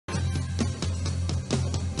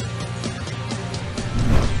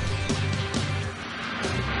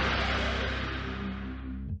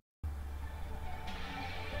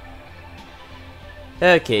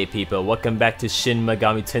Okay people, welcome back to Shin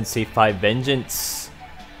Megami Tensei 5 Vengeance.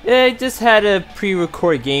 Yeah, I just had a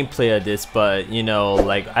pre-record gameplay of this, but you know,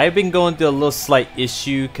 like I've been going through a little slight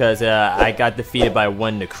issue because I got defeated by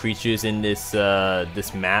one of the creatures in this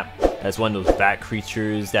this map. That's one of those bat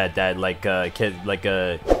creatures that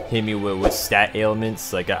hit me with stat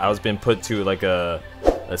ailments. Like I was been put to like a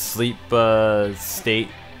sleep state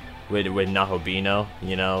with Nahobino.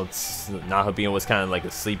 You know, Nahobino was kind of like a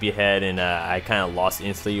sleepyhead, and I kind of lost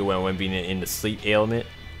instantly when being in the sleep ailment.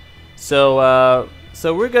 So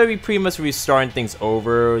we're gonna be pretty much restarting things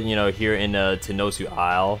over, you know, here in Quadisu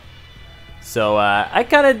Isle. So I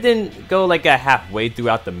kind of didn't go like a halfway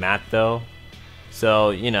throughout the map though.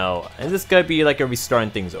 So you know, and this is gonna be like a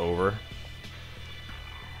restarting things over.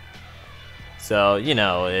 So you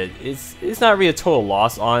know, it's not really a total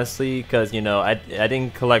loss honestly, because you know I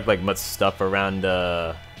didn't collect like much stuff around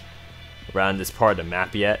this part of the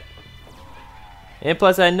map yet. And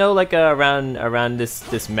plus, I know like around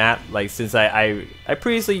this map, like since I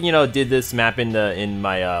previously did this map in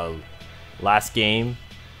my last game,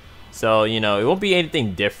 so you know it won't be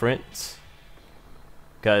anything different.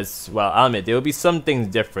 Cause well, I'll admit there will be some things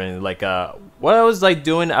different. Like what I was like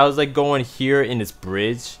doing, I was like going here in this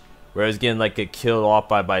bridge where I was getting like killed off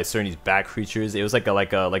by certain these bat creatures. It was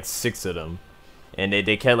like 6 of them, and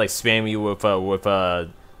they kept like spamming me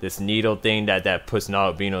with this needle thing that puts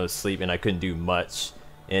Nahobino to sleep, and I couldn't do much.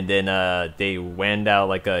 And then they went out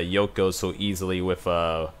like a Yoko so easily with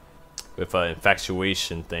a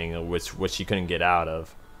infatuation thing, which she couldn't get out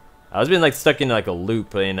of. I was being like stuck in like a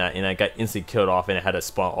loop, and I got instantly killed off, and I had to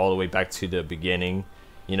spawn all the way back to the beginning,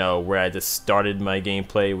 you know, where I just started my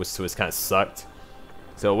gameplay, which kind of sucked.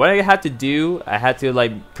 So what I had to do, I had to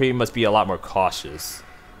like pretty much be a lot more cautious,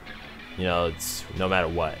 you know, it's no matter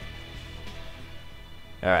what.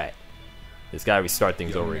 Alright, just gotta restart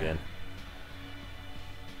things over again.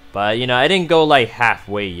 But you know, I didn't go like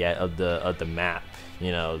halfway yet of the map,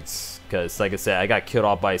 you know, it's because like I said, I got killed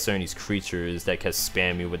off by certain these creatures that kept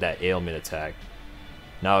spamming me with that ailment attack.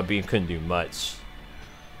 Nahobino couldn't do much.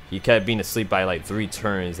 He kept being asleep by like 3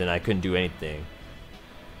 turns, and I couldn't do anything.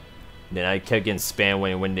 Then I kept getting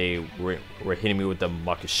spammed when they were hitting me with the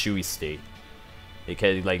Marqmaster state. They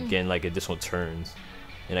kept like getting like additional turns,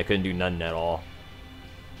 and I couldn't do nothing at all.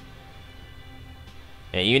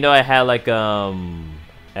 And even though I had like I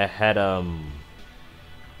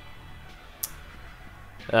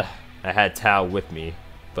had Tao with me,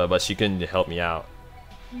 but she couldn't help me out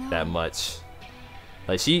that much.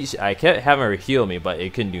 Like I kept having her heal me, but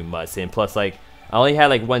it couldn't do much. And plus, like I only had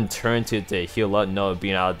like 1 turn to heal up,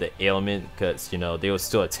 being out of the ailment, because you know they would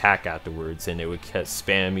still attack afterwards, and they would keep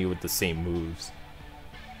spamming me with the same moves,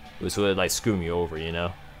 which would like screw me over, you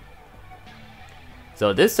know.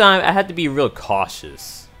 So this time I had to be real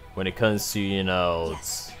cautious when it comes to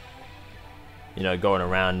going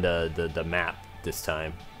around the map this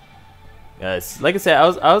time. Like I said,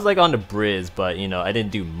 I was like on the bridge, but you know I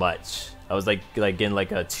didn't do much. I was like getting like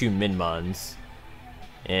 2 Minmons,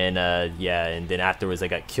 and yeah, and then afterwards I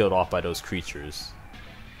got killed off by those creatures.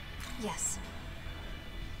 Yes.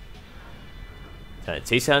 Time to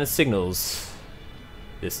chase down the signals.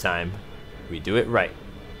 This time, we do it right.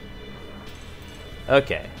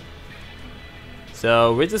 Okay.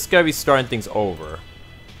 So we're just gonna be starting things over,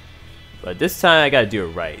 but this time I gotta do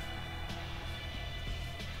it right.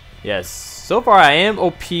 Yes, so far I am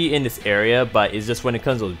OP in this area, but it's just when it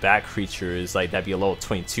comes to those bat creatures, like that'd be a level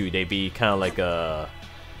 22, they'd be kind of like a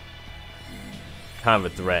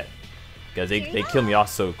threat, because they kill me off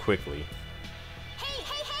so quickly.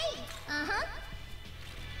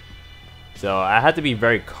 So I have to be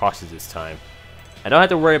very cautious this time. I don't have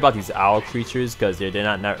to worry about these owl creatures because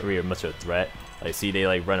they're not really much of a threat. Like see, they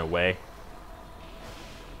like run away.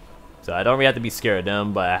 So I don't really have to be scared of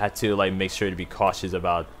them, but I had to like make sure to be cautious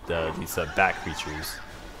about these bat creatures,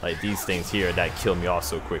 like these things here that kill me off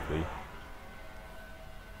so quickly.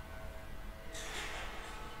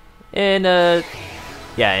 And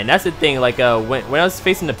yeah, and that's the thing. Like when I was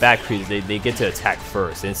facing the bat creatures, they get to attack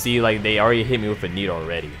first, and see like they already hit me with a needle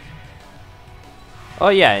already. Oh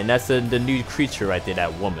yeah, and that's the new creature right there,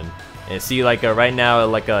 that woman. And see, like right now,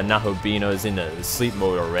 like Nahobino is in the sleep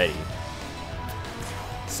mode already.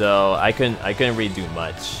 So I couldn't really do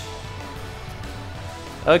much.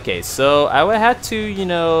 Okay, so I would have to,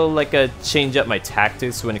 like change up my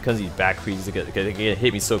tactics when it comes to these bat creatures, because they get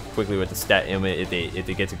hit me so quickly with the stat ailment if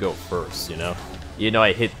they get to go first, you know. Even though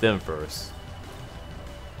I hit them first.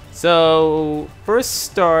 So first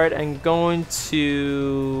start, I'm going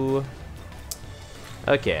to.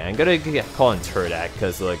 Okay, I'm gonna call in Turdak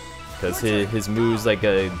because his moves like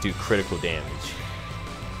do critical damage.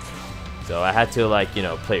 So I had to, like, you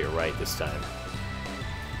know, play it right this time.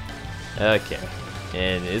 Okay.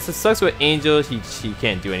 And it sucks with Angel, he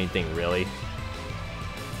can't do anything really.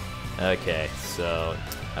 Okay, so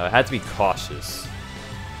I had to be cautious.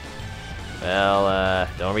 Well,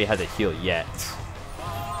 don't really have to heal yet.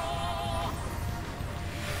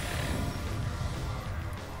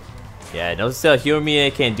 Yeah, notice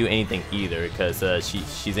Hiromine can't do anything either because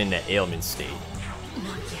she's in that ailment state.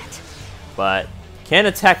 Not yet. But can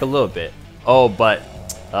attack a little bit. Oh, but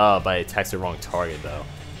it attacks the wrong target though.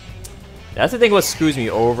 That's the thing what screws me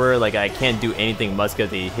over. Like I can't do anything much because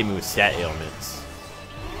they hit me with stat ailments.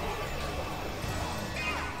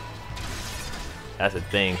 That's the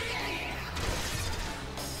thing.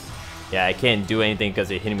 Yeah, I can't do anything because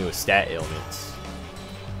they hit me with stat ailments.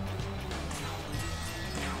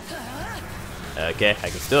 Okay, I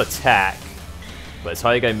can still attack, but it's how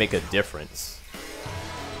you gotta make a difference.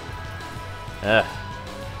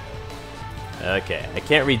 Okay, I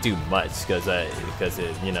can't really do much because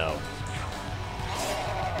it, you know.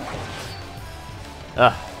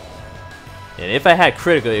 And if I had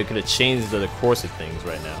critical, it could have changed the course of things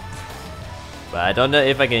right now. But I don't know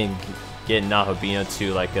if I can get Nahobino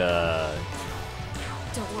to like a.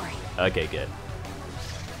 Don't worry. Okay, good.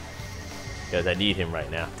 Because I need him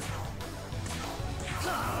right now.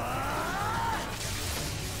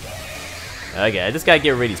 Okay, I just gotta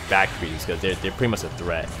get rid of these back creeps because they're pretty much a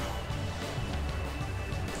threat.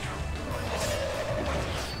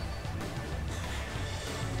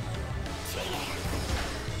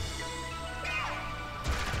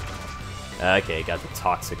 Okay, got the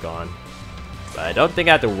toxic on. But I don't think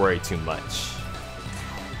I have to worry too much.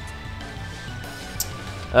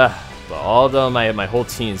 But although my whole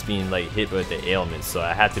team is being like hit with the ailments, so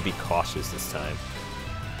I have to be cautious this time.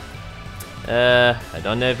 I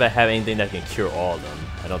don't know if I have anything that can cure all of them.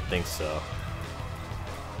 I don't think so.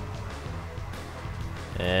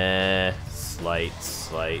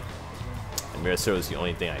 Slight. And Mirror Sword is the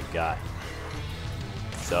only thing I got.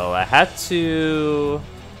 So I had to.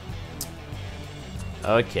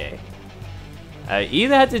 Okay. I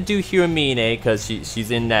either had to do Hiromine because she's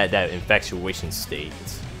in that infatuation state,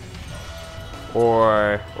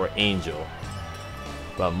 or Angel.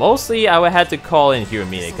 But mostly I would have to call in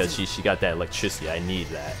Hiromine because she got that electricity. I need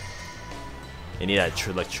that. I need that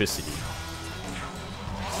electricity.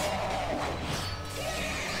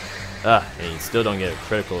 And you still don't get a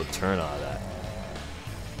critical turn out of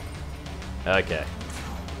that. Okay.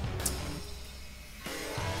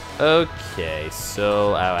 Okay,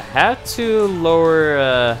 so I would have to lower.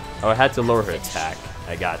 I would have to lower her attack.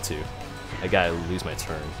 I gotta lose my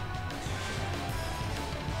turn.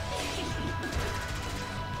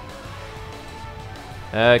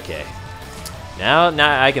 Okay. Now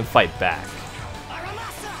I can fight back.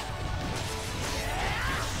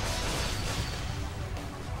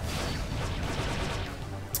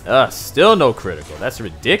 Still no critical. That's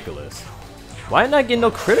ridiculous. Why not get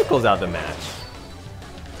no criticals out of the match?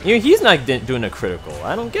 You know, he's not doing a critical.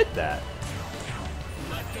 I don't get that.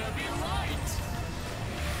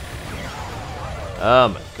 Oh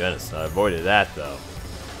my goodness, I avoided that though.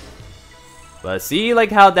 But see, like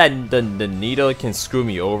how that the needle can screw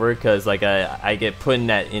me over, cause like I get put in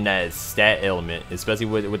that stat element, especially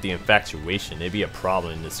with the infatuation. It'd be a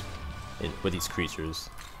problem with these creatures.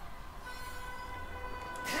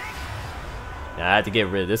 Now I have to get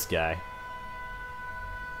rid of this guy.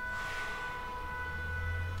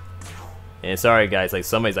 And sorry guys, like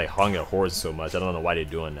somebody's like honking a horse so much. I don't know why they're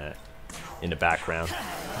doing that in the background,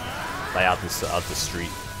 like out the street.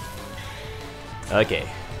 Okay,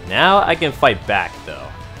 now I can fight back though.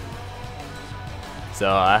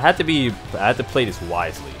 So I have to play this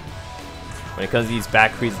wisely. When it comes to these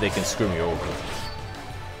back creatures, they can screw me over.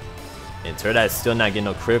 And Turda is still not getting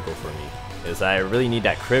no critical for me, because I really need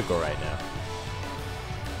that critical right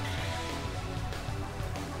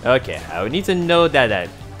now. Okay, I would need to know that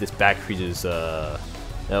this back creature's well,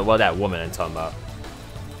 that woman I'm talking about.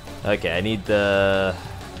 Okay, I need a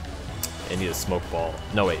smoke ball.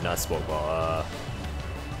 No wait, not smoke ball.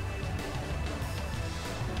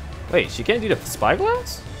 Wait, she can't do the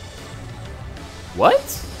spyglass?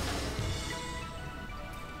 What?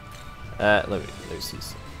 Let me see.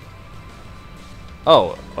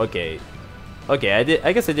 Oh, okay. Okay,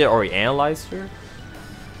 I guess I did already analyze her.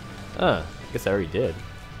 I guess I already did.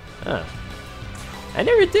 I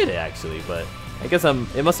never did it actually, but I guess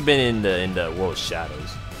it must have been in the World of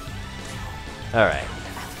Shadows. All right.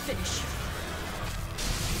 Finish.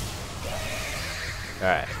 All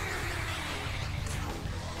right.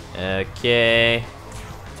 Okay.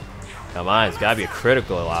 Come on, it's gotta be a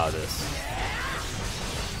critical out of this.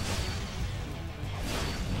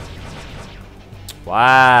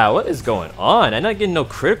 Wow, what is going on? I'm not getting no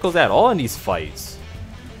criticals at all in these fights.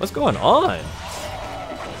 What's going on?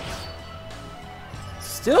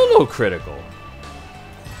 Still no critical.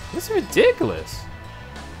 This is ridiculous.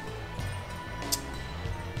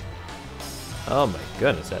 Oh my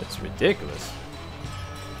goodness, that's ridiculous.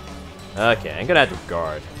 Okay, I'm gonna have to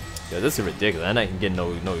guard. Yeah, this is ridiculous. I'm not getting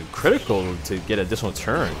no critical to get additional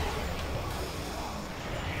turn.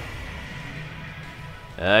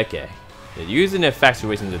 Okay. They're using the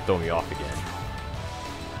infatuation to throw me off again.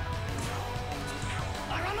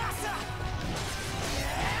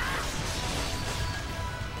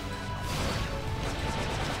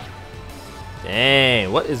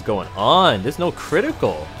 Dang, what is going on? There's no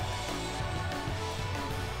critical.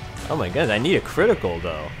 Oh my goodness, I need a critical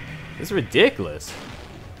though. This is ridiculous.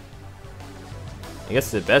 I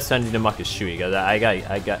guess the best time to do Makashui because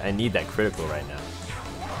I need that critical right now.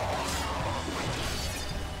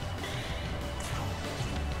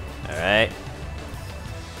 Alright.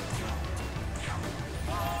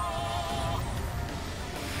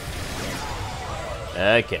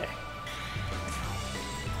 Okay.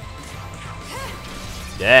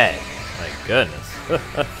 Dang. My goodness.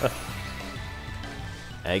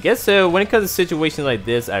 I guess when it comes to situations like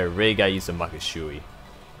this, I really gotta use some Makashui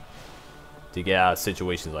to get out of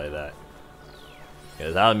situations like that.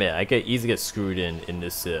 Because I'll admit, I could easily get screwed in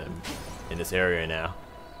this area now.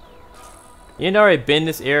 You know, I've been in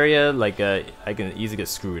this area, like I can easily get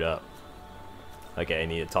screwed up. Okay, I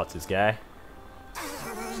need to talk to this guy.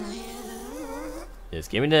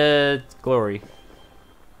 Just give me the glory.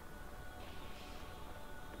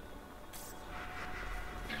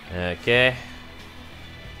 Okay.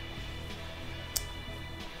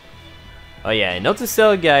 Oh yeah, note to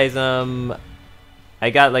self, guys. I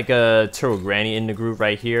got like a Turtle Granny in the group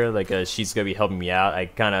right here. Like she's gonna be helping me out. I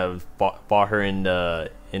kind of bought her in the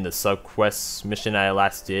sub quest mission I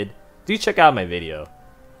last did. Do check out my video.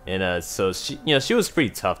 And so she, she was pretty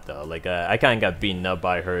tough though. Like I kind of got beaten up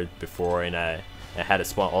by her before, and I had to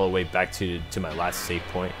spawn all the way back to my last save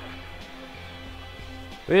point.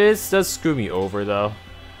 This does screw me over though.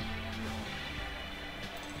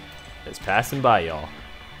 It's passing by y'all.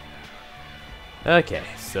 Okay,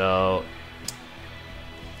 so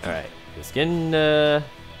alright, just getting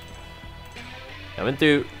coming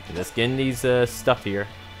through. Just getting these stuff here.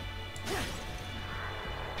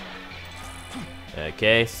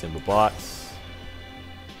 Okay, symbol box.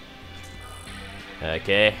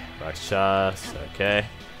 Okay, Rakshas. Okay.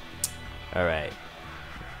 Alright.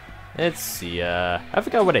 Let's see, I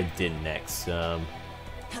forgot what I did next.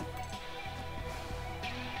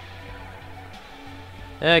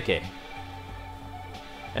 Okay.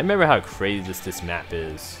 I remember how crazy this map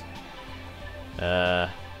is.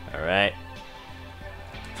 Alright.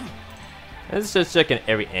 Let's just check in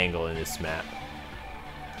every angle in this map.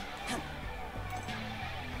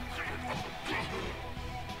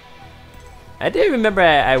 I did remember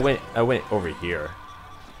I went over here.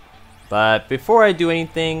 But before I do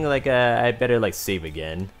anything, like I better like save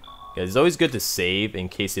again. Because it's always good to save in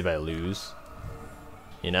case if I lose.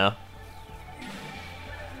 You know?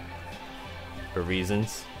 For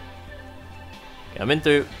reasons. Coming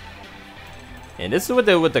through. And this is with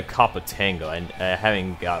the Kappa Tango. I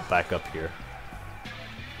haven't got back up here.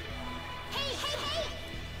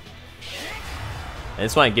 I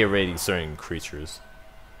just want to get rid of these certain creatures.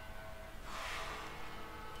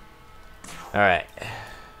 Alright.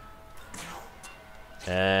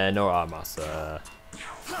 And no Marqmaster.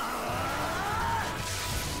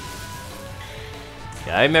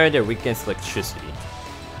 Yeah, I remember they're weak against electricity.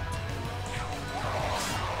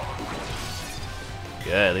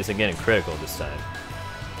 Good, at least I'm getting critical this time.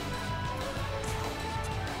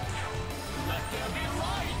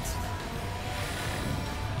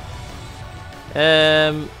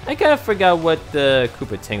 I kind of forgot what the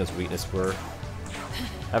Koopa Tango's weakness were.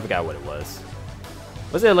 I forgot what it was.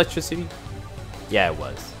 Was it electricity? Yeah, it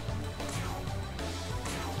was.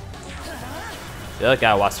 I like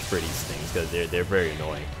gotta watch for these things because they're very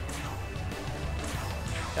annoying.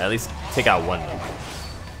 At least take out one of them.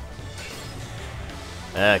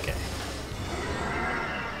 Okay.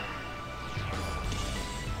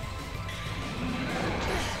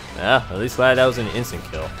 Well, at least glad that was an instant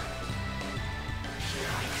kill.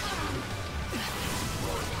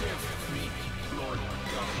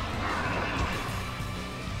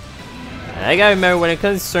 And I gotta remember when it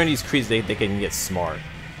comes to certain these creatures, they can get smart.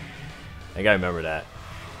 I gotta remember that.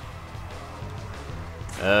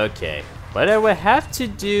 Okay. What I would have to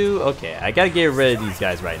do... Okay, I gotta get rid of these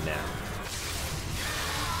guys right now.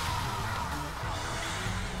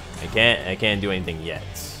 I can't do anything yet.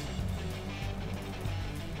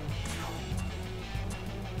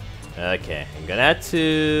 Okay, I'm gonna have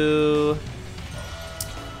to.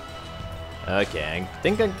 Okay, I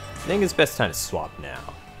think it's best time to swap now.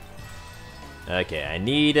 Okay, I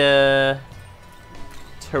need a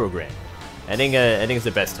Turbogram. I think it's the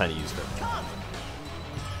best time to use her.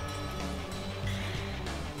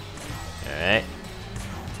 All right.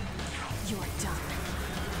 You are done.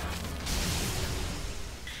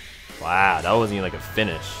 Wow, that wasn't even like a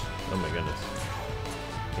finish. Oh my goodness.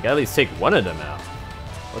 I gotta at least take one of them out.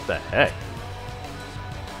 What the heck?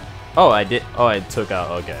 Oh, I did. Oh, I took out.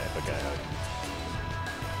 Okay.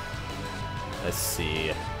 Let's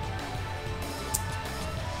see.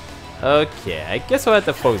 Okay, I guess I'll have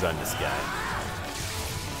to focus on this guy.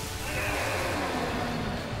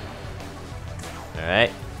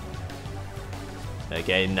 Alright.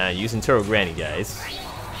 Okay, now using Turbo Granny, guys.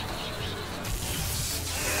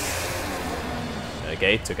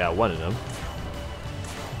 Okay, took out one of them.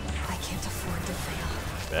 I can't afford to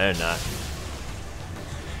fail. Better not.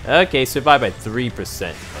 Okay, survived by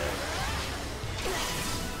 3%.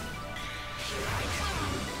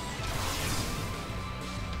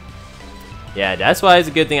 Yeah, that's why it's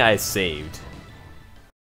a good thing I saved.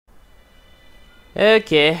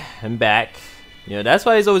 Okay, I'm back. You know, that's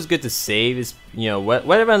why it's always good to save. Is, you know,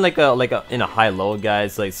 whatever in like a in a high low,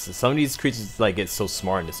 guys. Like some of these creatures like get so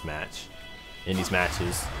smart in this match, in these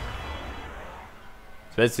matches.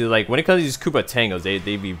 Especially like when it comes to these Koopa Tangos,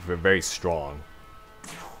 they be very strong.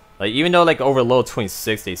 Like even though like over low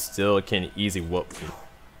 26, they still can easily whoop me.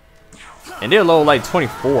 And they're low like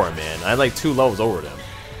 24, man. I had like 2 levels over them.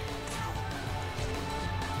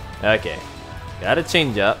 Okay, gotta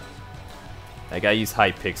change up. I gotta use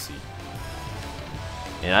High Pixie.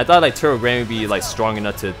 And I thought like Turbo Granny would be like strong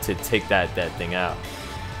enough to take that thing out.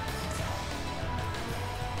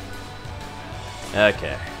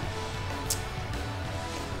 Okay.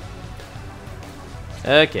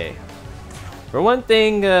 Okay. For one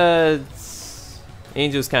thing,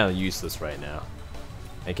 Angel's kind of useless right now.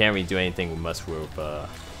 I can't really do anything much with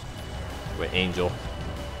Angel.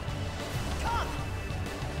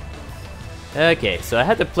 Okay, so I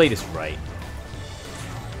had to play this right.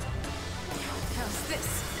 How's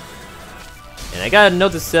this? And I gotta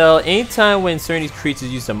note to self, anytime when certain these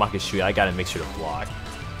creatures use the Makashui, I gotta make sure to block.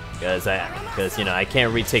 Because you know, I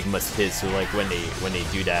can't really take much hits, so like when they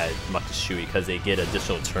do that Makashui, because they get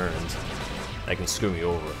additional turns that can screw me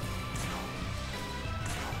over.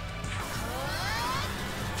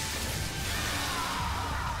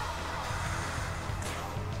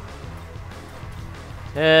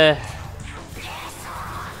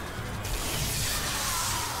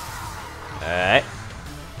 Alright.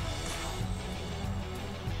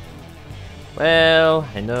 Well,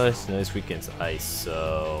 I know this weekend's ice,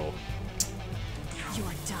 so... You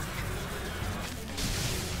are done.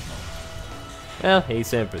 Well,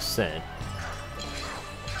 87%.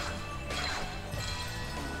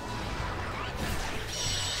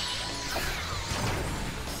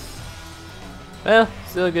 Well,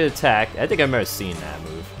 still a good attack. I think I remember seeing that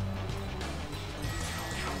move.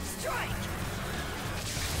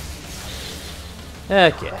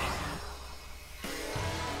 Okay.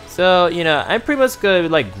 So, you know, I'm pretty much gonna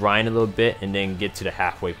like grind a little bit and then get to the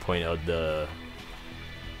halfway point of the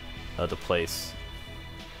place.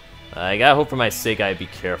 I gotta hope for my sake I be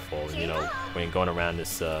careful, you know, when going around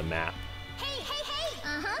this map. Hey, hey, hey!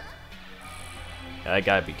 Uh-huh. I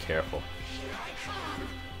gotta be careful.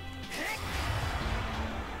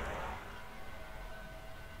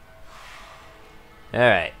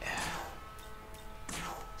 Alright.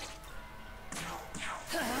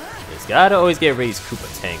 Just gotta always get rid of these Koopa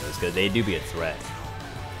Tangos, because they do be a threat.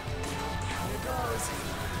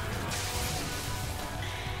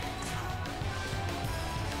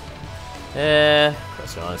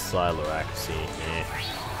 Pressure on slide, lower accuracy.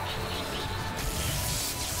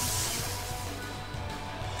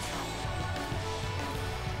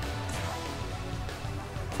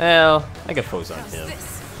 Well, I can focus on him.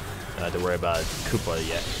 Don't have to worry about Koopa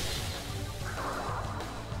yet.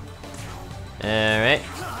 Alright.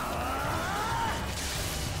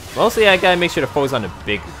 Mostly I gotta make sure to focus on the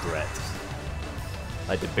big threats.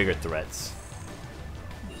 Like the bigger threats.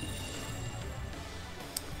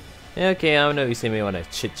 Okay, I don't know if you see me want to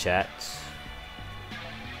chit chat.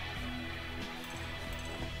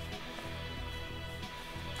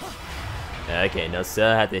 Okay, now still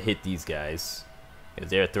I have to hit these guys. Because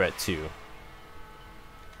they're a threat too.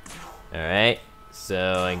 Alright.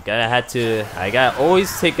 So I gotta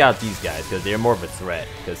always take out these guys because they're more of a threat.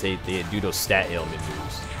 Because they do those stat ailment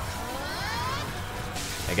moves.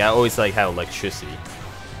 I gotta always like have electricity.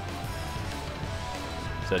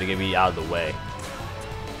 So they can be out of the way.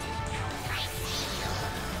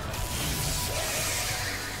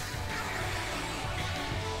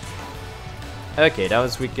 Okay, that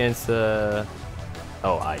was weak against oh,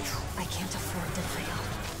 ice. I can't afford to fail.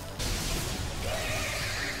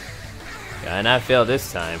 Gotta not fail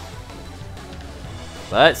this time.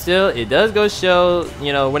 But still, it does go show,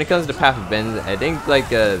 you know, when it comes to Path of Vengeance, I think like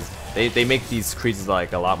they make these creatures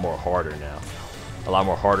like a lot more harder now. A lot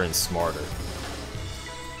more harder and smarter.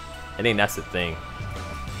 I think that's the thing.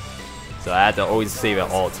 So I have to always save at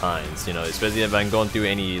all times, you know, especially if I'm going through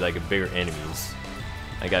any like bigger enemies.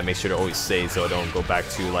 I gotta make sure to always save so I don't go back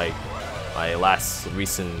to like my last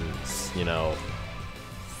recent, you know.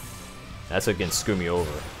 That's what can screw me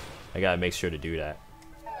over. I gotta make sure to do that.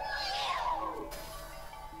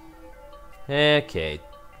 Okay,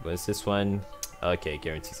 what's this one? Okay,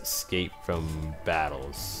 guarantees escape from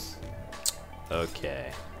battles.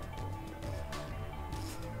 Okay.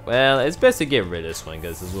 Well, it's best to get rid of this one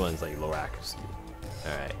because this one's like low accuracy.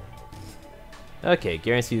 Alright. Okay,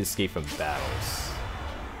 guarantees escape from battles.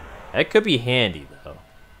 That could be handy though.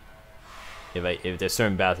 If there's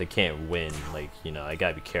certain battles I can't win, like, you know, I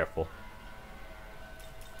gotta be careful.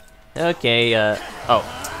 Okay, oh.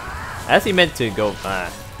 I actually meant to go,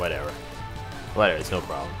 whatever. Whatever, it's no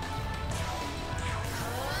problem.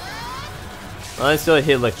 Well, I still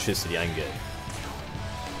hit electricity, I'm good.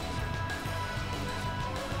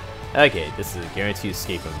 Okay, this is a guaranteed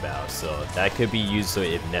escape from battle, so that could be used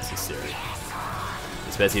if necessary.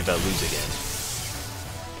 Especially if I lose again.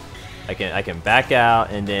 I can back out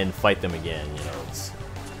and then fight them again, you know, it's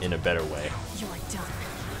in a better way. You are done.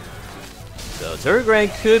 So Turtle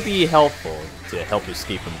could be helpful to help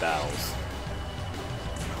escape from battles.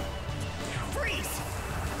 Freeze.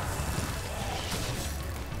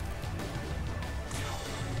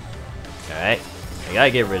 Alright, I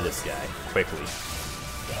gotta get rid of this guy quickly.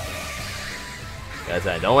 Guys,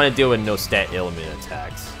 I don't want to deal with no stat element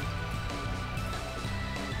attacks.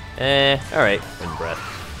 Alright, wind breath.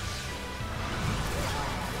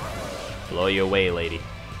 Blow your way, lady.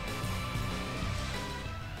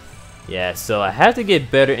 Yeah, so I have to get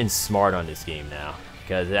better and smart on this game now.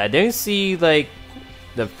 Because I didn't see, like,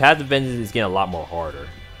 the Path of Vengeance is getting a lot more harder.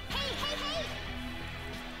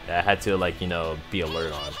 I had to, like, you know, be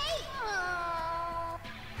alert on.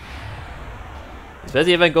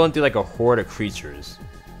 Especially if I'm going through like a horde of creatures.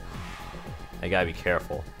 I gotta be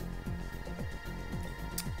careful.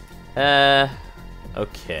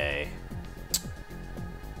 Okay.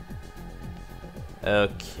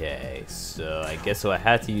 Okay, so I guess I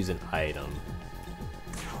had to use an item.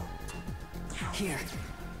 Here.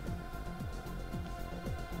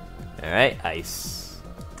 Alright, ice.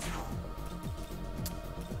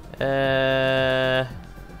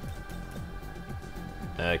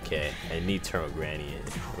 Okay, I need Turtle Granny in.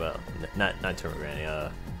 Well, not Turtle Granny,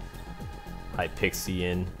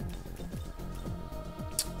 Hypixie.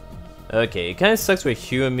 Okay, it kinda sucks with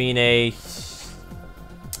Huamine.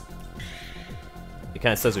 It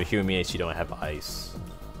kinda sucks with Huamine she don't have ice.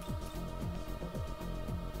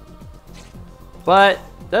 But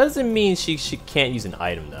doesn't mean she can't use an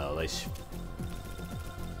item though. Like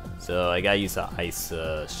so I gotta use the ice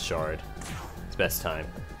shard. It's best time.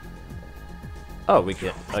 Oh, we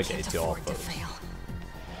can. Okay, to all foes.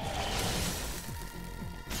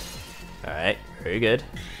 Alright, very good.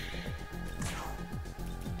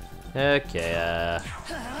 Okay,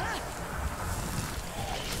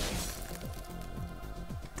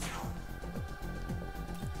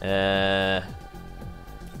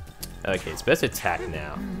 okay, it's best attack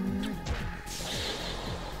now.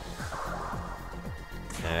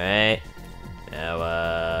 Alright.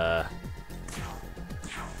 Now,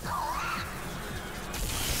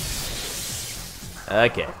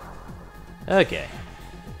 okay. Okay.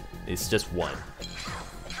 It's just one.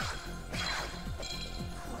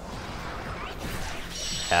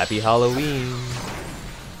 Happy Halloween.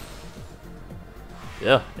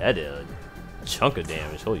 Yeah, that did a chunk of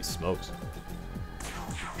damage. Holy smokes.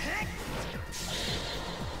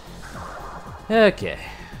 Okay.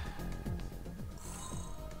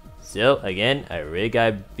 So, again, I really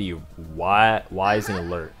gotta be wise and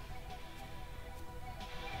alert.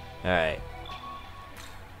 Alright.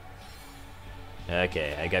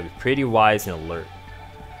 Okay, I gotta be pretty wise and alert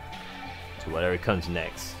to whatever comes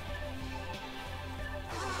next.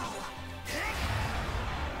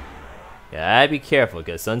 Yeah, I'd be careful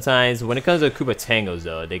because sometimes when it comes to Koopa Tangos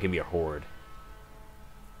though, they can be a horde.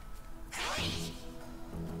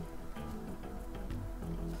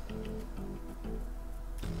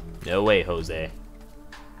 No way, Jose.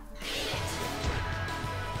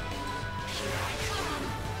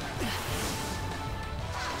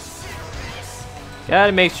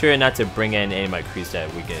 Gotta make sure not to bring in any of my creeps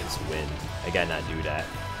that weak against wind. I gotta not do that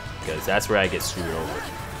because that's where I get screwed over.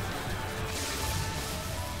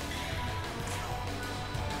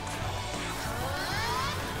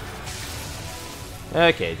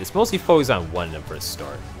 Okay, just mostly focus on one of them for a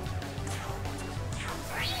start.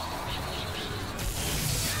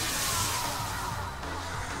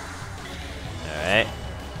 Alright.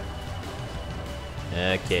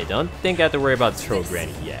 Okay, don't think I have to worry about Turtle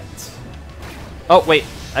Granny yet. Oh, wait.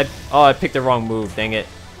 I picked the wrong move. Dang it.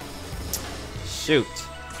 Shoot.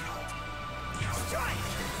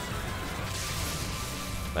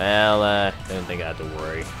 Well, I don't think I have to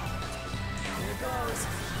worry.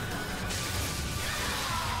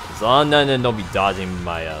 As long as none of them don't be dodging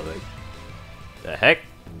my, like... The heck?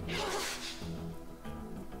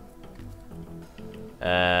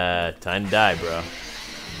 Time to die, bro.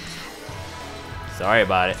 Sorry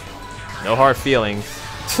about it. No hard feelings.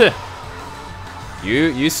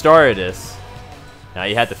 You started this. Now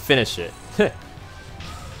you had to finish it.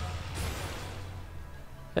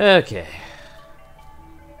 Okay.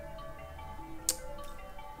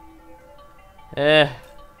 I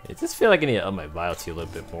just feel like I need to up my vitality a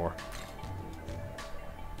little bit more.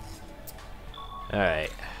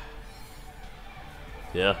 Alright.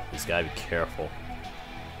 Yeah, just gotta be careful.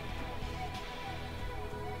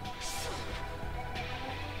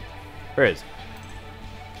 Where is he?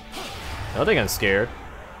 I don't think I'm scared.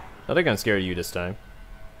 I don't think I'm scared of you this time.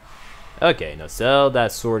 Okay, now so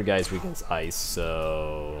that sword guy's weak against ice,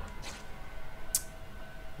 so...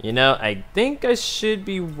 You know, I think I should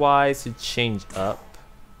be wise to change up.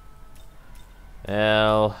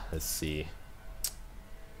 Well, let's see.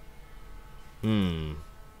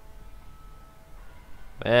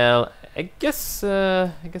 Well, I guess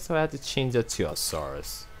I'll have to change that to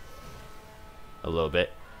Osiris. A little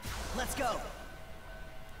bit. Let's go.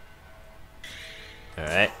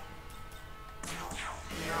 Alright.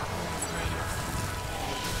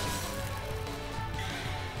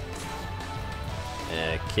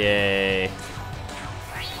 Okay.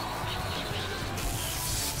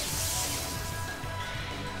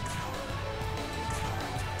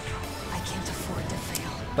 I can't afford to fail.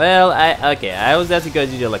 Well, I was actually gonna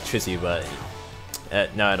do the electricity, but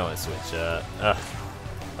no, I don't want to switch. I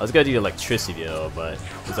was gonna do the electricity though, but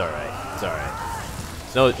it's alright. It's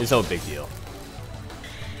alright. It's no big deal.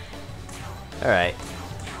 Alright.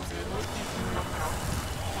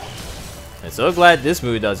 I'm so glad this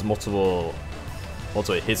move does multiple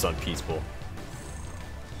hits on people.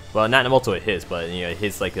 Well, not multiple hits, but you know, it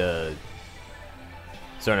hits like a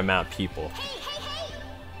certain amount of people.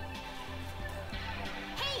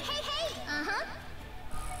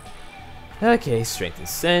 Okay, strength and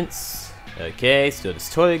sense. Okay, still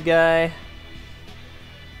this toilet guy.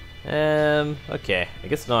 Okay, I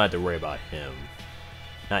guess I don't have to worry about him.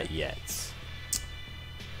 Not yet.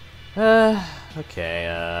 Okay,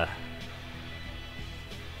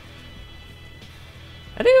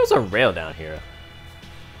 I think there was a rail down here.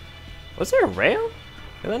 Was there a rail?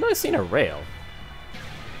 Because I know I've seen a rail.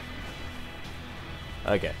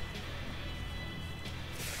 Okay.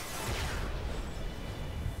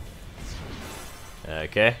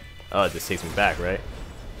 Okay. Oh, it just takes me back, right?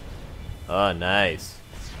 Oh, nice.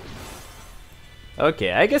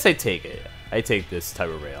 Okay, I guess I take it. I take this type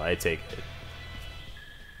of rail. I take it.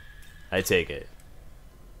 I take it.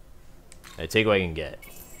 I take what I can get.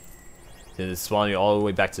 Since it's spawning me all the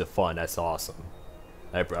way back to the fun, that's awesome.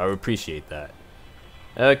 I would appreciate that.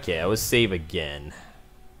 Okay, I will save again.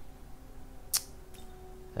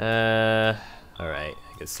 Alright, I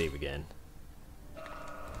can save again.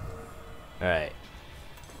 Alright.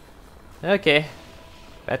 Okay.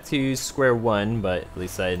 Back to square one, but at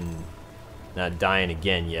least I'm not dying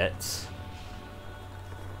again yet.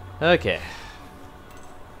 Okay.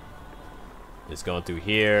 Just going through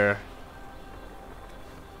here.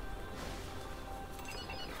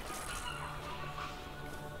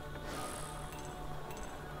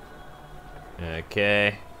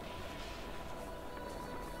 Okay.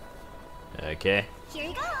 Okay. Here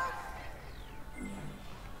you go.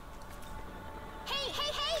 Hey,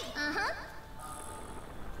 hey, hey. Uh-huh.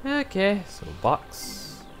 Okay, so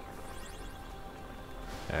box.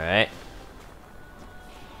 Alright.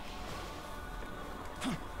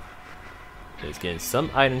 Just getting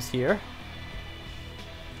some items here.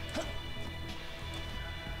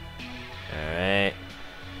 Alright.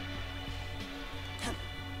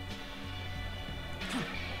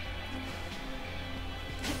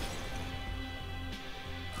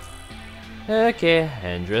 Okay,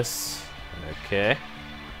 Andrus. Okay.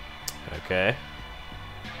 Okay.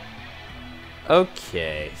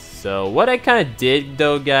 Okay, so what I kind of did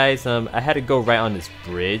though, guys, I had to go right on this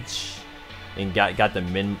bridge and got the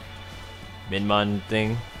Minmon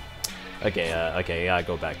thing. Okay, okay, I gotta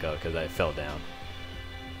go back up because I fell down.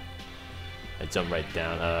 I jumped right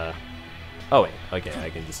down. Oh wait, okay, I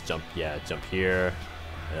can just jump, yeah, jump here.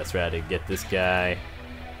 That's where I had to get this guy.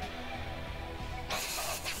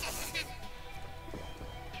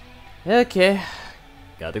 Okay,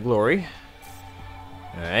 got the glory.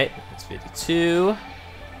 Alright, that's 52.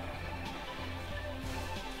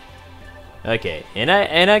 Okay, and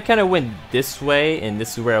I kind of went this way, and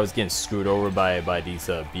this is where I was getting screwed over by these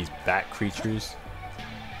bat creatures.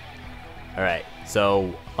 All right,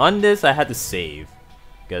 so on this I had to save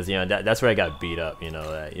because that's where I got beat up.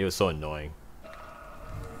 It was so annoying.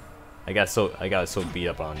 I got so beat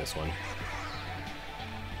up on this one.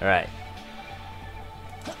 All right.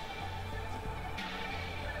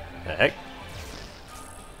 The heck?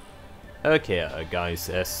 Okay, guy's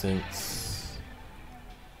essence.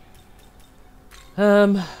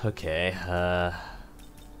 Okay,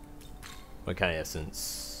 what kind of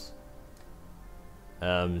essence?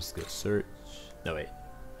 Just go search. No, wait.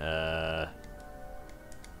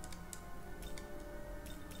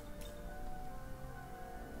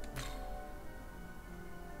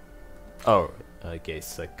 Oh, okay,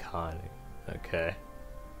 psychotic. Okay.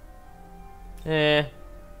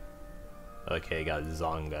 Okay, got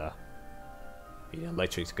Zonga. The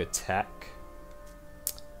electric attack.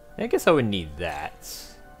 I guess I would need that.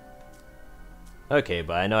 Okay,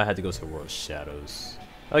 but I know I had to go to World Shadows.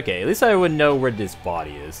 Okay, at least I would know where this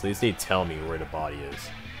body is. At least they tell me where the body is.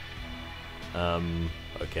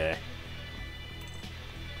 Okay.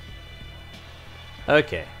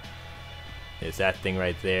 Okay. There's that thing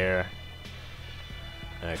right there.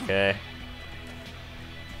 Okay.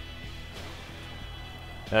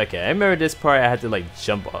 Okay, I remember this part I had to like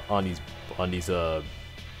jump on these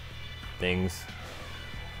things.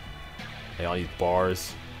 Like all these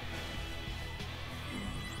bars.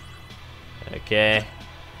 Okay.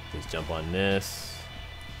 Just jump on this.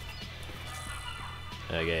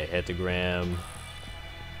 Okay, hectogram.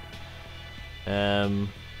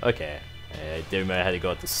 Okay. I did remember I had to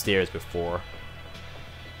go up the stairs before.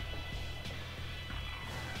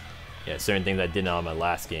 Yeah, certain things I did not on my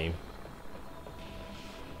last game.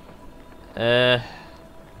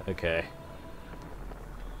 Okay.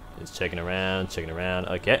 Just checking around,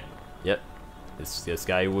 Okay. Yep. This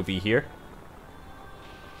guy will be here.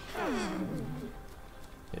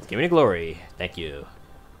 Just give me the glory. Thank you.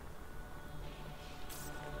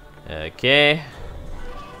 Okay.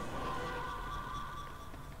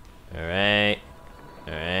 Alright.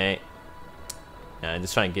 Alright. Now I'm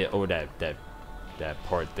just trying to get over that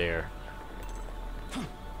part there.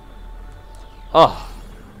 Oh.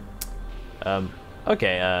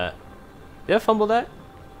 Okay, did I fumble that?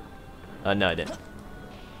 No, I didn't.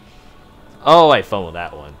 Oh, I fumbled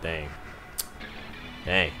that one. Dang.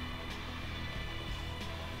 Dang.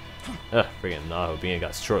 Ugh, freaking Nahobino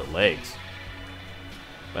got short legs.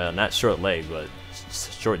 Well, not short legs, but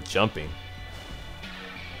short jumping.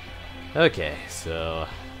 Okay, so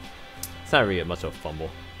it's not really much of a fumble.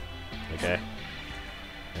 Okay.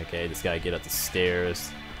 Okay, just gotta get up the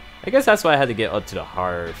stairs. I guess that's why I had to get up to the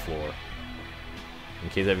higher floor. In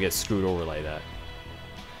case I ever get screwed over like that.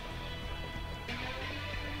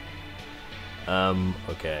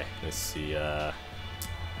 Okay, let's see,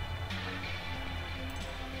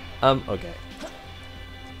 okay.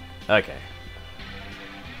 Okay.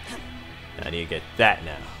 I need to get that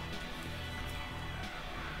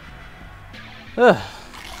now.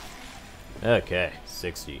 Okay,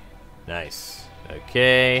 60. Nice.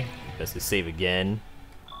 Okay, let's just save again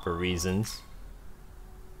for reasons.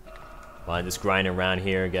 Well, I'm just grinding around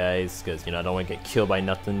here, guys, because I don't want to get killed by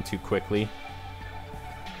nothing too quickly.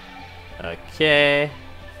 Okay.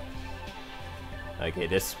 Okay,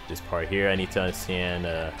 this part here I need to understand.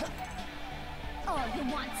 Oh, you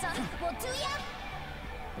want some? Well, do ya?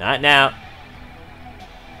 Not now.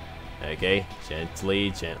 Okay,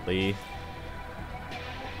 gently, gently.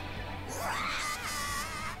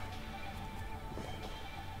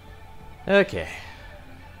 Okay.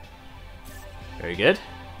 Very good.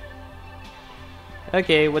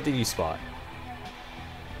 Okay, what did you spot?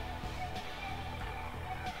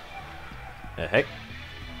 The heck?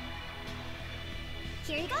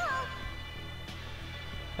 Here you go.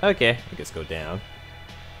 Okay, I guess go down.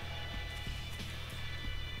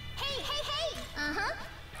 Hey, hey, hey. Uh-huh.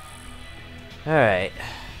 Alright.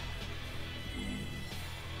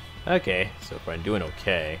 Okay, so far I'm doing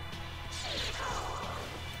okay.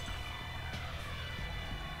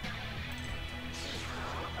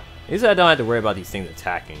 At least I don't have to worry about these things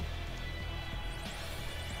attacking.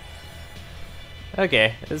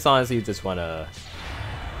 Okay, this honestly just wanna...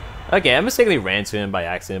 Okay, I mistakenly ran to him by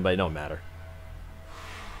accident, but it don't matter.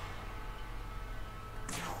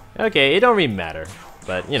 Okay, it don't really matter.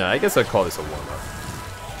 But, I guess I'll call this a warm-up.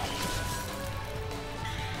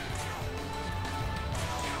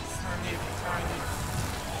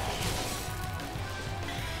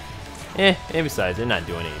 And besides, they're not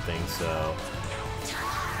doing anything, so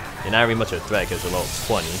they're not really much of a threat because they're level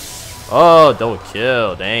 20. Oh, double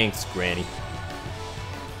kill. Thanks, Granny.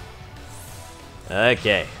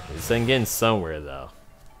 Okay, this thing getting somewhere though.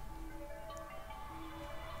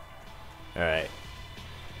 Alright.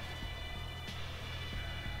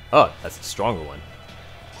 Oh, that's a stronger one.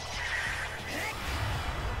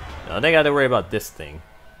 Now they gotta worry about this thing.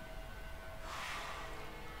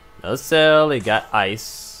 No cell, he got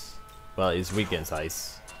ice. Well, he's weak against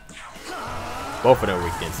ice. Both of them are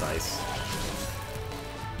weak against ice.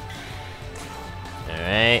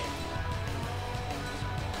 Alright.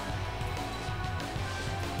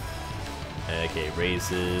 Okay,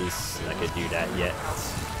 raises. I could do that yet.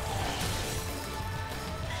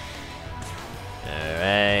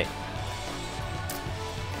 Alright.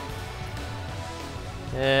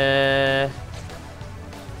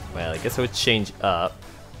 Well, I guess I would change up.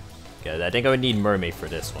 Because I think I would need Mermaid for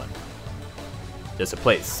this one. Just to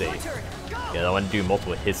play it safe. Because I want to do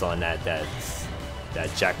multiple hits on that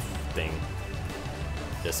jack thing.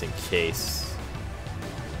 Just in case.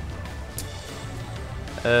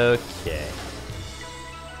 Okay.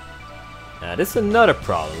 Now this is another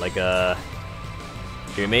problem. Like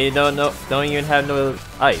you maybe don't even have no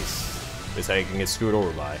ice. Which I can get screwed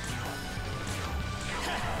over by.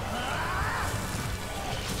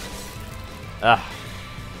 Ah.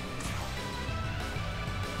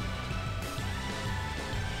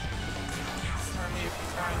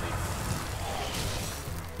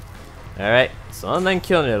 Alright, so I'm then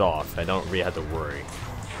killing it off. I don't really have to worry.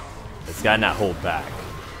 It's gotta not hold back.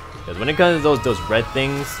 Because when it comes to those red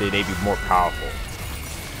things, they be more powerful.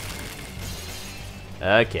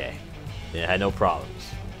 Okay. Then I had no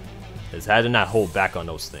problems. Just had to not hold back on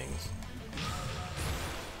those things.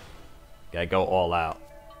 Gotta go all out.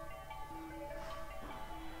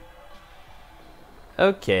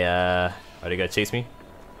 Okay, are they gonna chase me?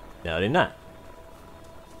 No, they're not.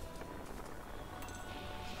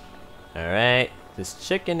 Alright, just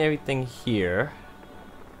checking everything here.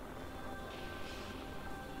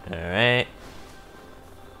 Alright.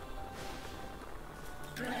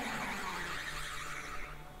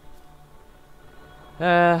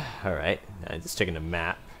 Alright. I'm just checking the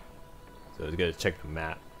map. So it's good to check the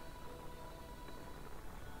map.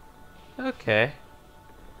 Okay.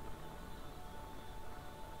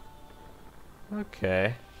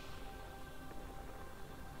 Okay.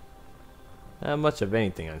 Not much of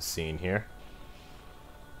anything I'm seeing here.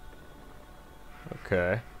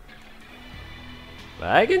 Okay. But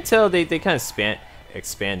I can tell they kind of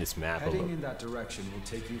expand this map a little. Heading in that direction will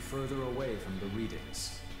take you further away from the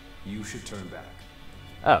readings. You should turn back.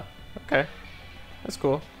 Oh, okay. That's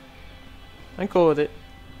cool. I'm cool with it.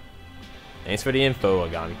 Thanks for the info,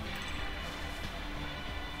 Agami.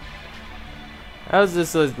 I was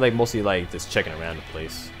just like mostly like just checking around the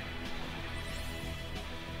place.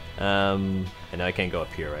 And now I can't go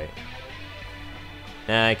up here, right?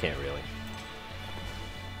 Nah, I can't really.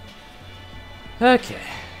 Okay.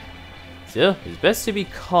 Still, it's best to be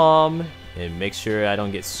calm and make sure I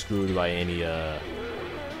don't get screwed by any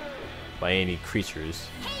creatures.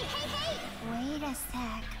 Hey! Wait a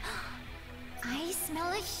sec. I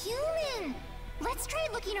smell a human. Let's try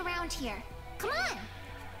looking around here. Come on.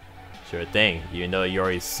 Sure thing. Even though you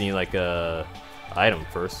already seen like a item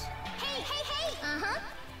first. Hey! Uh-huh.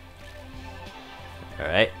 All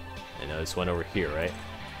right. And now this one over here, right?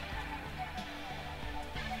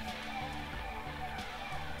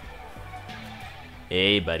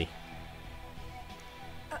 Hey, buddy.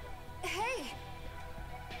 Hey!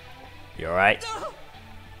 You alright?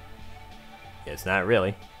 Guess not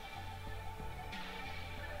really.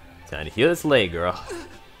 Time to heal this leg, girl.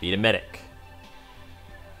 Be the medic.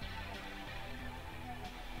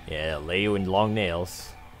 Yeah, lay with long nails.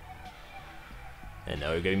 And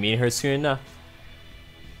now we're gonna meet her soon enough.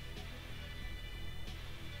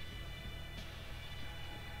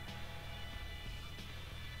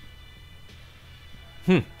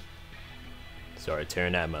 Sorry,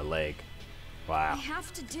 tearing at my leg. Wow. I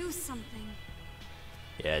have to do something.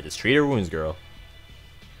 Yeah, just treat her wounds, girl.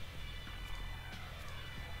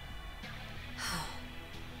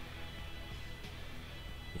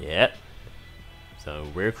 Yep.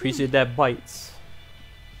 Some weird creature that bites.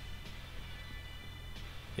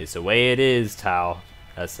 It's the way it is, Tao.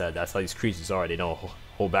 That's how these creatures are. They don't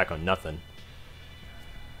hold back on nothing.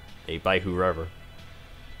 They bite whoever.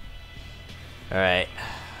 Alright.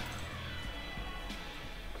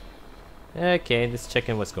 Okay, just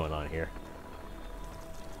checking what's going on here.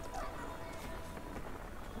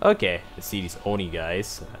 Okay, let's see these Oni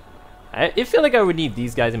guys. I feel like I would need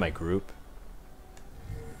these guys in my group.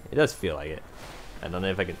 It does feel like it. I don't know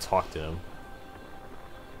if I can talk to him.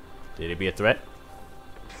 Did he be a threat?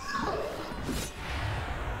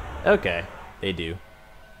 Okay, they do.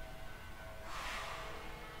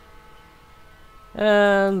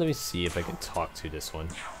 Let me see if I can talk to this one.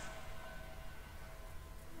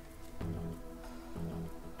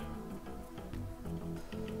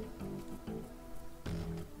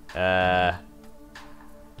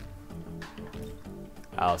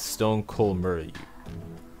 I'll stone cold murder you.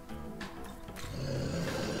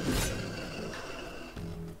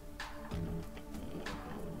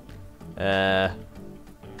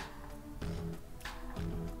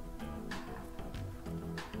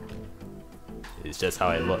 It's just how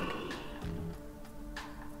I look.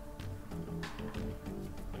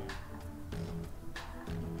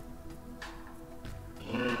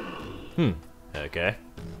 Okay.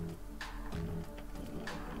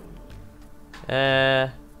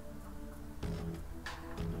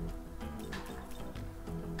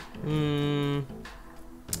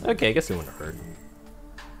 Okay, I guess it wouldn't hurt.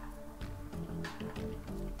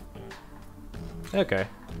 Okay.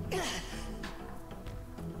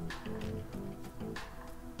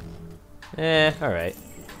 Alright.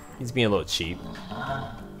 He's being a little cheap.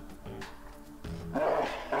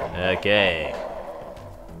 Okay.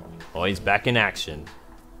 Oh, he's back in action.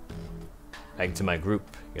 Back to my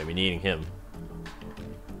group. Gonna be needing him.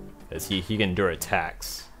 Because he can endure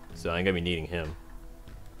attacks. So I'm gonna be needing him.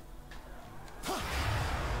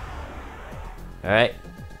 Alright.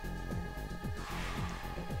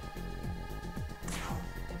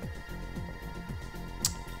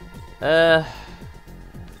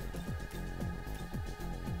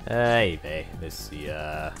 Hey, babe. Let's see,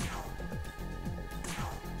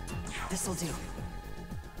 This'll do.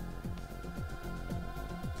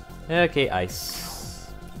 Okay,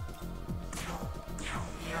 ice.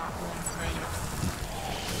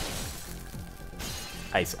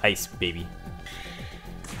 Ice, ice, baby.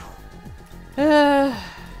 Let's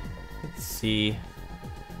see.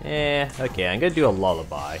 Okay, I'm gonna do a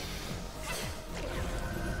lullaby.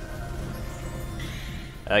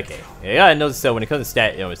 Okay, I gotta notice that when it comes to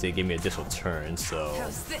stat ailments, they give me additional turns, so.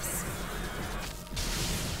 How's this?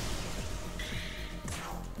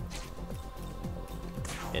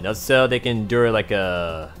 And also, they can endure like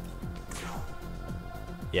a.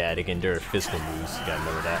 Yeah, they can endure physical moves. You gotta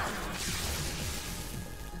remember that.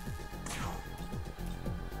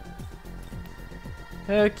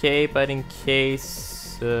 Okay, but in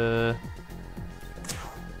case. Okay,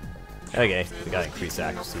 we gotta increase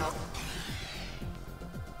accuracy.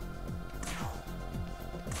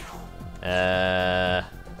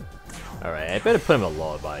 Alright, I better put him in a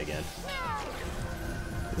lullaby again.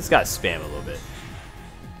 Just gotta spam a little bit.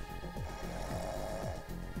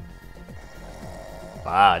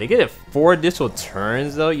 Wow, they get 4 additional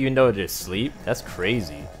turns though, even though they're asleep? That's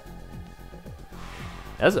crazy.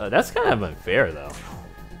 That's kind of unfair though.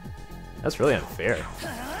 That's really unfair.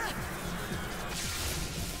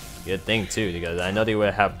 Good thing too, because I know they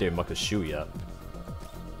would have their Makashui up.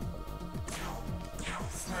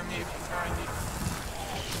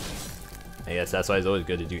 I guess that's why it's always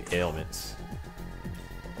good to do ailments.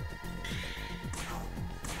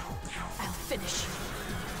 I'll finish.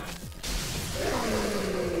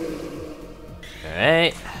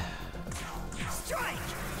 Alright. Strike.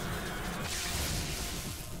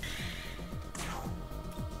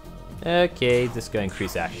 Okay, just gonna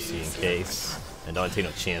increase accuracy in case. And don't take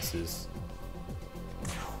no chances.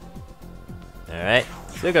 Alright,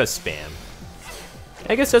 still go spam.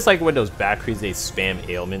 I guess that's like when those Batcrees, they spam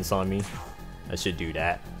ailments on me. I should do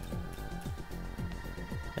that.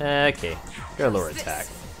 Okay, got a lower attack.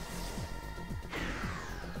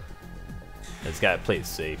 Just gotta play it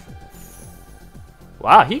safe.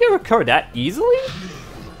 Wow, he can recover that easily?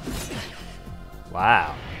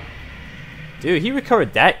 Wow. Dude, he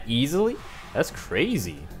recovered that easily? That's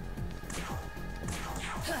crazy.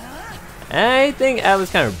 I think Atlas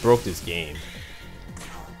kind of broke this game.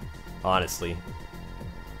 Honestly.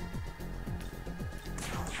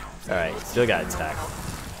 Alright, still got attack.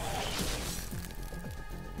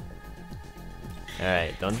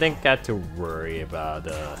 Alright, don't think I have to worry about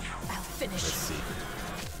I'll finish. let's see.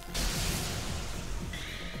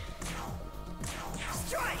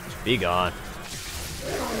 Strike. Be gone.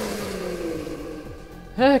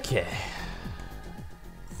 Okay.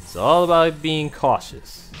 It's all about being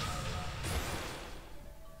cautious.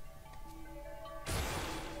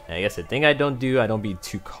 And I guess the thing I don't be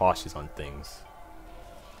too cautious on things.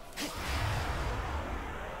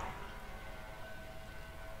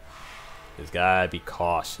 Just gotta be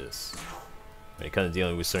cautious when it comes to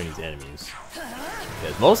dealing with certain enemies.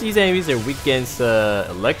 Because most of these enemies are weak against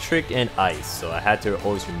electric and ice, so I had to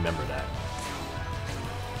always remember that.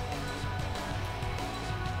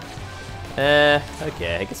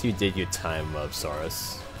 Okay, I guess you did your time up,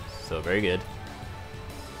 Saurus. So very good.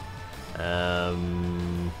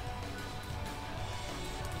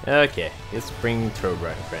 Okay, let's bring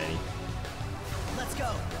Turbo Granny. Let's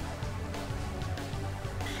go.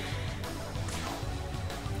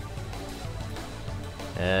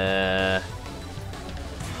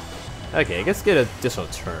 Okay, let's get an additional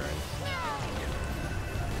turn.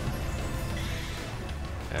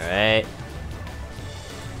 Alright.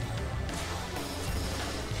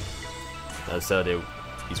 So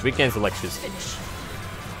these weekends electricity.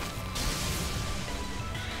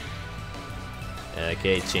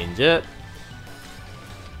 Okay, change it.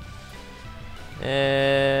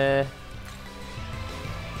 In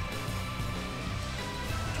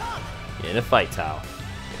a fight, Tao.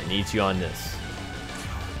 I need you on this.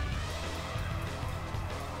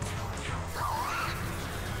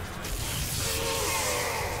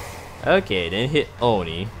 Okay, didn't hit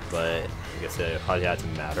Oni, but I guess it probably had to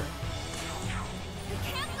matter.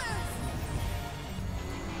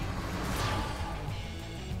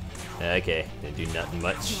 Okay, didn't do nothing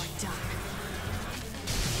much.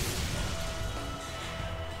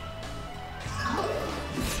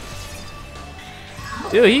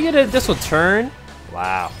 Dude, he get this will turn?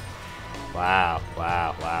 Wow. Wow,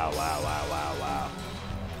 wow, wow, wow, wow, wow, wow.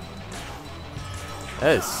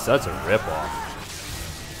 That is such a ripoff.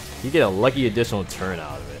 You get a lucky additional turn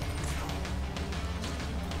out of it.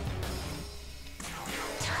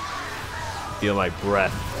 Feel my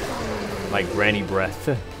breath. My granny breath.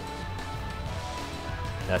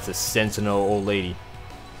 That's a sentinel old lady.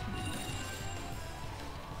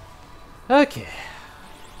 Okay.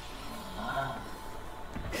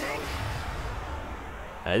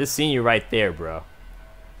 I just seen you right there, bro.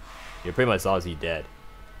 You're pretty much obviously dead.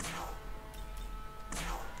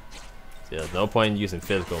 So there's no point in using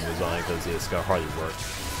physical moves on it because it's gonna hardly work.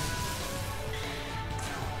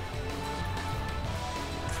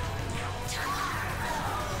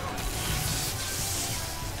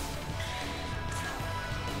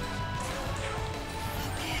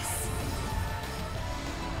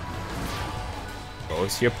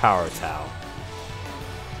 Focus your power, Tao.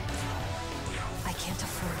 I can't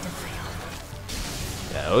afford to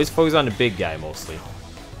fail. Yeah, always focus on the big guy mostly.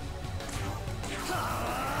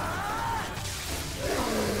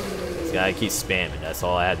 This guy keeps spamming, that's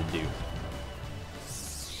all I had to do.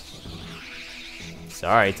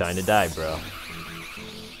 Sorry, time to die, bro.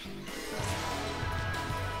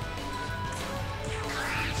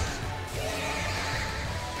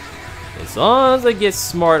 As long as I get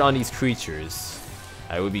smart on these creatures,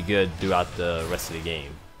 I would be good throughout the rest of the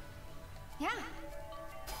game. Yeah.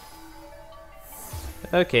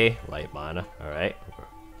 Okay, light mana. Alright.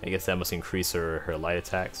 I guess that must increase her light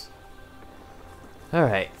attacks.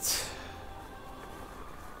 Alright.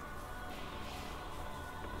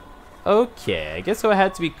 Okay, I guess I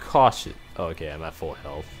had to be cautious. Oh, okay, I'm at full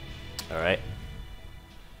health. Alright.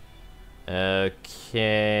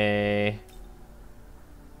 Okay.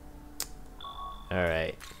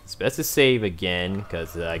 Alright. It's best to save again,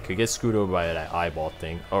 because I could get screwed over by that eyeball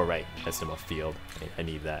thing. Oh, right. That's in my field. I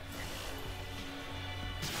need that.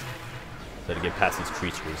 So to get past these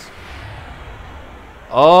creatures.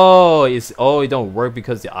 Oh, it don't work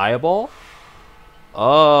because the eyeball?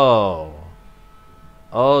 Oh.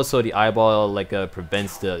 Oh, so the eyeball like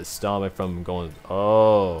prevents the stomach from going.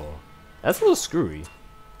 Oh. That's a little screwy.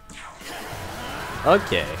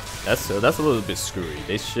 Okay. That's a little bit screwy.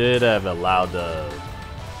 They should have allowed the.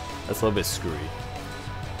 That's a little bit screwy.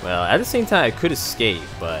 Well, at the same time, I could escape,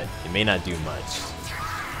 but it may not do much.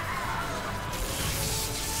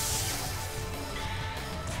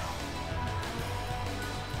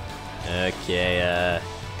 Okay,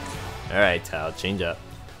 alright, Tao, change up.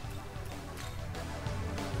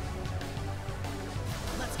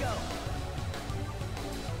 Let's go.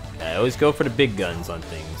 I always go for the big guns on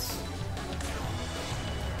things.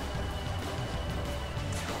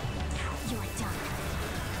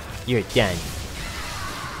 You're done.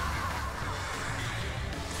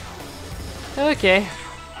 Okay.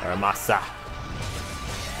 Armasa.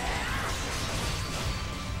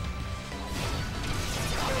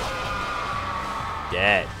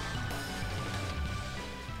 Dead.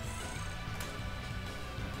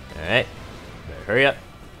 Alright. Better hurry up.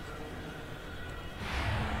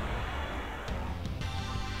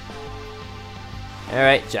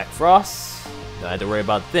 Alright, Jack Frost. Don't have to worry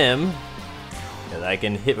about them. Because I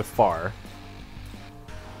can hit with far.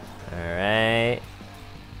 Alright.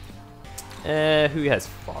 Who has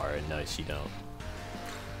far? No, she don't.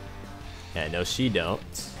 Yeah, no, she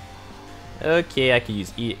don't. Okay, I can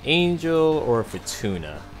use Angel or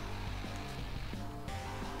Fortuna.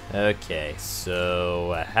 Okay,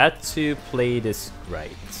 so I had to play this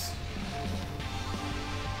right.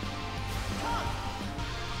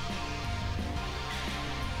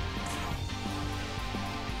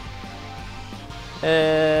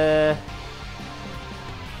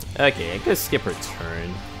 Okay, I could skip her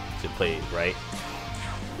turn to play it right.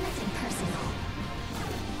 Nothing personal.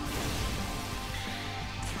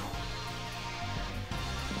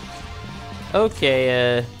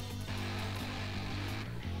 Okay,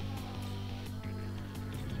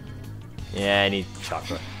 yeah, I need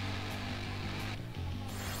chocolate.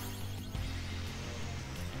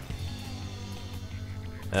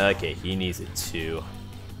 Okay, he needs it too.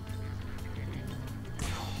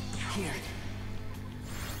 Here.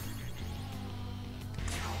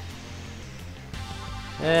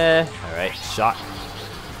 Alright, shot.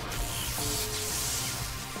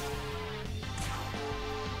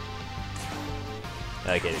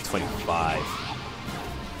 Okay, to 25.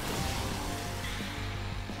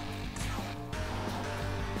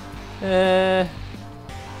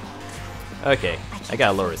 Okay, I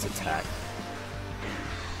gotta lower his attack.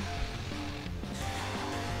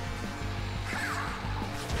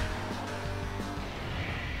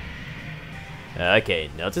 Okay,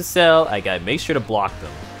 now to sell, I gotta make sure to block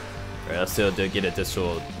them, or else they'll get an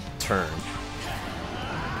additional turn.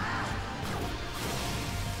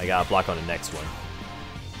 I gotta block on the next one.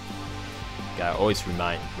 Gotta always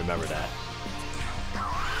remember that.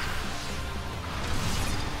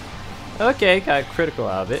 Okay, got a critical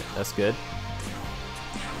out of it. That's good.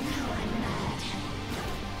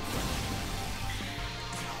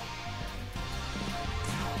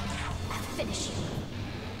 Finish you.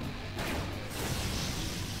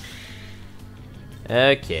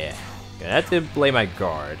 Okay, gonna have to play my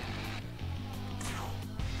guard.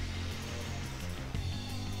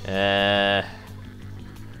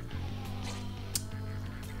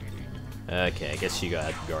 Okay, I guess you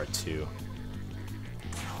got guard too.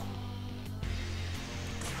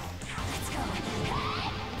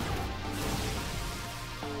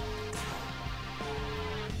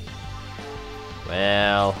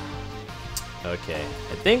 Well, okay.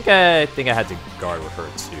 I think I had to guard with her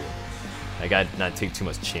too. I got not take too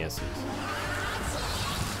much chances.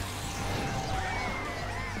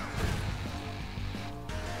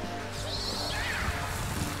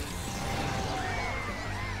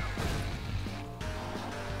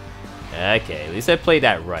 Okay, at least I played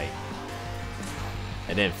that right.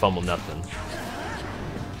 I didn't fumble nothing.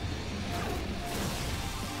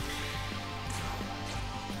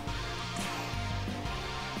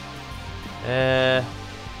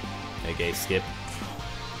 Okay, skip.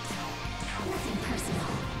 Nothing personal.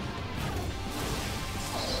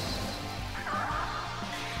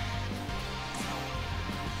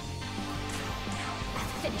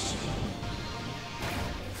 Finish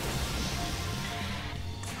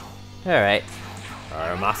you. Alright.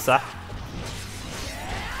 Marqmaster.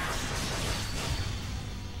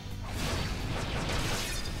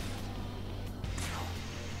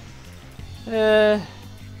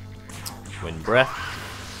 Wind breath.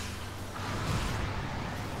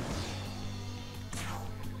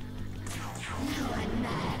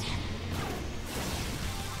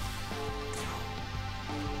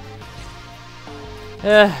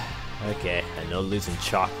 Okay, I know losing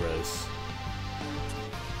chakras.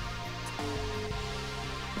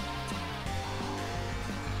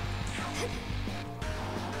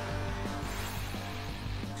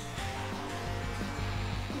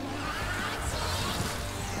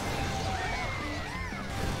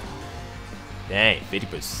 Dang,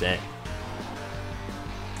 50%.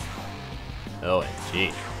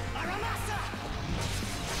 OMG.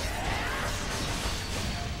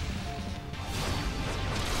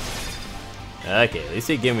 Okay, at least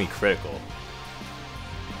they give me critical.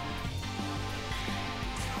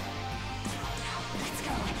 Let's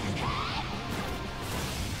go.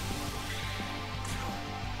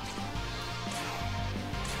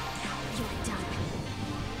 You're done.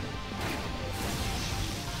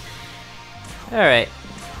 Alright,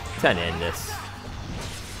 time to end this.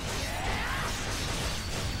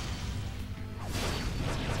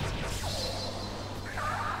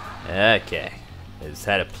 Okay, I just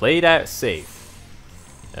had to play that safe.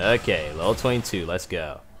 Okay, level 22, let's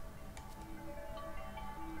go.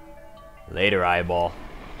 Later, eyeball.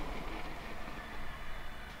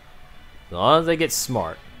 As long as I get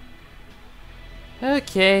smart.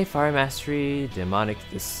 Okay, fire mastery, demonic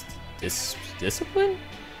discipline?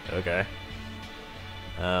 Okay.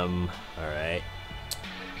 Alright.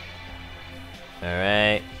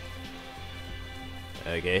 Alright.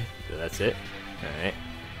 Okay, so that's it. Alright.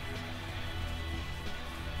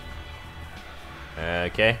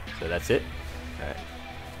 Okay, so that's it. Alright.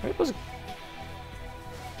 Where was it?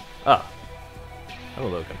 Oh. I'm a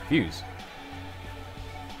little confused.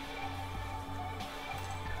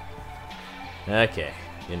 Okay,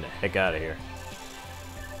 getting the heck out of here.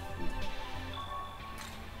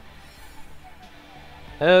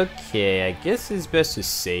 Okay, I guess it's best to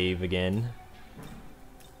save again.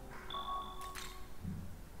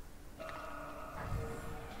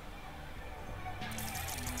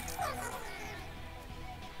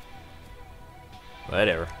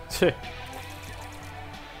 Whatever.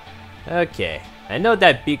 Okay, I know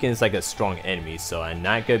that beacon is like a strong enemy, so I'm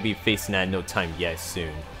not gonna be facing that no time yet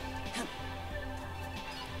soon.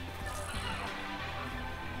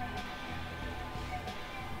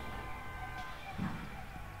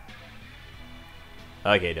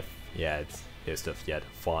 Okay, yeah, it's the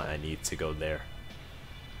font. I need to go there.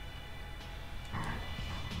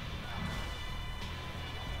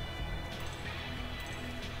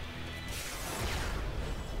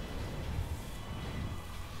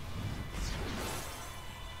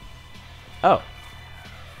 Oh.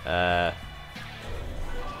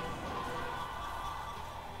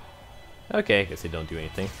 Okay, guess they don't do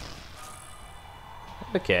anything.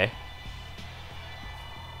 Okay.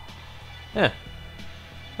 Yeah.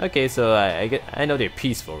 Okay, so I know they're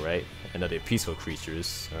peaceful, right? I know they're peaceful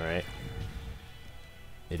creatures, alright.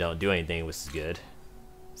 They don't do anything, which is good.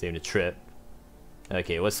 Save the trip.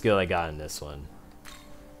 Okay, what skill I got in this one?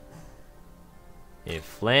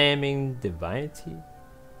 Inflaming Divinity?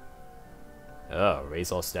 Oh,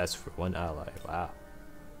 raise all stats for one ally. Wow.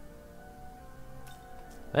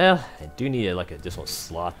 Well, I do need like an additional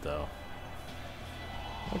slot though.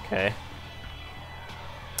 Okay.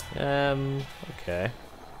 Okay.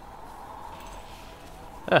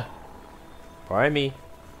 Pardon me.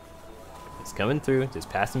 It's coming through, just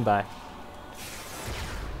passing by.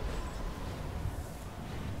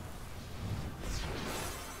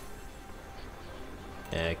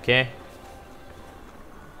 Okay.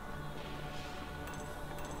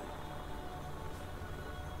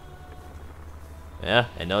 Yeah,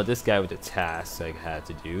 I know this guy with the tasks I had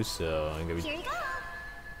to do, so I'm gonna be. Here you go.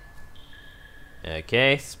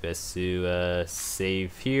 Okay, it's best to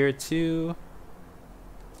save here too.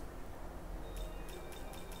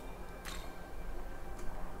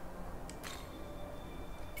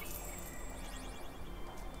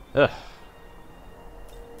 Ugh.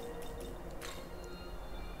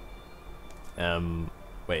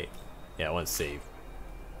 Wait. Yeah, I want to save.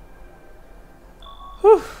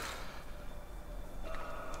 Whew.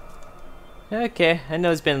 Okay, I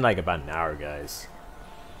know it's been like about an hour, guys.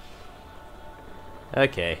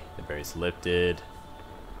 Okay, the berry's lifted.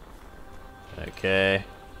 Okay.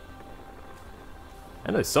 I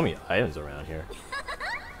know there's so many items around here.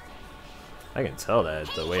 I can tell that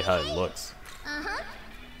the way how it looks.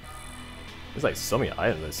 There's like so many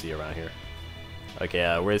items I see around here.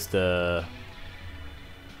 Okay, where's the...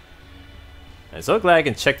 I'm so glad I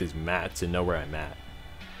can check this map to know where I'm at.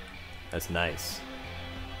 That's nice.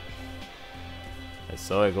 I'm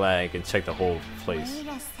so glad I can check the whole place. Wait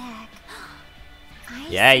a sec.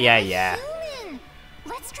 Yeah. Human.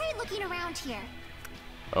 Let's try looking around here.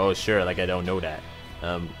 Oh sure, like I don't know that.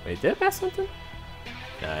 Wait, did I pass something?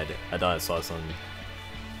 Nah, I thought I saw something.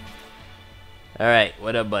 Alright,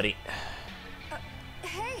 what up, buddy?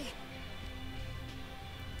 Hey.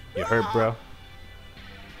 You hurt, bro?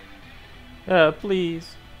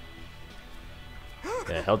 Please.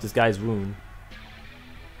 Yeah, help this guy's wound.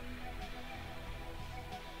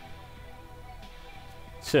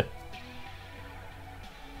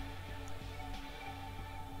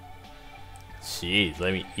 Jeez,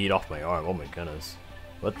 let me eat off my arm. Oh my goodness.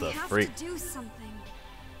 What the freak? I have to do something.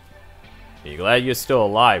 You glad you're still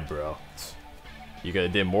alive, bro. You could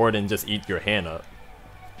have did more than just eat your hand up.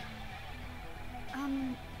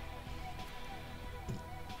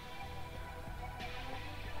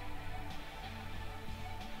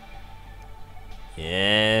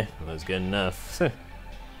 Yeah, that was good enough.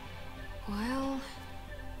 Well...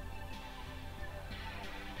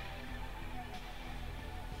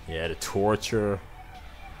 Yeah, the torture.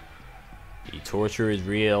 The torture is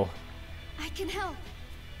real. I can help.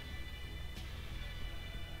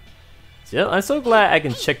 Yeah, I'm so glad I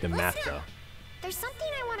can check the map Listen though. up. There's something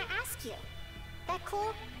I want to ask you. That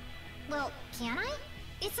cool? Well, can I?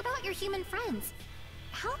 It's about your human friends.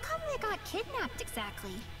 How come they got kidnapped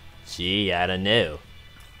exactly? Gee, I don't know.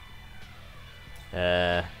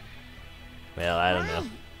 Well, I don't know.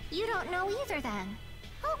 Right. You don't know either then.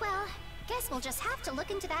 Oh well, guess we'll just have to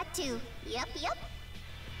look into that too. Yep.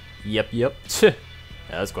 Yep.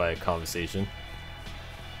 That's quite a conversation.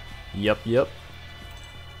 Yup, yup.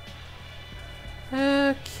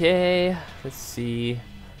 Okay, let's see.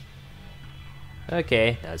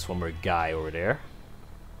 Okay, that's one more guy over there.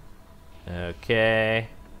 Okay.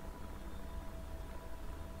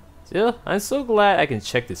 Still, I'm so glad I can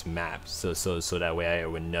check this map, so that way I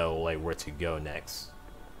would know like where to go next.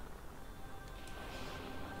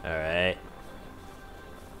 All right.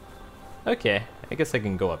 Okay, I guess I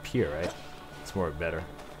can go up here, right? It's more better.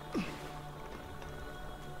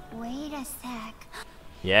 Wait a sec.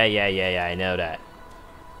 Yeah, I know that.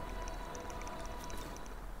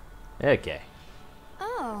 Okay.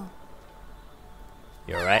 Oh.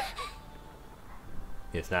 You alright?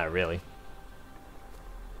 It's not really.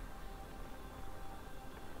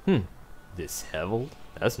 Disheveled?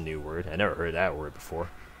 That's a new word. I never heard that word before.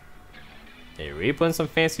 Hey, really putting some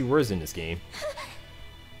fancy words in this game.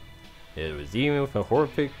 It was even with a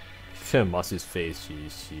horrific monster's face.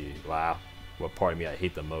 She, wow. What part of me I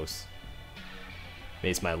hate the most?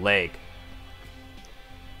 Maybe it's my leg.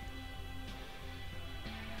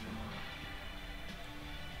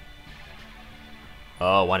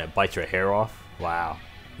 Oh, want to bite your hair off? Wow.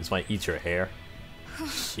 Just want to eat your hair?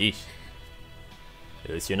 Sheesh. At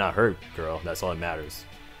least you're not hurt, girl. That's all that matters.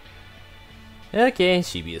 Okay,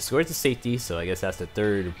 she be escorted to safety, so I guess that's the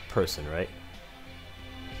third person, right?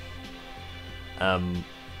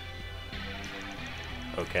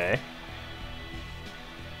 Okay.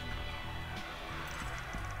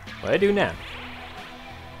 What do I do now?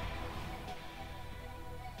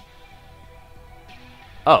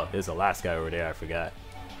 Oh, there's the last guy over there, I forgot.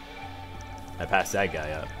 I passed that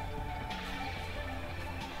guy up.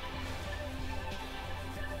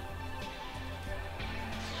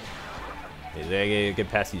 I gotta get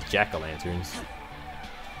past these jack-o'-lanterns.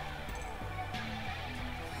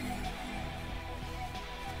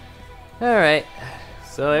 Alright,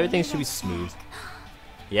 so everything should be smooth.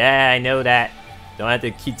 Yeah, I know that. Don't have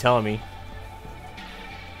to keep telling me.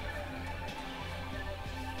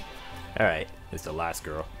 Alright, it's the last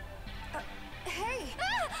girl. Hey!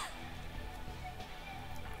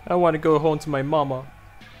 I want to go home to my mama.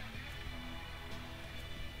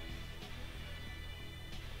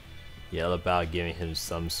 Yell about giving him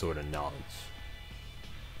some sort of knowledge.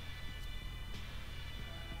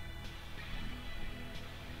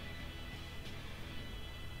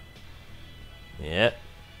 Yep.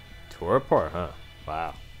 Tore apart, huh?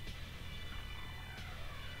 Wow.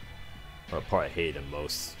 What part I hate the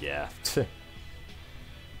most? Yeah.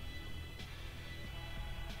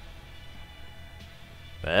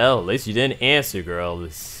 Well, at least you didn't answer, girl.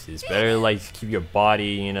 It's better to like keep your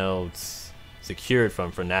body, you know, secured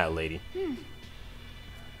from that lady.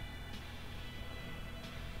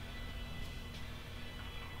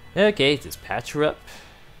 Okay, just patch her up.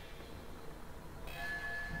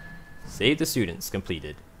 Save the students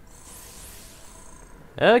completed.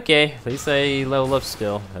 Okay, at least I level up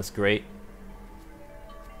still. That's great.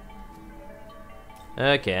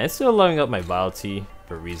 Okay, I'm still leveling up my vitality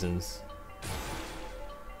for reasons.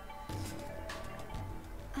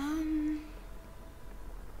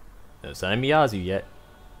 No sign of Miyazu yet.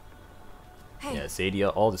 Hey. Yeah, say to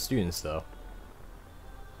all the students though.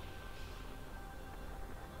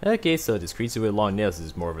 Okay, so this creature with long nails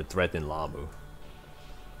is more of a threat than Lamu.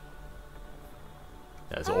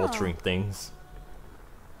 That's altering things.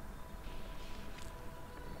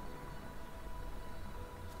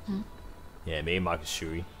 Yeah, maybe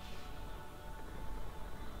Makashui.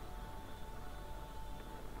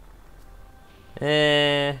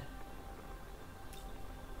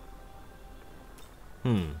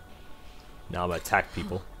 Now I'm gonna attack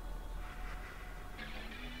people.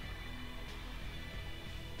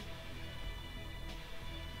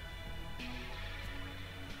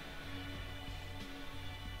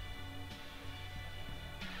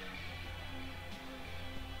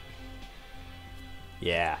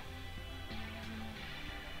 Yeah.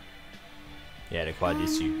 Yeah, the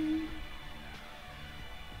Quadisu.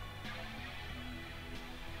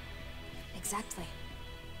 Exactly.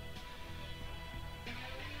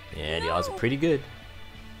 Yeah, the odds are pretty good.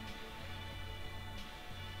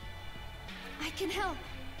 I can help.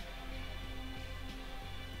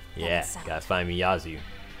 Yeah, gotta find Miyazu.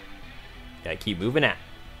 Gotta keep moving out.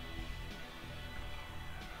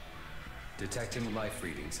 Detecting life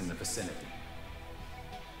readings in the vicinity.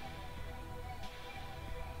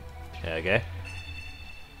 Okay.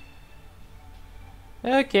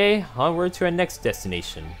 Okay, onward to our next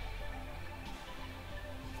destination.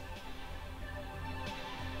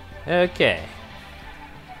 Okay.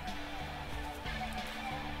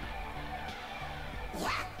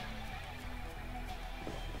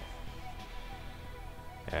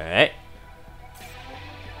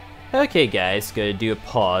 Okay guys, gonna do a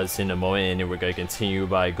pause in a moment and then we're gonna continue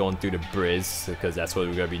by going through the bridge because that's what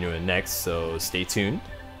we're gonna be doing next, so stay tuned.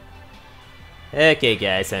 Okay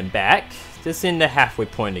guys, I'm back. Just in the halfway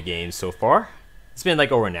point of the game so far. It's been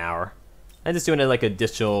like over an hour. I'm just doing it like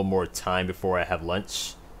additional more time before I have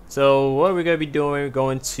lunch. So what we're gonna be doing, we're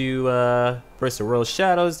going to first the World of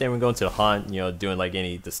Shadows, then we're going to the Haunt, you know, doing like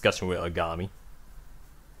any discussion with Agami.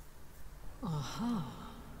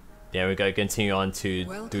 Then we're gonna continue on to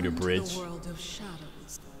through the bridge.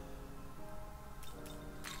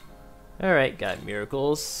 Alright, got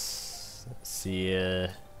miracles. Let's see,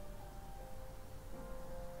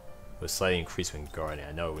 with slightly increased when guarding.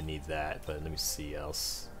 I know we need that, but let me see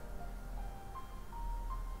else.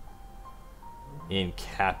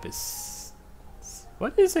 Incapacity.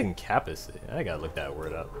 What is incapacity? I gotta look that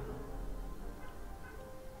word up.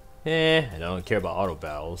 I don't care about auto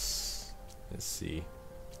battles. Let's see.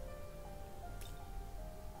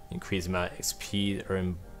 Increased amount of XP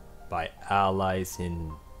earned by allies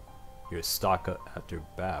in your stock up after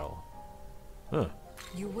battle. Huh.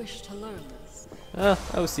 You wish to learn this?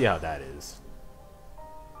 I will see how that is.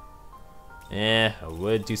 I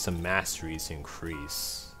would do some masteries to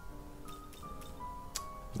increase.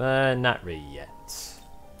 But not really yet.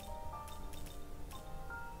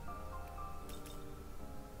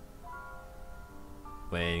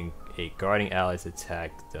 When a guarding ally is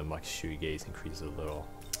attacked, the Makishui gaze increases a little.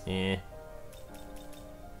 I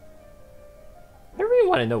really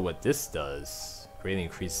want to know what this does. Greatly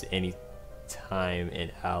increases any time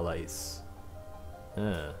and allies.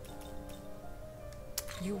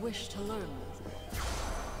 You wish to learn this?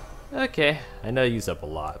 Okay, I know I use up a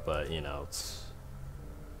lot, but you know, it's...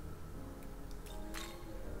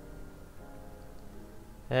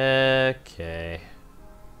 Okay.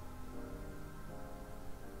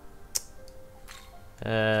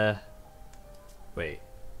 Wait.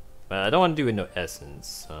 I don't want to do it no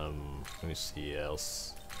essence. Let me see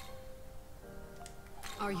else.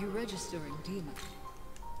 Are you registering demon?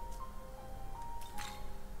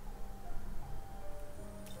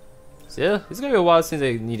 So yeah, it's gonna be a while since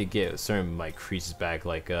I need to get certain of my creatures back,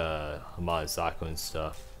 like Hamazako and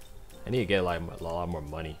stuff. I need to get like a lot more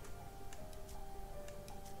money.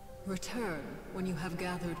 Return when you have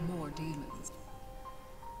gathered more demons.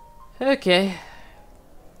 Okay.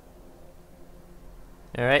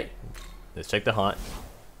 Alright. Let's check the Haunt.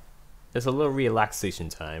 There's a little relaxation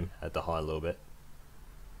time at the Haunt a little bit.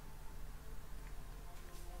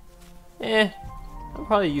 I'm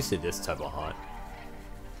probably used to this type of Haunt.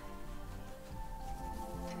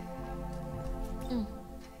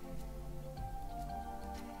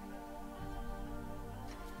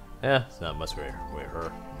 Yeah, it's not much with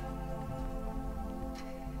her.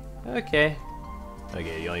 Okay.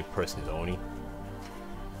 Okay, the only person is Oni.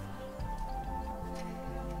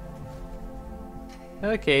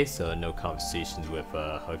 Okay, so no conversations with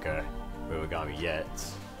Agami yet.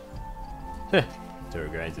 Heh, the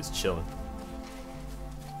guy's just chilling.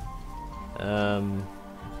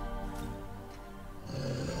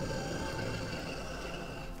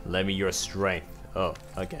 Lend me your strength. Oh,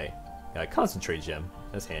 okay. Got a concentrate gem.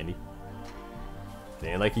 That's handy. It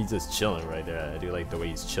ain't like he's just chilling right there. I do like the way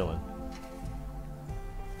he's chilling.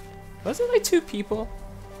 Was it like 2 people?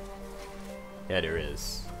 Yeah, there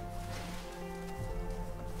is.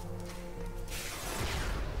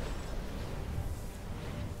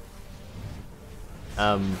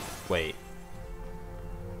 Wait.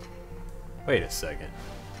 Wait a second.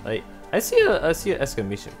 Like, I see an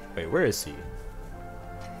exclamation. Wait, where is he?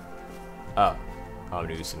 Oh,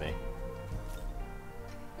 Usume.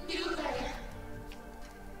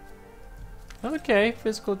 Okay,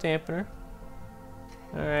 physical dampener.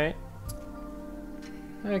 Alright.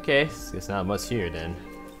 Okay, it's not much here then.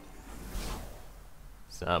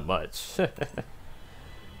 It's not much.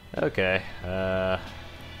 Okay,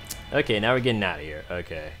 okay, now we're getting out of here.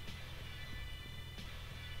 Okay.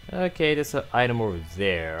 Okay, there's an item over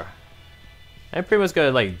there. I'm pretty much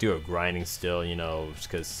gonna like do a grinding still, you know,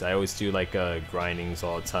 because I always do like grindings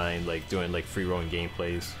all the time, like doing like free roaming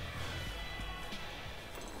gameplays.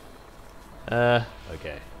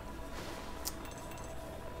 Okay.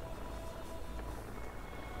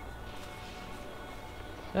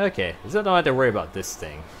 Okay, so I don't have to worry about this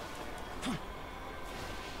thing.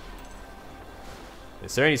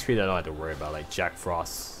 Is there any creatures I don't have to worry about, like Jack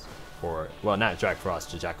Frost, or, well, not Jack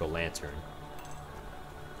Frost, Jack-o'-lantern.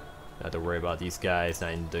 Don't have to worry about these guys,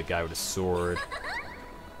 not even the guy with a sword.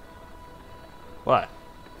 What?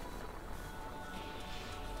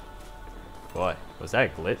 What? Was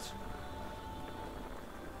that a glitch?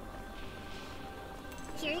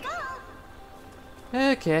 Here you go.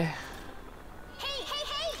 Okay. Hey, hey,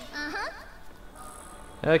 hey! Uh-huh.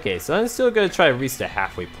 Okay, so I'm still gonna try to reach the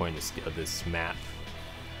halfway point of this map.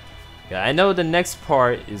 Yeah, I know the next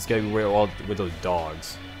part is gonna be with those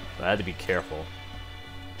dogs, so I had to be careful.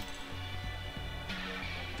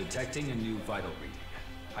 Detecting a new vital reading.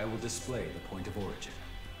 I will display the point of origin.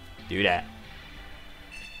 Do that.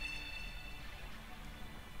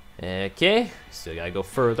 Okay, still gotta go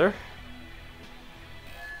further.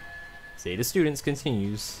 Say the students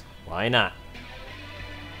continues. Why not?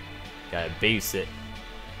 Gotta babysit.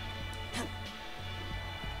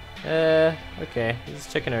 Okay,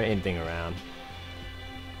 just checking out anything around.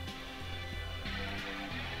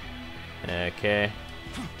 Okay.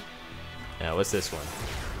 Now, what's this one?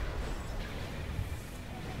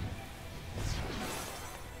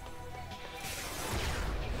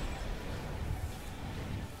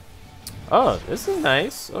 Oh, this is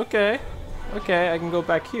nice. Okay. Okay, I can go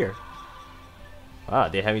back here. Wow,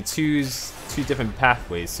 they have me choose two different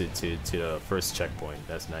pathways to the first checkpoint.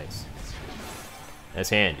 That's nice. That's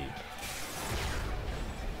handy.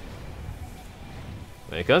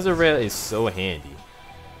 When it comes to rail, it's so handy.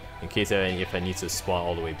 In case if I need to spawn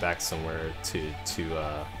all the way back somewhere to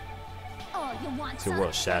Oh, you want to some?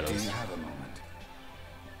 World Do Shadows. you have a moment?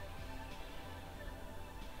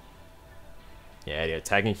 Yeah, they're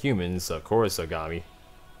attacking humans, of course, Ogami.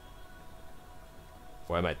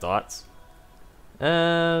 What are my thoughts?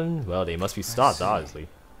 Well, they must be stopped, see. obviously.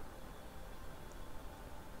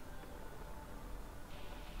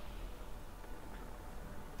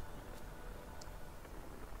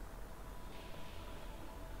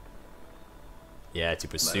 Yeah, to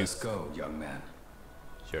Let pursue. us go, young man.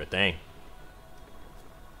 Sure thing.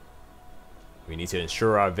 We need to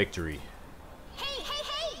ensure our victory. Hey, hey,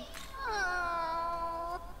 hey!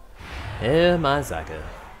 Oh. Mazaka.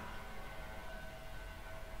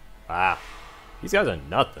 Wow. These guys are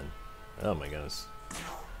nothing. Oh my goodness.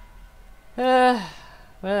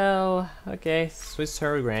 Well, okay. Switch to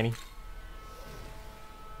her, Granny.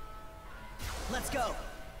 Let's go.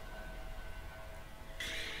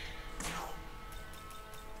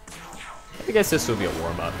 I guess this will be a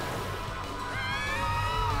warm-up.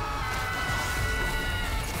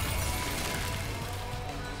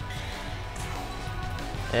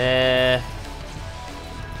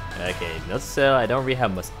 Okay, note so I don't really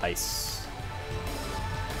have much ice.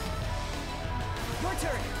 Your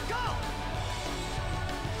turn. Go.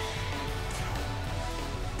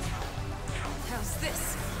 How's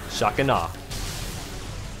this? Shock and awe.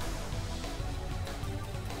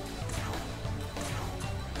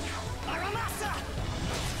 Marqmaster.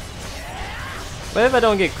 But if I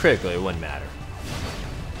don't get critical, it wouldn't matter.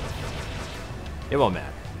 It won't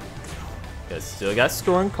matter. Cause still got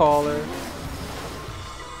Storm Caller.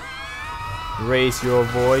 Raise your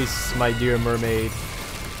voice, my dear mermaid.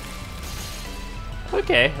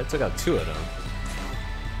 Okay, I took out two of them.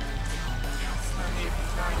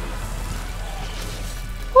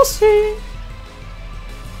 We'll see.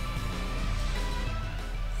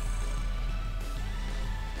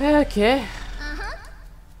 Okay. Uh-huh.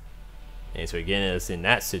 And so again, it's in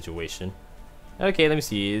that situation. Okay, let me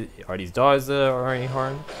see. Are these dogs are any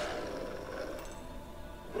harm?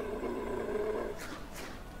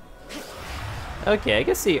 Okay, I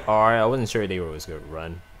guess they are. I wasn't sure they were always gonna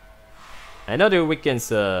run. I know they're weak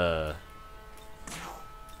against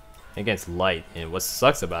light, and what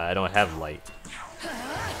sucks about it, I don't have light.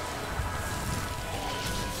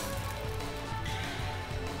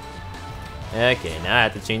 Okay, now I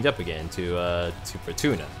have to change up again to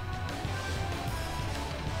Fortuna.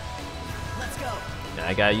 Let's go. Now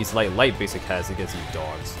I gotta use light basic has against these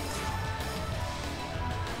dogs.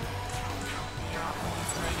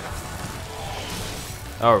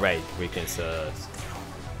 Alright, weakness,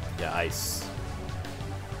 yeah, ice.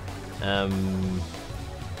 I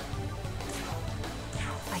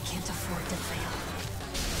can't afford to fail.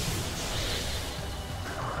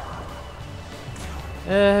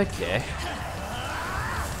 Okay.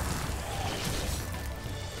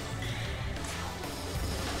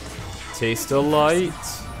 Taste the light.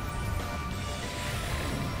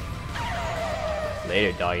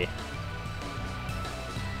 Later, doggy.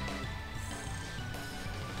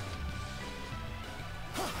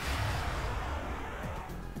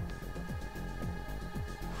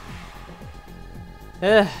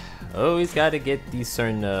 Always gotta get these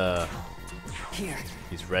certain, Here.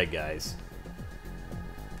 these red guys.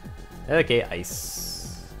 Okay,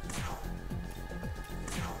 ice.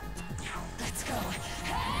 Let's go.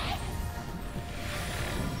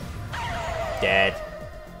 Dead.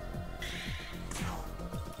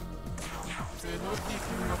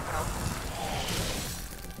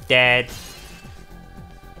 Dead.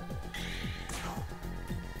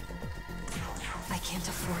 I can't can't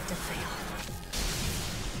afford to fail.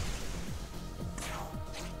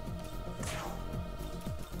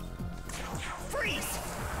 Freeze!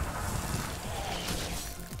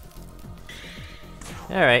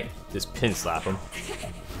 Alright, just pin slap him.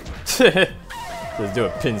 Let's do a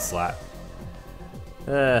pin slap.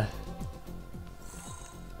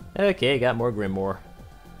 Okay, got more Grimoire.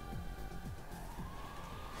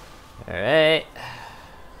 Alright.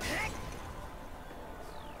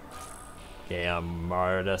 Okay, I'm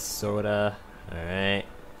Marta Soda. Alright.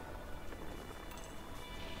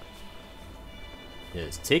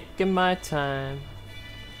 Just taking my time.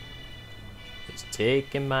 Just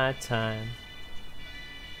taking my time.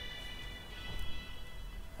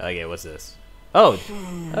 Okay, what's this? Oh!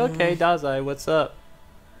 Okay, Dazai, what's up?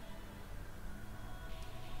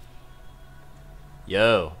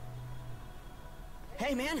 Yo.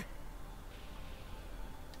 Hey, man.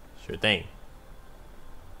 Sure thing.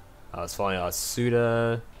 I was following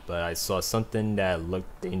Asuda, but I saw something that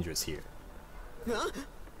looked dangerous here. Huh?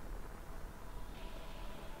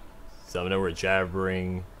 Some of them were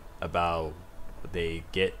jabbering about what they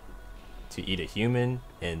get to eat a human,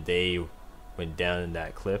 and they went down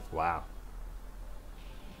that cliff. Wow.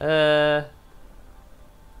 I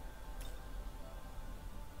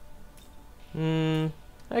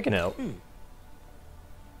can help.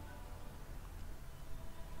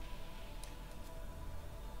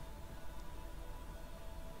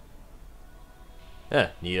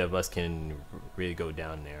 Neither of us can really go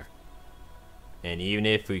down there. And even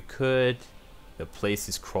if we could, the place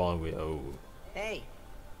is crawling with. Oh. Hey.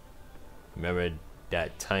 Remember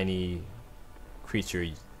that tiny creature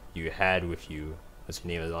you had with you? What's her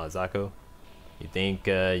name? Anazako? You think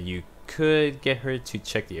you could get her to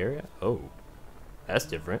check the area? Oh. That's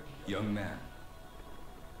different. Young man,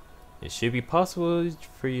 It should be possible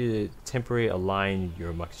for you to temporarily align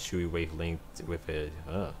your Makishui wavelength with it.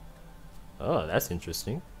 Oh, that's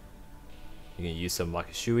interesting. You can use some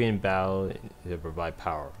Makishui in battle to provide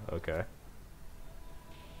power. Okay.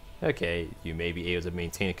 Okay, you may be able to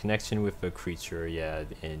maintain a connection with a creature, yeah,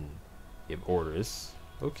 and give orders.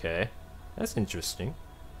 Okay, that's interesting.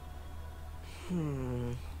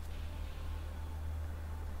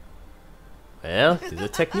 Well, it's a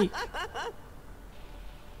technique.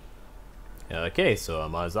 Okay, so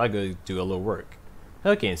Amazaga do a little work.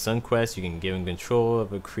 Okay, in some quests, you can give him control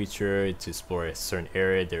of a creature to explore a certain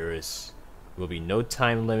area. Will be no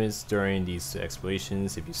time limits during these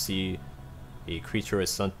explorations. If you see a creature or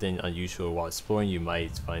something unusual while exploring, you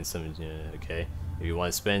might find something. Okay, if you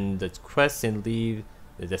want to spend the quest and leave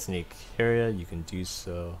the designated area, you can do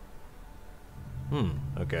so.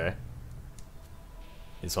 Okay.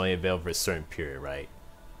 It's only available for a certain period, right?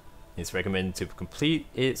 It's recommended to complete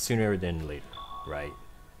it sooner than later, right?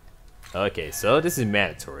 Okay, so this is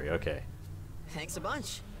mandatory, okay. Thanks a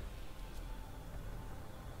bunch.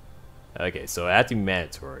 Okay, so I have to be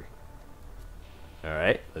mandatory.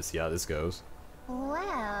 Alright, let's see how this goes.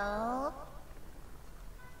 Well...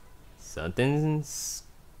 Something's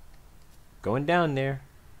going down there.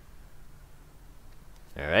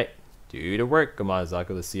 Alright, do the work,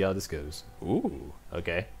 Amazako. Let's see how this goes. Ooh,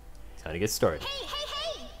 okay. Time to get started. Hey, hey,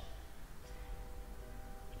 hey!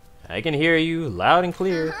 I can hear you loud and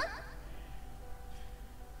clear.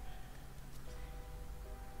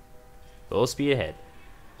 Full speed ahead.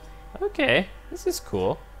 Okay, this is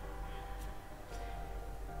cool.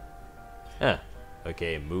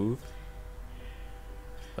 Okay, move.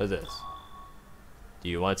 What's this? Do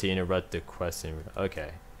you want to interrupt the quest?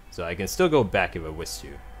 Okay, so I can still go back if I wish to.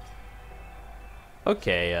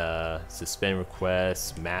 Okay, suspend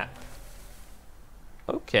request, map.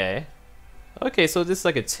 Okay. Okay, so this is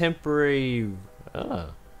like a temporary...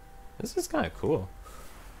 this is kind of cool.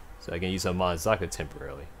 So I can use a Monozaka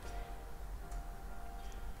temporarily.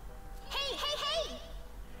 Hey, hey, hey!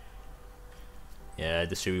 Yeah,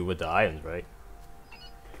 distribute with the items, right?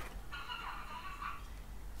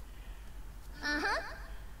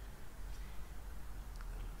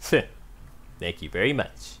 Thank you very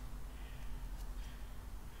much.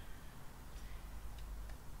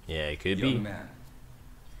 Yeah, it could young be. man,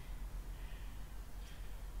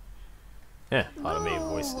 Yeah, automated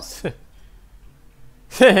voices.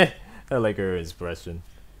 I like her expression.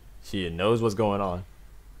 She knows what's going on.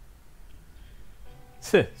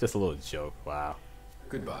 Just a little joke. Wow.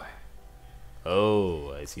 goodbye.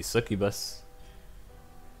 Oh, I see succubus.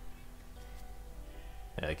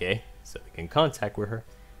 Okay, so we can contact with her.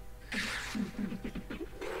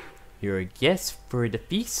 You're a guest for the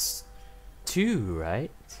feast too,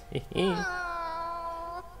 right?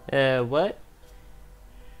 Aww. What?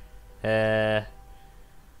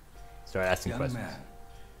 Start asking Young questions. man,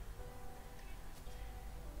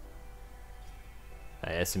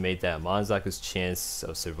 I estimate that Monozaku's chance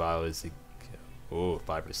of survival is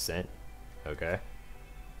 5%. Okay.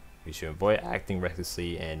 We should avoid acting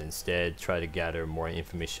recklessly and instead try to gather more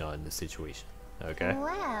information on the situation. Okay.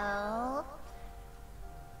 Well...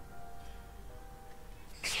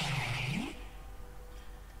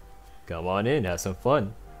 Come on in, have some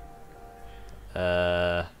fun.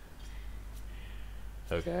 Okay.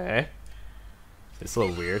 It's a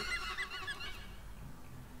little weird.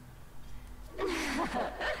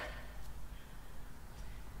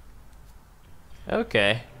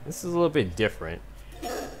 Okay, this is a little bit different.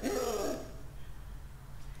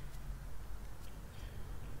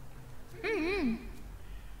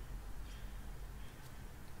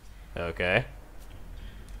 Okay.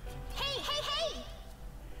 Hey, hey, hey!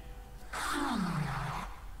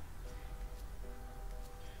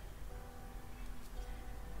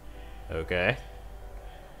 Okay.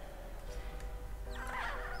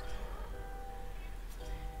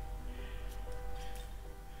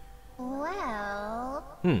 Well...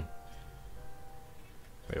 Wait,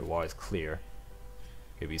 water's clear.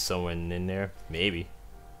 Could be someone in there. Maybe.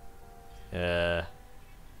 Clap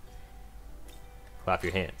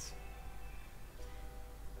your hands.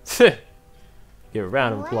 Give a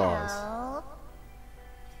round of applause. Well...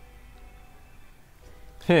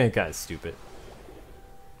 Kinda stupid.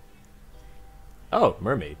 Oh,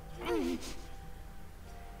 mermaid.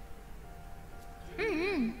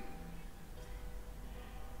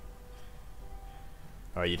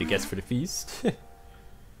 Are you the guest for the feast?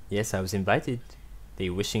 Yes, I was invited. They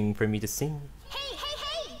wishing for me to sing. Hey, hey,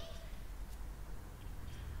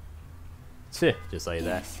 hey! Just like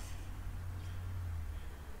that.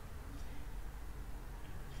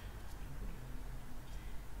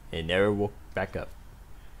 It never woke back up.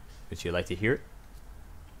 Would you like to hear it?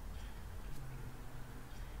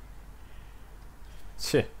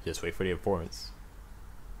 Just wait for the performance.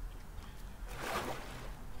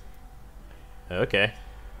 Okay,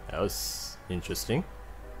 that was interesting.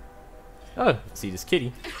 Oh, see this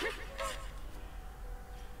kitty.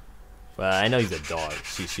 Well, I know he's a dog.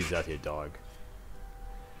 She's out here, dog.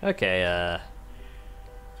 Okay,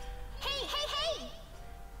 Hey, hey, hey!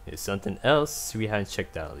 there's something else we haven't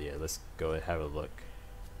checked out yet. Let's go and have a look.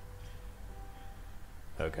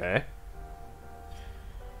 Okay.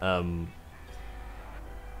 Hey,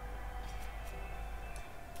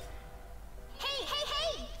 hey,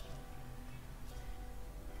 hey!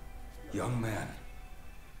 Young man,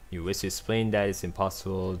 You wish to explain that it's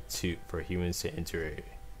impossible for humans to enter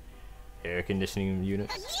air conditioning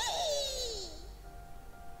units?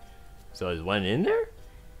 So is one in there?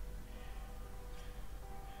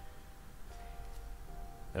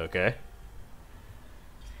 Okay.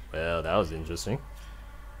 Well, that was interesting.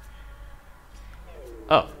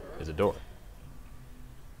 Oh, there's a door.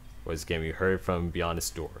 What's can be heard from beyond this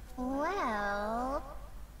door? Well...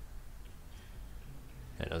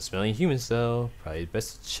 I know smelling humans though. Probably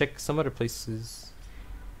best to check some other places.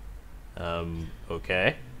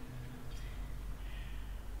 Okay.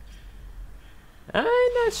 I'm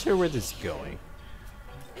not sure where this is going.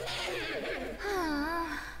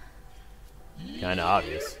 Kinda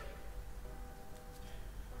obvious.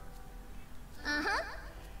 Uh-huh.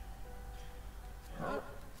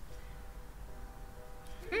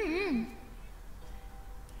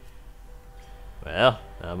 Well,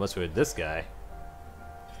 not much with this guy.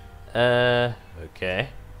 Okay.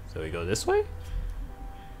 So we go this way?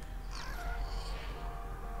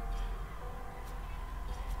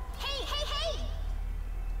 Hey, hey,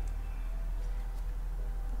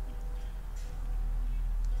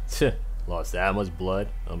 hey! Lost that much blood?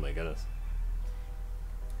 Oh my goodness.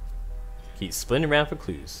 Keep splinting around for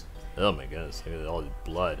clues. Oh my goodness, look at all this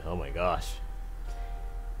blood. Oh my gosh.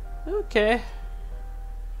 Okay.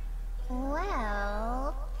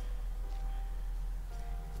 Well...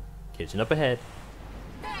 Kitchen up ahead.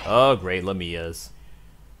 Oh great, Lamia's.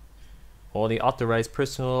 Only authorized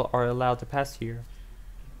personnel are allowed to pass here.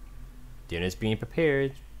 Dinner's being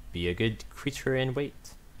prepared. Be a good creature and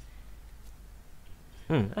wait.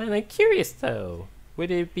 I'm curious though.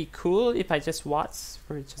 Would it be cool if I just watched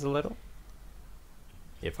for just a little?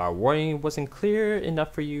 If our warning wasn't clear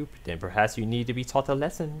enough for you, then perhaps you need to be taught a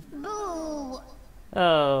lesson. Boo!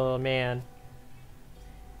 Oh man.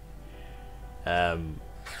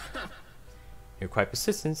 You're quite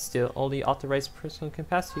persistent. Still, only authorized person can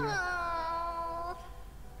pass here. Oh.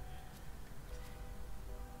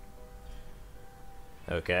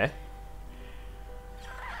 Okay.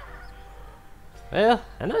 Well,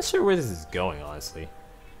 I'm not sure where this is going, honestly.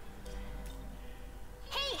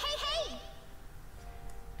 Hey, hey, hey!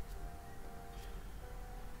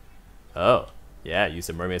 Oh, yeah, use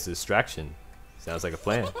the mermaid as a distraction. Sounds like a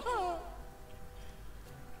plan.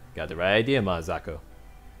 Got the right idea, Mazako.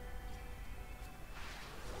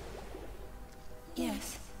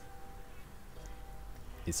 Yes.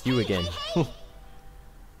 It's you again.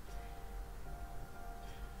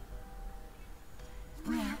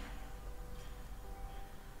 Where?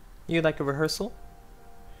 You like a rehearsal?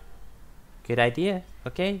 Good idea.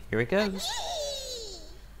 Okay, here it goes.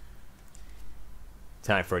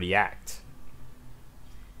 Time for the act.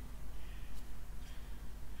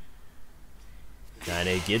 Now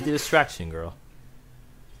they get the distraction, girl.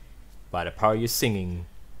 By the power of your singing.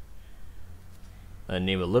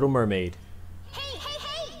 Name a Little Mermaid. Hey, hey,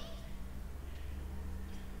 hey!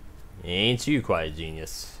 Ain't you quite a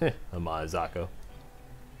genius, Amazako.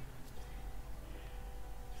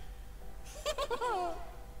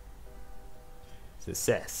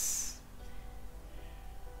 Success.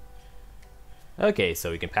 Okay,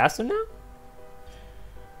 so we can pass them now?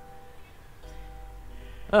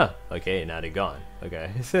 Oh, okay, now they're gone.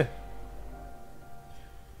 Okay.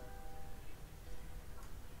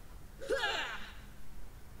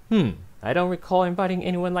 I don't recall inviting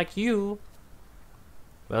anyone like you.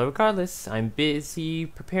 Well, regardless, I'm busy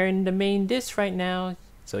preparing the main dish right now,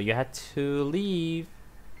 so you had to leave.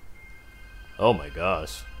 Oh my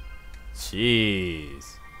gosh.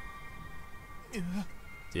 Jeez.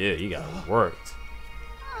 Dude, he got worked.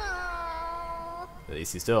 Oh. At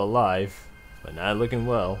least he's still alive, but not looking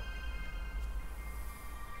well.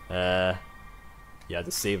 You have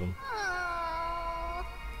to save him. Oh.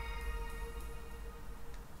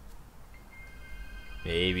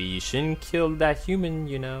 Maybe you shouldn't kill that human,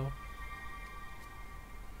 you know.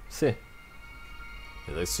 It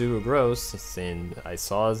looks super gross, and I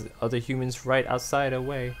saw other humans right outside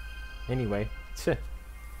away. Anyway,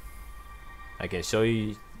 I can show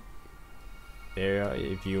you there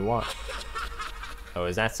if you want. Oh,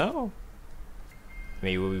 is that so?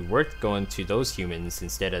 Maybe it would be worth going to those humans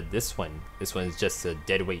instead of this one. This one's just a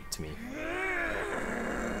dead weight to me.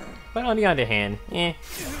 But on the other hand, eh.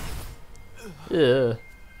 Ugh.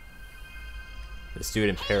 The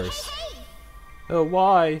student in Paris. Oh,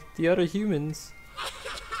 why? The other humans.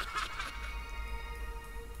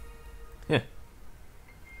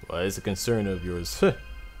 What is a concern of yours?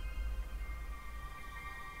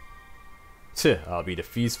 I'll be the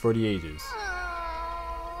feast for the ages.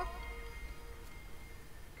 Oh.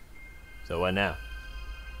 So what now?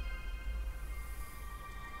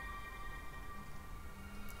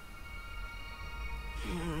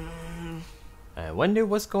 I wonder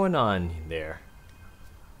what's going on there.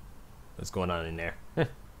 What's going on in there?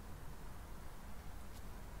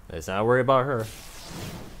 Let's not worry about her.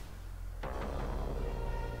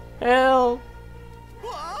 Help!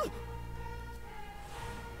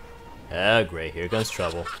 Oh great, here comes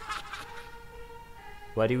trouble.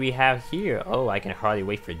 What do we have here? Oh, I can hardly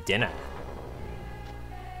wait for dinner.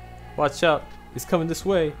 Watch out, he's coming this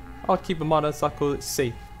way. I'll keep Amazako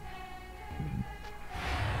safe.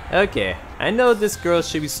 Okay, I know this girl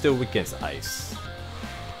should be still weak against ice.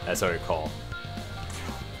 As I recall.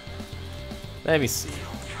 Let me see.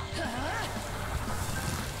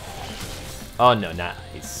 Oh no, not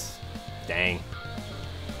ice. Dang.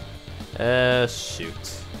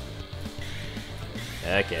 Shoot.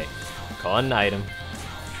 Okay, call an item.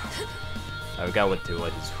 I forgot what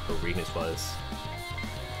her weakness was.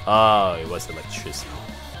 Oh, it was electricity.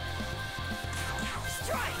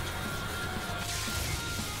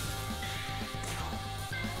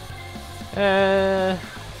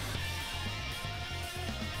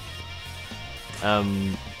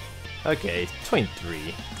 Okay,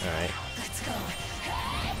 23. Alright. Let's go.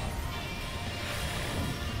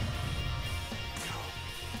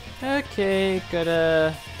 Okay,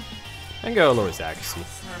 I'm gonna lower his accuracy.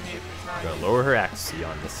 Gonna lower her accuracy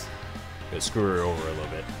on this. Gonna screw her over a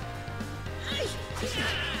little bit.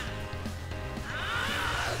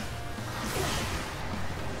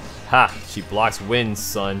 Ha! She blocks wind,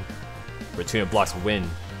 son. Fortuna blocks wind.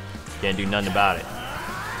 Can't do nothing about it.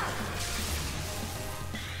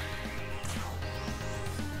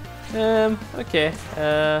 Okay.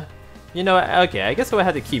 You know, okay, I guess I would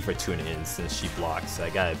have to keep Fortuna in since she blocks. I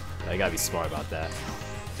gotta be smart about that.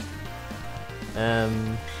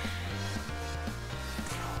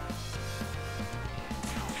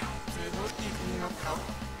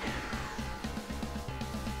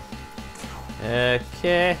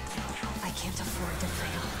 Okay. I can't afford to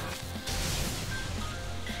fail.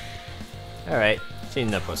 Alright.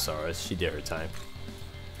 Changing up Osaris. She did her time.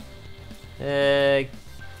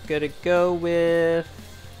 Gonna go with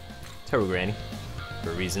Turbo Granny.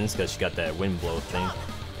 For reasons, because she got that wind blow thing.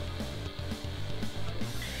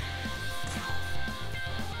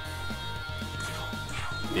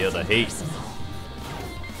 Feel the heat.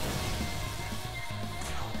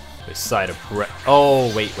 The side of breath.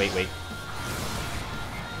 Oh, wait.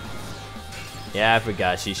 Yeah, I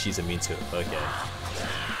forgot. She's immune to it. Okay.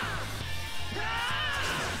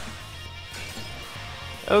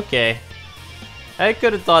 Okay. I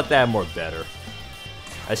could have thought that more better.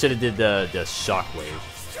 I should have did the shockwave.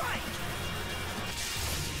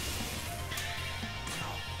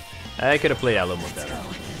 I could have played that a little more better.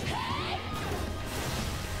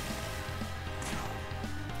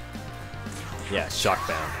 Yeah,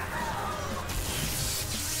 shockbound.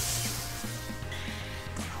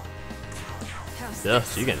 Ugh,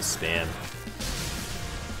 she getting spammed.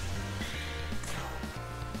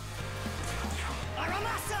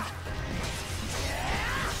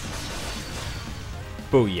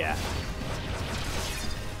 Booyah.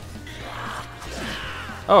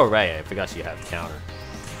 Oh right, I forgot she had a counter.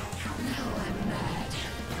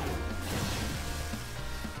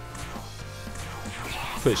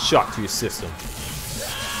 Put a shock to your system.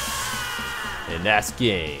 And that's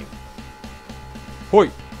game.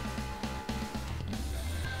 Hoi!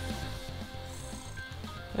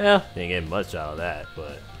 Well, didn't get much out of that,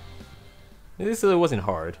 but this really wasn't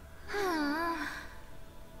hard.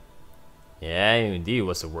 Yeah, indeed,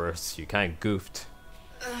 what's the worst? You kind of goofed.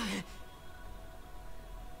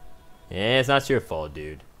 Yeah, it's not your fault,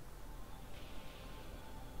 dude.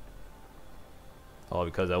 All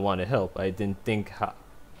because I wanted help. I didn't think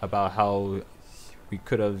about how we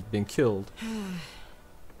could have been killed.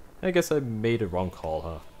 I guess I made a wrong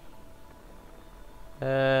call,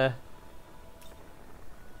 huh?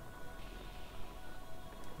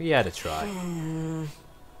 We had to try.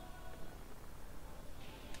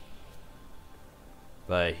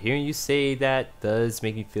 But hearing you say that does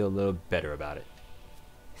make me feel a little better about it.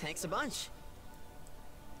 Thanks a bunch.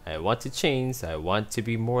 I want to change. I want to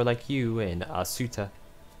be more like you and Asuta.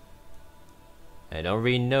 I don't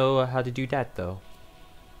really know how to do that though.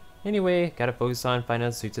 Anyway, gotta focus on finding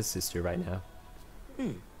Asuta's sister right now.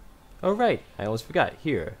 Oh right, I almost forgot.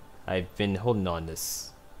 Here, I've been holding on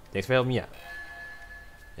this. Thanks for helping me out.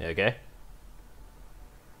 Okay.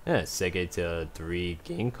 Yeah, Sega to 3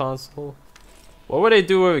 game console. What would I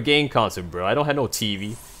do with a game console, bro? I don't have no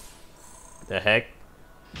TV. The heck?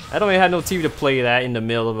 I don't even have no TV to play that in the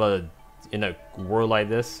middle of in a world like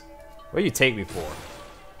this. What do you take me for?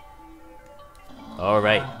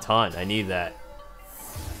 Alright, taunt. I need that.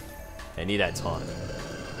 I need that taunt.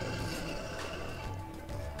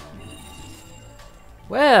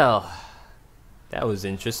 Well, that was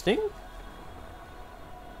interesting.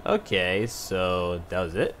 Okay, so that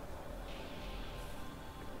was it.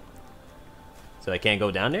 So I can't go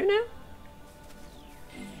down there now?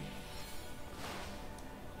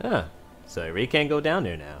 Huh. So I really can't go down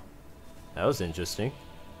there now. That was interesting.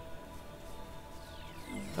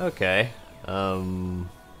 Okay. Here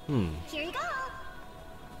you go.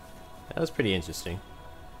 That was pretty interesting.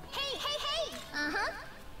 Hey, hey, hey. Uh-huh.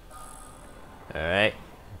 Alright.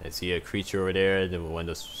 I see a creature over there, then one of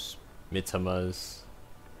those Mitamas.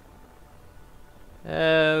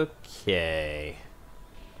 Okay.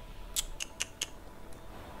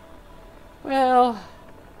 Well,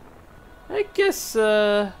 I guess,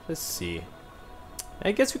 let's see.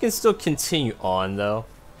 I guess we can still continue on, though.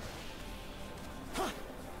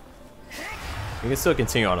 We can still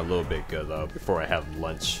continue on a little bit, good, though, before I have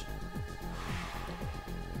lunch.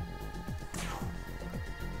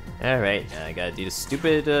 Alright, now I gotta do the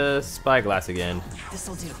stupid, spyglass again.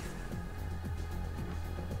 This'll do.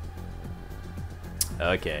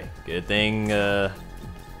 Okay, good thing,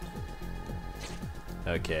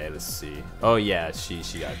 okay, let's see. Oh yeah, she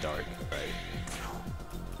got dark, right.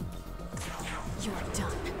 You're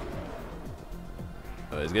done.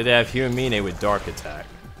 Oh, it's good to have Hiromine with dark attack.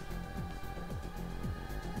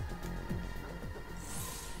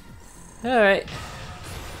 Alright.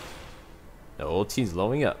 The whole team's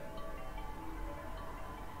blowing up.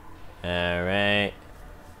 Alright.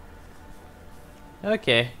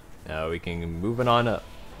 Okay. Now we can move it on up.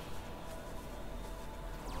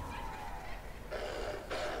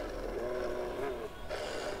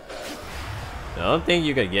 I don't think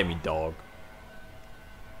you're gonna get me, dog.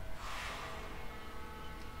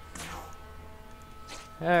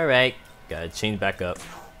 Alright, gotta change back up.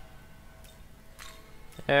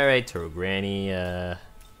 Alright, Turtle Granny,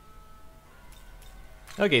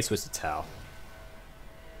 okay, switch to Tao.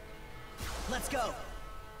 Let's go.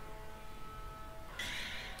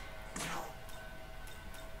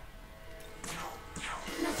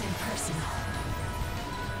 Nothing personal.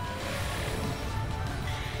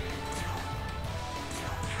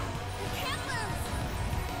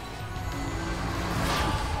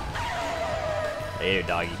 Later,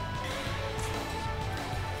 doggy.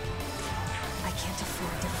 I can't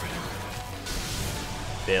afford to fail.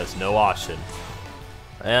 There's no option.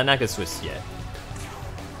 I'm not gonna switch yet.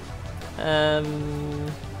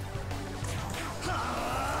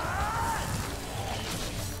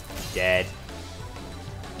 Dead.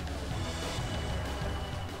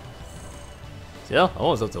 Still,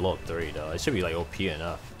 almost up to level 3 though. It should be like OP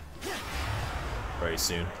enough. Very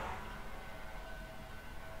soon.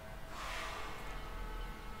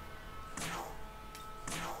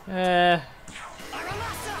 Yeah,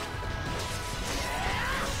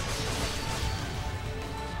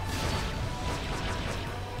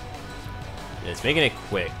 it's making it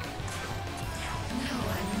quick.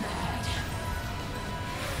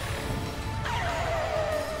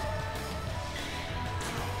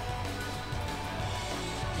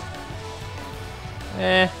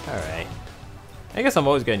 Alright. I guess I'm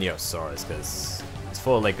always gonna need Osiris because it's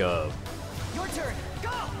full of like Your turn.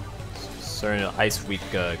 Go. certain ice weak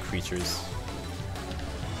creatures.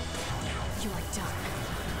 You are done.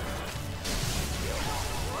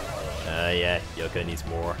 Yeah, Yoka needs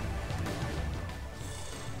more.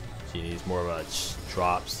 She needs more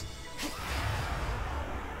drops.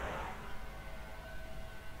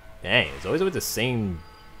 Dang, it's always with the same.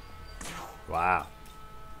 Wow.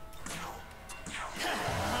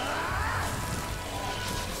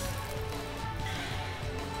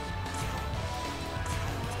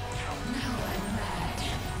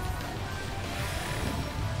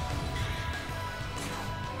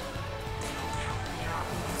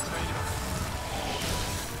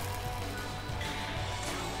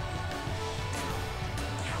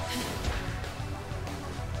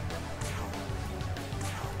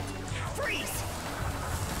 Freeze.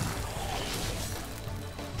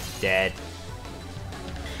 Dead.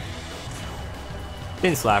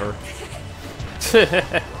 Pin slapper.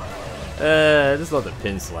 I just love the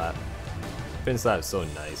pin slap. Pin slap is so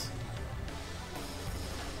nice.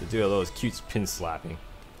 To do a little cute pin slapping.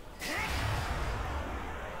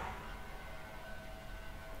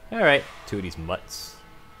 Alright, 2 of these mutts.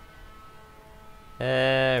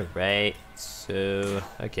 Right, so,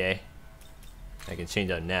 okay. I can change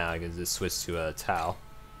that now, I can just switch to a towel.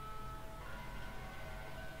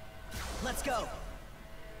 Let's go.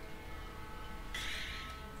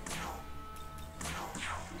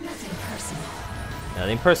 Nothing personal.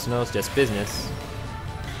 Nothing personal, it's just business.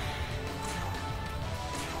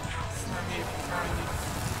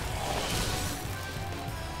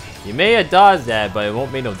 You may have dodged that, but it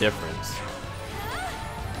won't make no difference.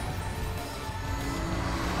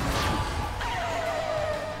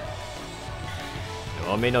 It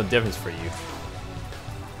won't make no difference for you.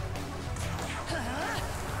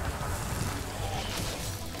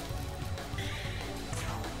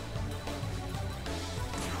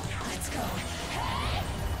 Let's go.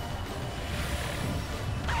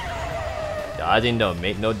 Dodging don't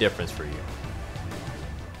make no difference for you.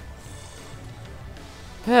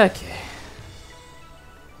 Okay.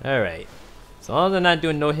 Alright. As long as I'm not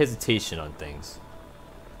doing no hesitation on things.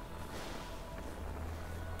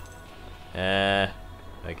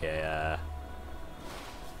 Okay,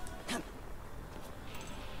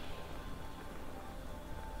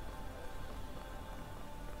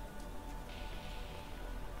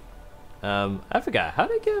 I forgot. How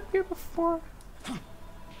did I get up here before?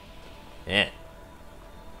 Yeah.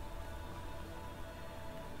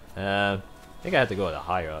 I think I have to go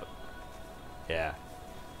higher up. Yeah.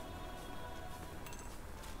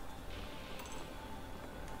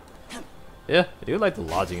 Yeah, I do like the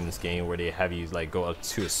logic in this game where they have you like go up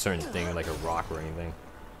to a certain thing like a rock or anything.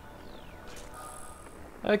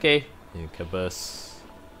 Okay, Incubus.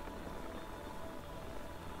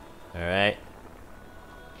 Alright.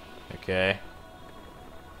 Okay.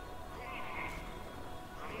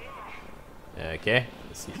 Okay,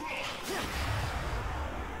 let's see.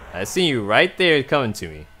 I see you right there coming to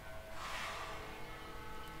me.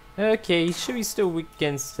 Okay, you should be still weak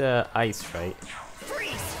against ice, right?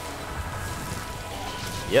 Freeze.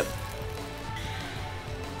 Yep.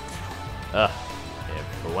 Yeah,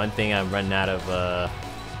 for one thing, I'm running out of I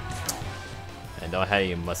don't have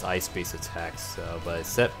any much ice-based attacks, so, but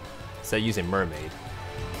except using Mermaid.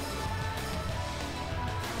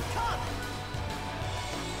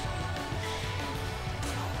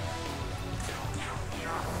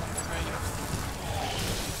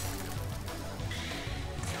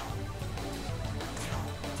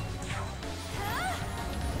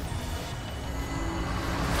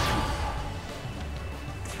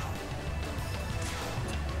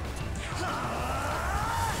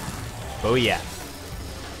 Oh yeah.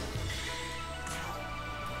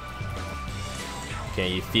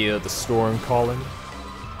 Can you feel the storm calling?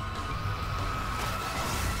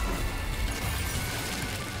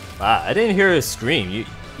 Wow, I didn't hear a scream.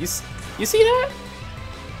 You see that?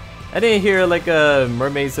 I didn't hear like a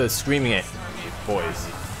mermaid's screaming at voice.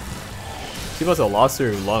 She must have lost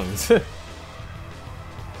her lungs.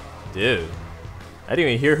 Dude, I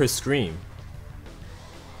didn't even hear her scream.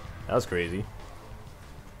 That was crazy.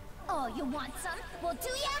 Oh, you want some? Well, do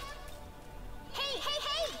ya? Hey, hey,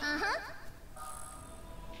 hey! Uh-huh.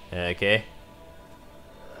 Okay.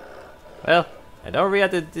 Well, I don't really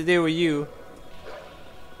have to deal with you.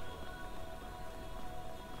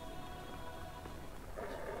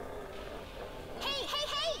 Hey, hey,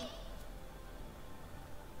 hey!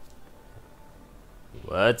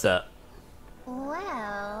 What's up?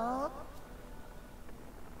 Well...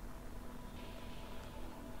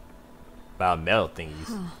 About metal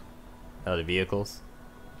thingies. Other vehicles.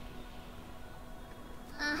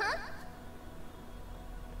 Uh-huh.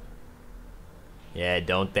 Yeah,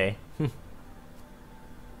 don't they?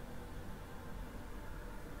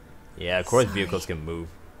 Yeah, of course vehicles can move.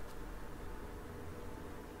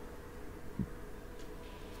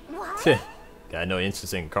 What? Got no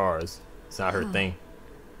interest in cars. It's not her thing.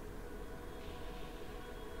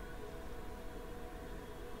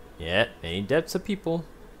 Yeah, many depths of people.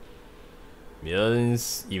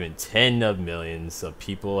 Millions, even 10 of millions of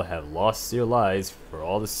people have lost their lives for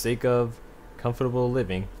all the sake of comfortable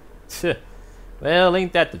living. Well,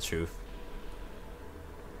 ain't that the truth?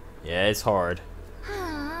 Yeah, it's hard.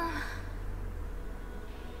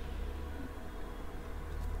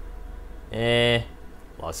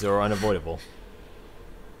 Losses are unavoidable.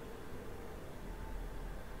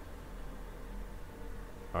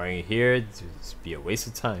 Aren't you here to just be a waste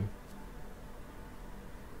of time?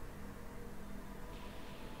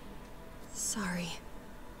 Sorry.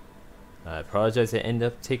 I apologize, it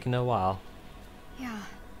ended up taking a while. Yeah.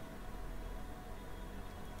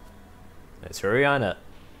 Let's hurry on up.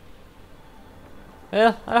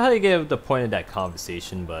 Well, I don't know how to get the point of that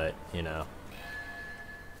conversation, but, you know.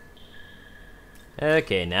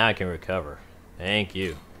 Okay, now I can recover. Thank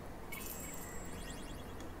you.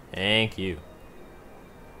 Thank you.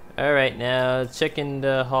 Alright, now checking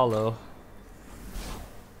the hollow.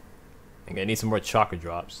 I think I need some more chakra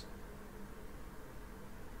drops.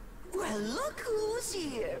 Well, look who's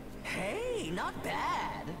here. Hey, not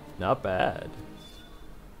bad. Not bad.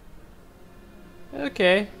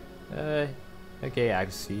 Okay. Okay, I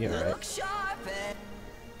can see, alright. Look sharp, eh?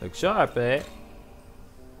 Look sharp, eh?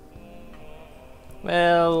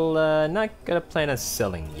 Well, not gonna plan on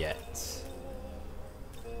selling yet.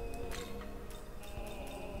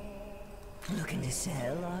 Looking to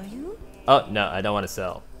sell, are you? Oh, no, I don't want to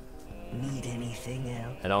sell. Need anything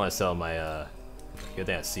else? I don't want to sell my, good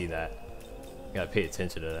thing I see that. Gotta pay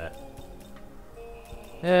attention to that.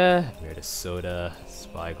 Yeah, Meredith soda,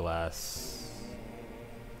 spyglass.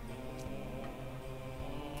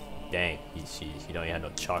 Dang, she don't even have no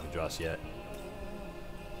chocolate drops yet.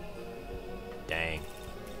 Dang.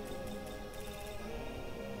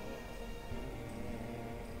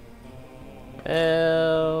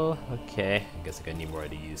 Well, okay. I guess I'm gonna need more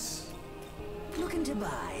of these. Looking to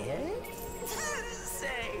buy it?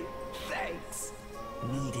 Say, thanks.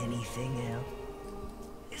 Need anything else?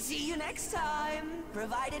 See you next time,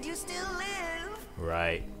 provided you still live.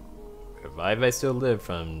 Right. Provided I still live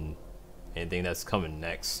from anything that's coming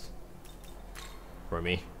next. For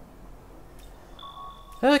me.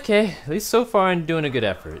 Okay, at least so far I'm doing a good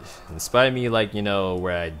effort. In spite of me, like, you know,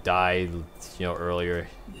 where I died, you know, earlier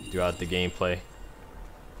throughout the gameplay.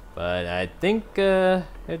 But I think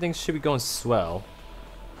everything should be going swell.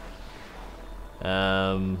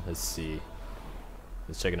 Let's see.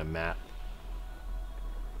 Let's check in the map.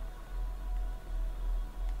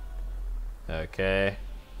 Okay.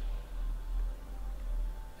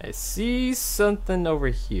 I see something over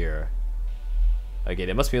here. Okay,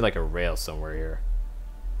 there must be like a rail somewhere here.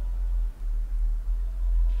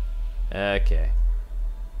 Okay.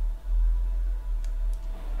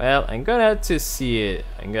 Well, I'm gonna have to see it.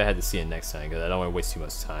 I'm gonna have to see it next time because I don't want to waste too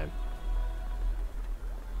much time.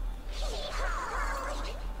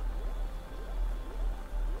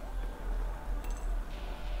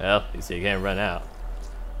 Well, you see, you can't run out.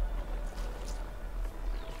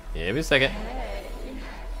 Yeah, give me a second.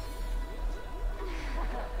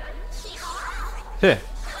 Heh.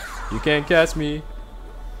 You can't catch me.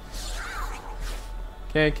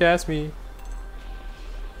 Can't catch me.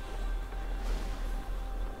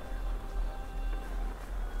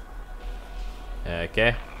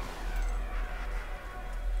 Okay.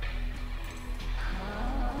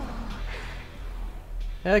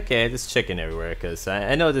 Okay, just checking everywhere because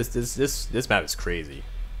I know this map is crazy.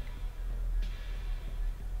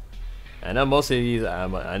 I know most of these.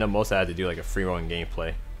 I know most I had to do like a free roaming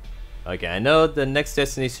gameplay. Okay, I know the next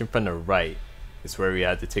destination from the right is where we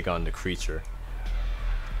had to take on the creature.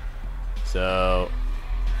 So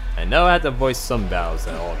I know I had to avoid some battles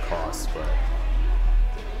at all costs, but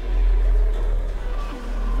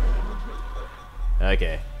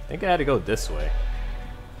okay, I think I had to go this way.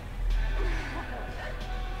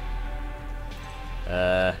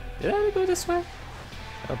 Did I have to go this way?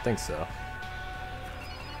 I don't think so.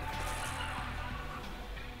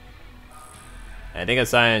 I think a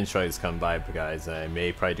cyan tries to come by, guys. I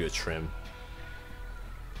may probably do a trim.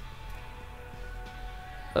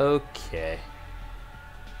 Okay.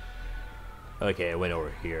 Okay, I went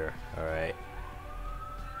over here. Alright.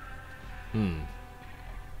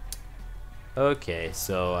 Okay,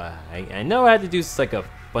 so I know I had to do like a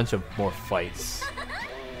bunch of more fights.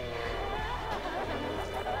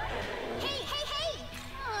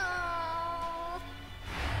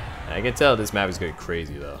 I can tell this map is going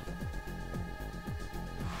crazy though.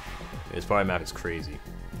 This part of the map is crazy.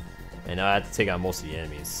 And now I have to take out most of the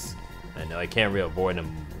enemies. I know I can't really avoid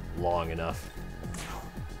them long enough.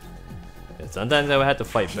 And sometimes I would have to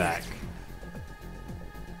fight back.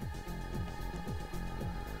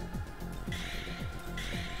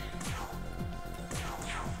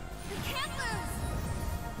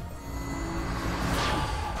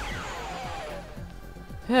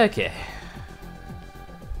 Okay.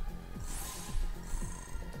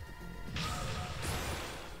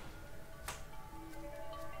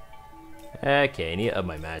 Okay, I need to up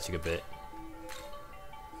my magic a bit.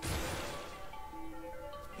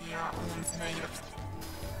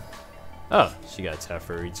 Oh, she got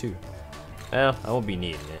Teferi too. Well, I won't be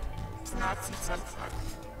needing it.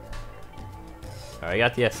 Alright, I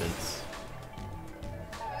got the essence.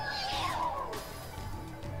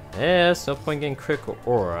 Yeah, there's no point getting critical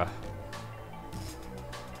aura.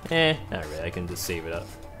 Not really. I can just save it up.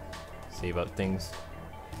 Save up things.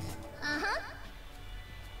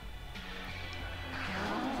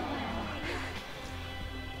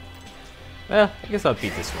 Well, I guess I'll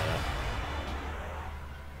beat this one up.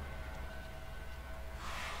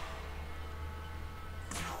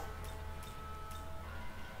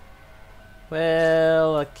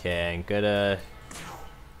 Well, okay, I'm gonna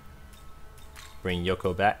bring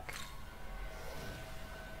Yoko back.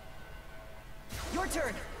 Your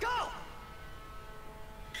turn. Go.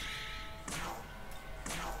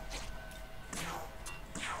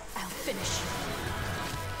 I'll finish.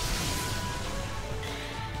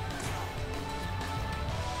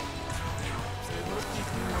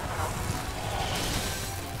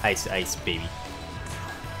 Ice, ice, baby.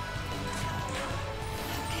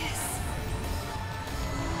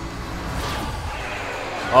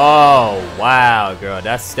 Oh, wow, girl.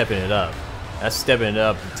 That's stepping it up. That's stepping it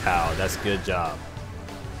up, Tao. That's a good job.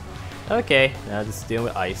 Okay, now just dealing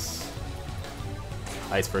with ice.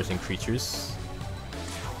 Ice version creatures.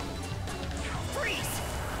 Freeze.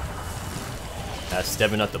 That's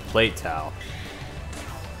stepping up the plate, Tao.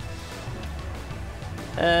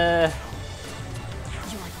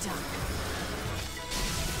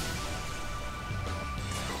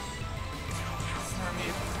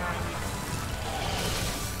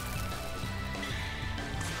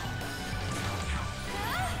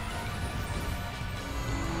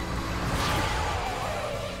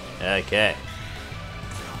 Okay.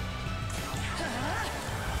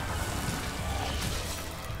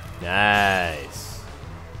 Nice.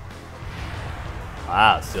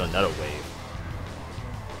 Wow, still another wave.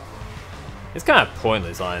 It's kind of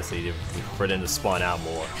pointless, honestly, for them to spawn out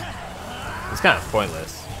more. It's kind of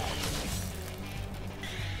pointless.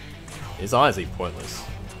 It's honestly pointless.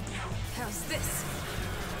 How's this?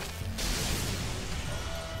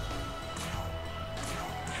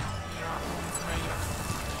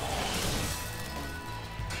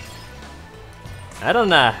 I don't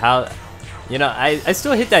know how, you know, I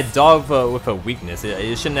still hit that dog with a weakness.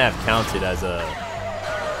 It shouldn't have counted as a,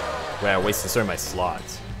 where I wasted certain of my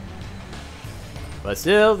slots. But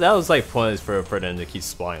still, that was like pointless for them to keep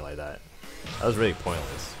spawning like that. That was really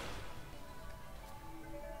pointless.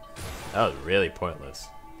 That was really pointless.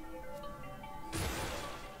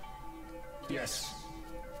 Yes.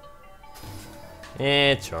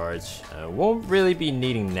 And charge. I won't really be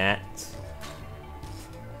needing that.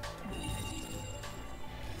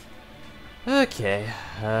 Okay,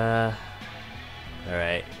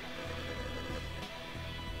 alright.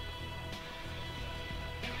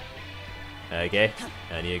 Okay,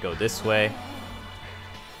 I need to go this way.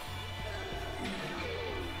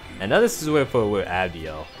 I know this is where with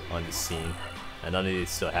Abdiel on the scene. and none of these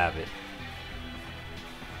still have it.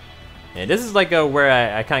 And this is like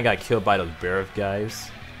where I kind of got killed by those bear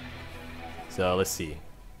guys. So let's see.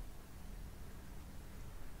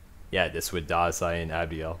 Yeah, this with Dazai and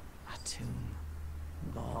Abiel. Tomb,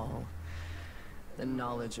 Ball. The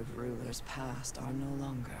knowledge of rulers past are no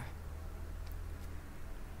longer.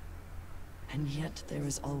 And yet there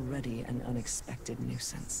is already an unexpected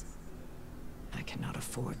nuisance. I cannot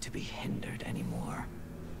afford to be hindered anymore.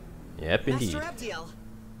 Yep, indeed. Master Abdiel.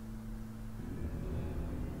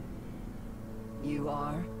 You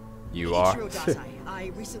are? You are. Ichiro Dazai.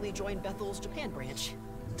 I recently joined Bethel's Japan branch.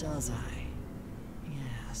 Does I?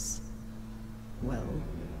 Yes. Well,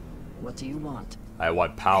 what do you want? I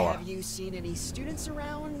want power. Have you seen any students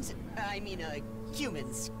around? I mean,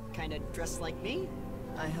 humans, kind of dressed like me?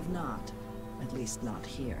 I have not. At least not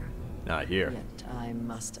here. Not here. Yet I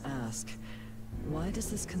must ask, why does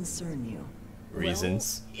this concern you?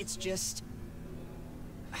 Reasons. Well, it's just...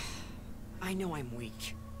 I know I'm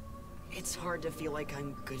weak. It's hard to feel like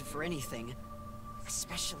I'm good for anything.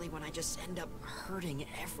 Especially when I just end up hurting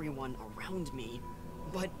everyone around me.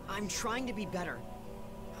 But I'm trying to be better.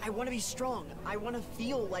 I want to be strong. I want to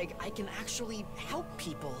feel like I can actually help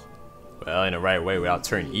people. Well, in the right way without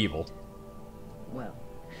turning evil. Well,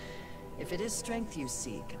 if it is strength you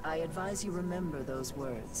seek, I advise you remember those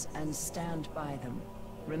words and stand by them.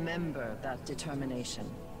 Remember that determination.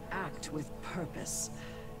 Act with purpose.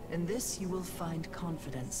 In this you will find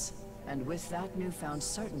confidence. And with that newfound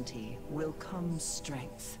certainty will come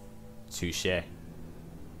strength. Touché.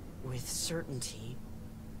 With certainty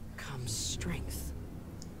comes strength.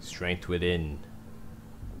 Strength within.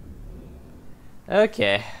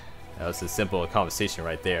 Okay. That was a simple conversation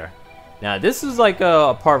right there. Now this is like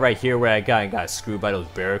a part right here where I got screwed by those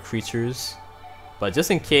bear creatures. But just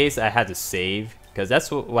in case I had to save, because that's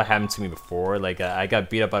what happened to me before. Like I got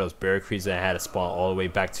beat up by those bear creatures and I had to spawn all the way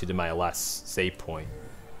back to my last save point.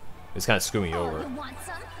 It was kind of screwing me over. You want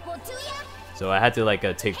some? Well, do ya? So I had to like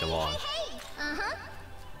take them on. Hey. Uh-huh.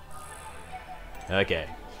 Okay.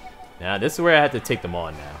 Now this is where I had to take them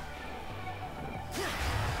on now.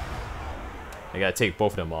 I gotta take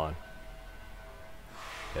both of them on.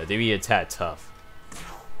 Yeah, they be a tad tough.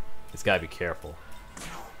 Just gotta be careful.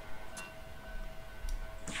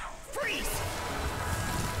 Freeze!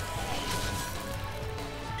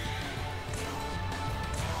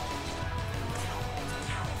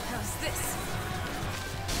 How's this?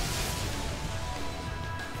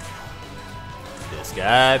 Just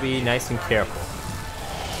gotta be nice and careful.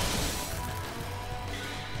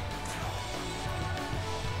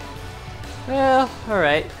 Well,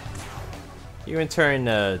 alright. You can turn,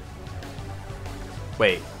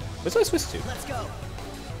 wait. What's I supposed to do? Let's go!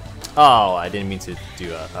 Oh, I didn't mean to do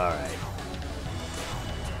that. Alright.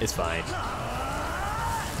 It's fine.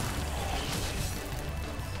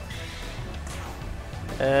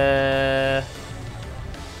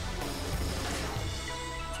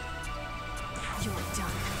 You're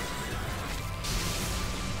done.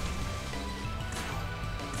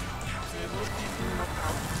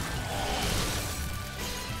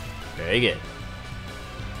 Very good.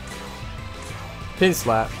 Pin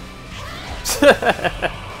slap.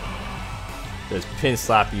 Just pin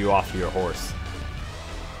slap you off your horse.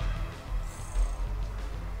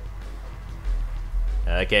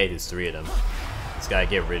 Okay, there's 3 of them. Just gotta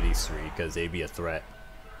get rid of these 3 because they'd be a threat.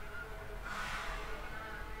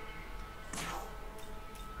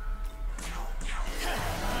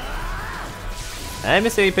 I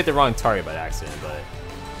missed picked the wrong target by accident, but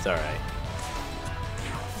it's alright.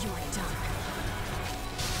 You're done.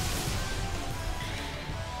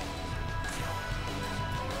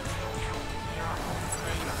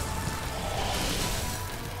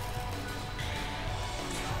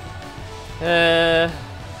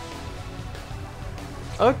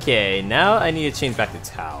 Okay, now I need to change back to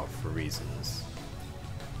Tao for reasons.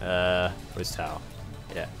 Where's Tao?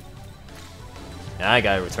 Yeah. Now I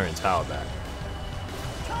gotta return Tao back.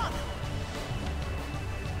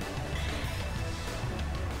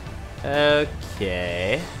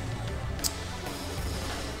 Okay.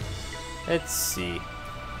 Let's see.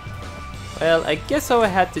 Well, I guess I would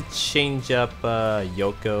have to change up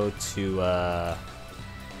Yoko to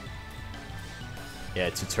yeah,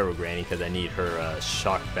 to Turbo Granny because I need her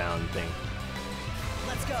shock-bound thing.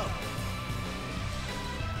 Let's go!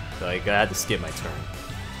 So I had to skip my turn.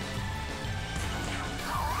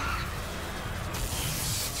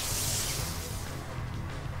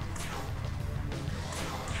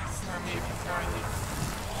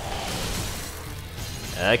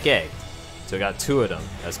 Okay, so I got 2 of them.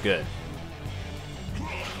 That's good.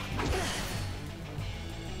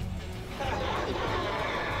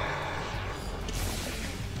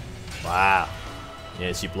 Wow.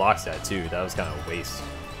 Yeah, she blocks that too. That was kind of a waste.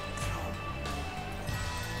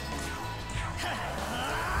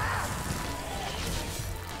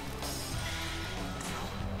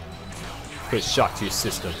 Put shock to your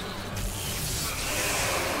system.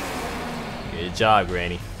 Good job,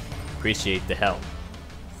 Granny. Appreciate the help.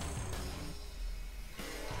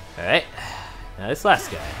 Alright. Now this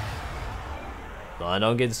last guy. So I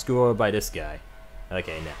don't get scored by this guy.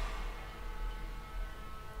 Okay, now.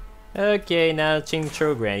 Okay, now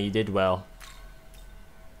Chingcho Granny, you did well.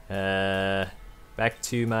 Back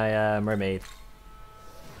to my mermaid.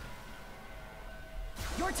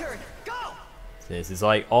 Your turn. Go. This is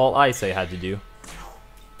like all ice I had to do.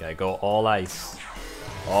 Gotta go all ice.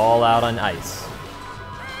 All out on ice.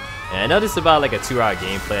 And I know this is about like a 2-hour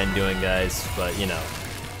gameplay I'm doing, guys, but you know.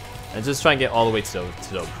 I'm just trying to get all the way to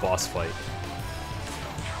the boss fight.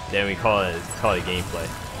 Then we call it gameplay.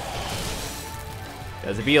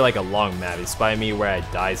 Cause it'd be like a long map. It's by me where I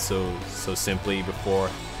died so simply before,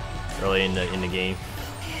 early in the game.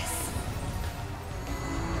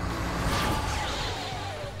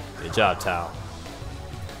 Good job, Tao.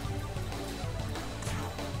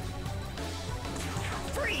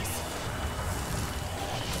 Freeze.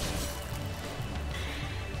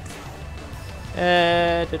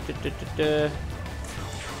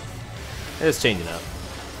 It's changing up.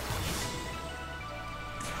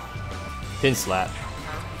 Pin slap.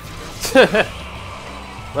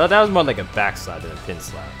 Well, that was more like a back slap than a pin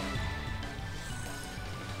slap.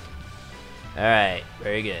 Alright,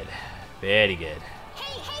 very good. Very good.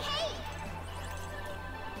 Hey, hey, hey!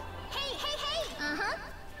 Hey, hey, hey! Uh-huh.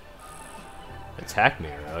 Attack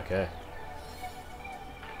mirror, okay.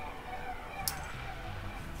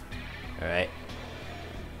 Alright.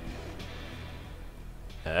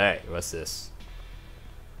 Alright, what's this?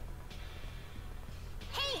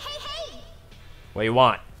 Hey, hey, hey! What do you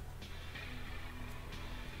want?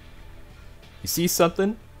 You see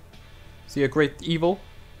something? See a great evil?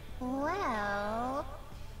 Well...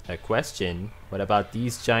 A question. What about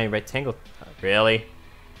these giant rectangle? Really?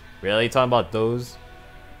 Really? Talking about those?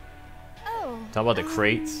 Oh... Talking about the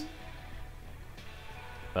crates?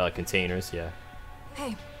 Well, containers, yeah.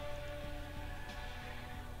 Hey,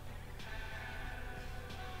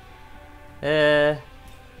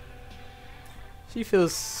 She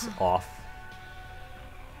feels off.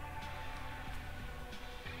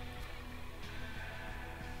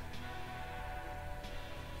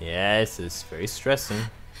 Yes, it's very stressing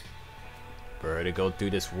for her to go through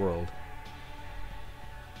this world.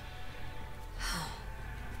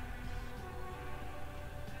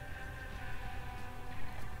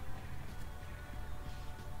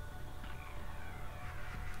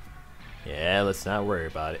 Yeah, let's not worry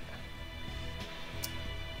about it.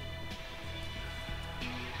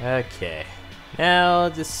 Okay, now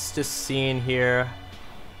just seeing here,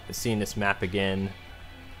 seeing this map again.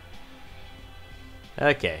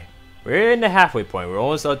 Okay, we're in the halfway point. We're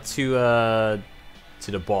almost up to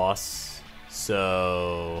the boss.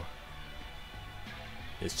 So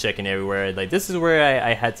just checking everywhere. Like this is where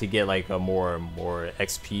I had to get like a more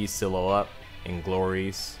XP to level up and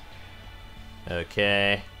glories.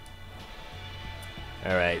 Okay.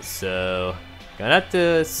 All right, so gonna have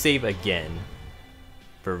to save again.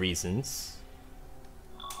 For reasons.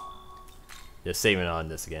 Just saving on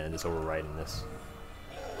this again, just overwriting this.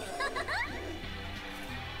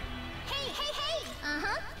 Hey, hey, hey!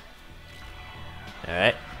 Uh-huh.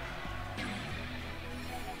 Alright.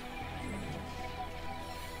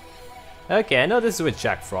 Okay, I know this is with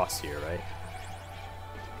Jack Frost here, right?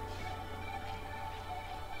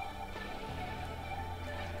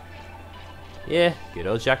 Yeah, good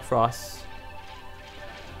old Jack Frost.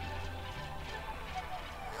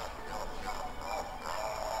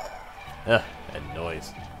 Ugh, that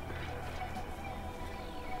noise.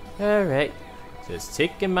 Alright, just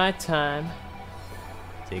taking my time.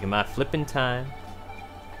 Taking my flipping time.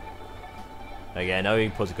 Okay, I know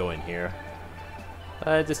you're supposed to go in here.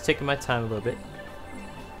 Just taking my time a little bit.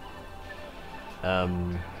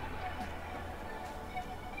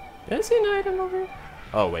 Did I see an item over here?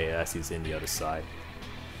 Oh wait, I see it's in the other side.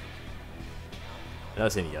 No,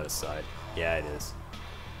 it's in the other side. Yeah, it is.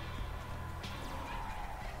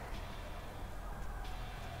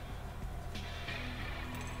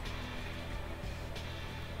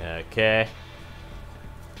 Okay.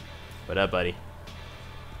 What up, buddy?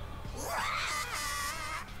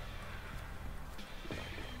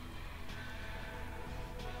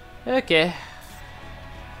 Okay.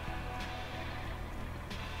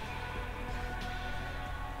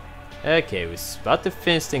 Okay, we're about to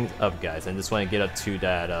finish things up, guys. I just want to get up to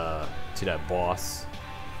that boss.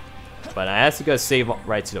 But I actually gotta save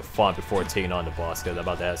right to the font before taking on the boss because I'm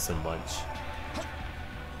about to have some lunch.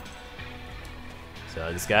 So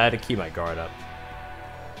I just gotta keep my guard up.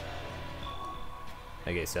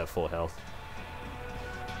 Okay, so I have full health.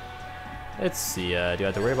 Let's see, do I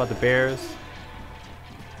have to worry about the bears?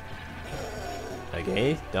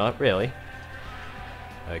 Okay, not really.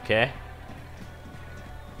 Okay.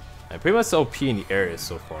 I'm pretty much OP in the area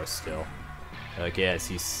so far still. Okay, I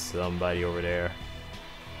see somebody over there.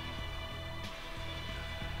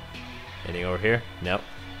 Anything over here? Nope.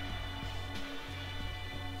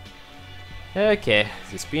 Okay,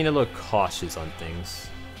 just being a little cautious on things.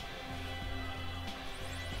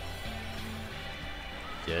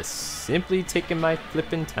 Just simply taking my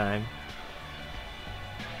flippin' time.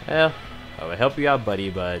 Well, I will help you out, buddy,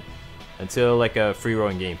 but until like a free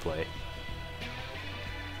rolling gameplay.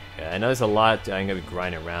 Yeah, I know there's a lot I'm gonna be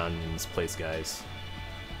grinding around in this place, guys.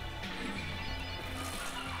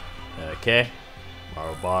 Okay,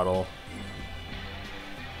 borrow bottle.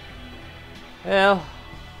 Well,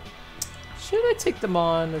 should I take them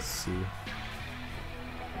on? Let's see.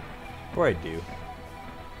 Before I do.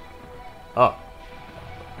 Oh,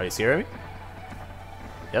 are you scared of me?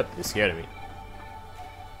 Yep, you're scared of me.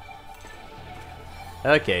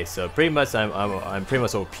 Okay, so pretty much I'm pretty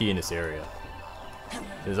much OP in this area.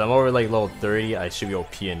 Since I'm over like level 30, I should be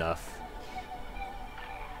OP enough.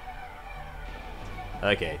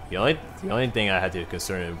 Okay, the only thing I had to be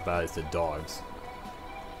concerned about is the dogs.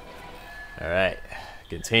 Alright,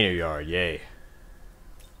 container yard, yay.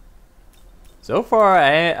 So far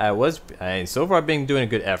so far I've been doing a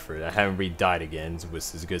good effort. I haven't really died again,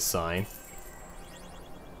 which is a good sign.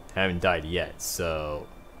 I haven't died yet, so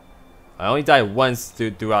I only died once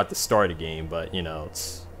throughout the start of the game, but you know,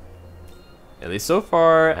 it's at least so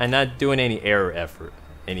far I'm not doing any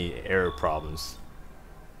error problems.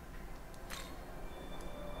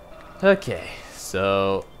 Okay,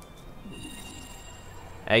 so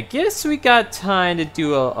I guess we got time to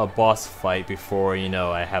do a boss fight before, you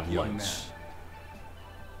know, I have lunch.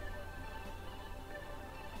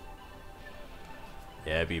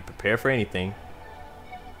 Yeah, be prepared for anything.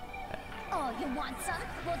 Oh, you want some?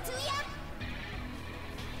 Well, do ya?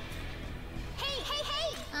 Hey, hey,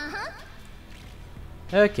 hey! Uh-huh.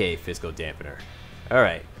 Okay, physical dampener.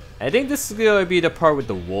 Alright. I think this is gonna be the part with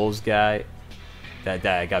the wolves guy that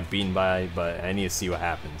I got beaten by, but I need to see what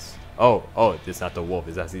happens. Oh, it's not the wolf,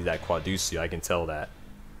 it's actually that Quadisu, I can tell that.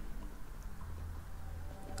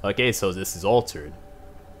 Okay, so this is altered.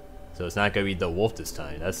 So it's not gonna be the wolf this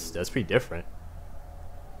time. That's pretty different.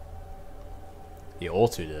 He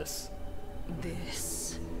altered this.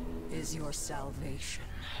 This is your salvation.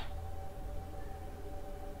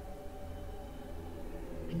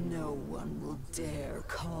 No one will dare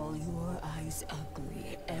call your eyes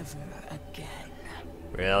ugly ever again.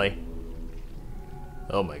 Really?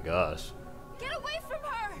 Oh my gosh. Get away from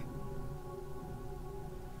her!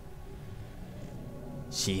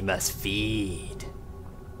 She must feed.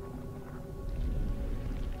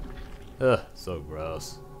 Ugh, so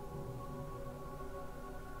gross.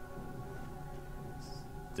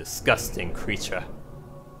 Disgusting creature.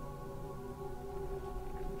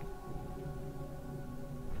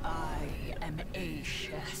 I am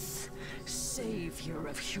Eisheth, savior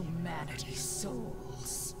of humanity's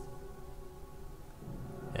souls.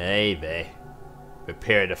 Hey, bae.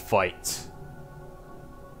 Prepare to fight.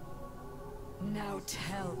 Now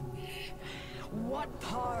tell me, what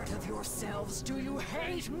part of yourselves do you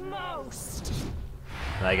hate most?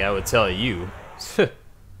 Like I would tell you.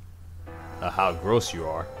 How gross you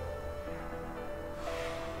are.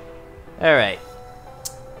 Alright.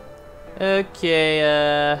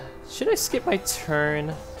 Okay, should I skip my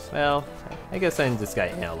turn? Well, I guess I just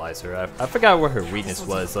gotta analyze her. I forgot what her weakness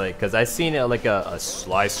was, like, cause I seen it like a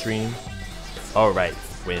live stream. Oh right,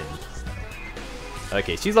 wind.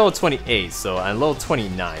 Okay, she's level 28, so I'm level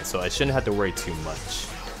 29, so I shouldn't have to worry too much.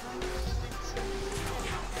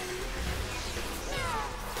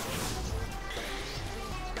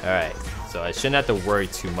 Alright, so I shouldn't have to worry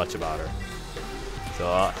too much about her.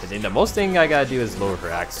 So I think the most thing I gotta do is lower her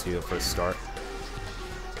axe speed for a start.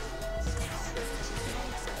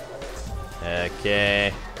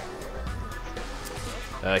 Okay.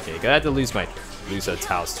 Okay, gonna have to lose a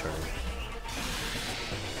Tao's turn.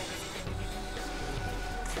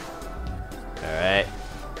 Alright.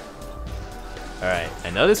 Alright, I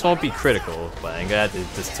know this won't be critical, but I'm gonna have to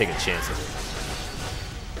just take a chance of it.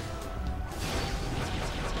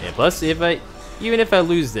 And plus, even if I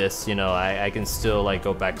lose this, you know, I can still like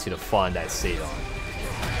go back to the fun that I stayed on.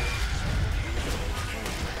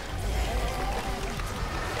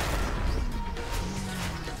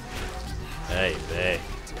 Hey, babe.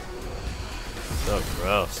 So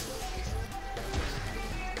gross.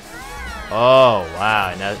 Oh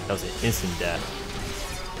wow, and that was an instant death.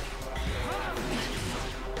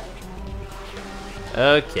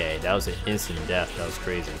 Okay, that was an instant death. That was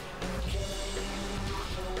crazy.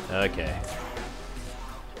 Okay.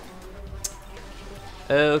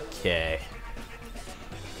 Okay.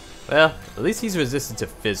 Well, at least he's resistant to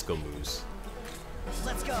physical moves.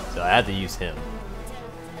 Let's go. So I had to use him.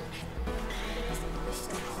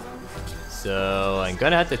 So I'm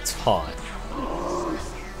gonna have to taunt.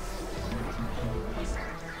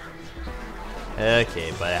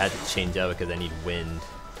 Okay, but I had to change up because I need wind.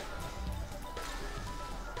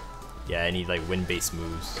 Yeah, I need like wind-based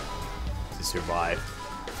moves to survive.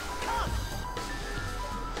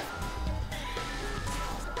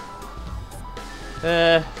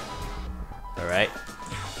 Alright.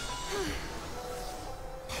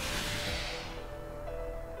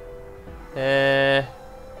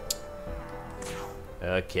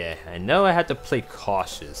 Okay, I know I have to play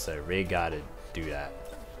cautious, so I really gotta do that.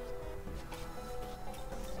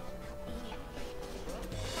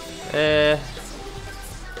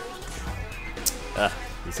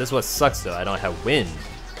 This is what sucks though, I don't have wind.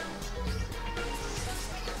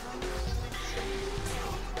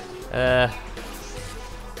 The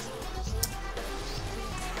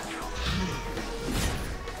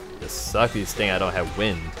suckiest thing, I don't have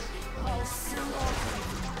wind.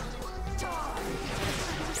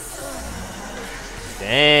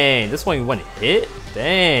 Dang, this one hit?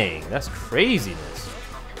 Dang, that's craziness.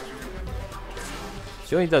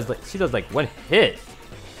 She only does like one hit.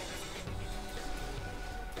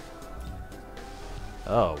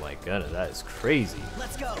 Oh my goodness, that is crazy.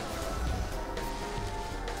 Let's go.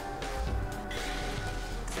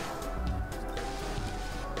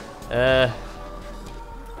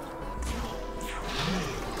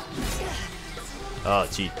 Oh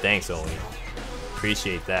gee, thanks Owen.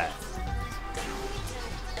 Appreciate that.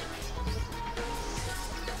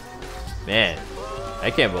 Man,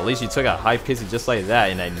 I can't believe she took out high pixie just like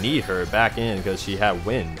that, and I need her back in because she had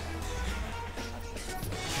wind.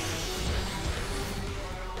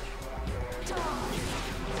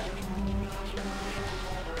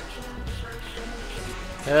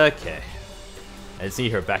 Okay. I just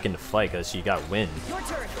need her back in the fight because she got wind. Your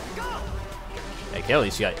turn. Go. Like, at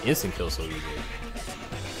least she got instant kill so easy.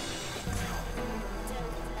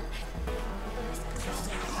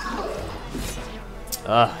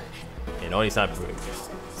 And only it's not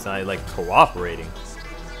like cooperating.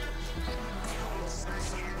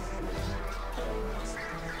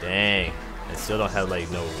 Dang, I still don't have like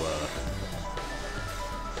no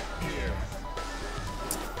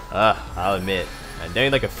I'll admit, I'm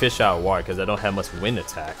doing like a fish out of water because I don't have much wind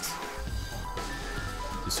attacks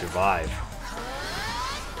to survive.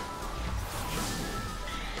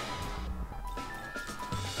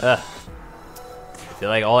 I feel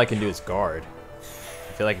like all I can do is guard.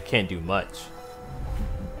 I feel like I can't do much.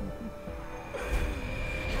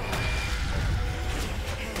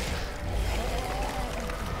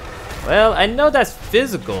 Well, I know that's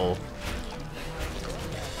physical.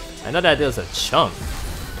 I know that there's a chunk.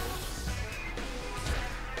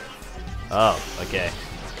 Oh, okay.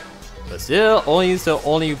 But still, only is the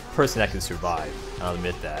only person that can survive. I'll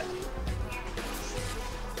admit that.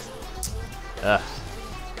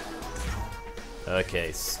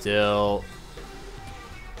 Okay, still.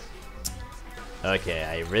 Okay,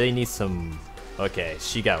 I really need some. Okay,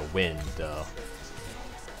 she got wind though.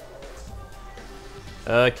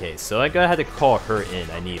 Okay, so I'm gonna have to call her in.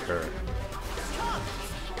 I need her.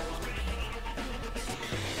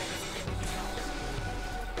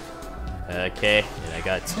 Okay, and I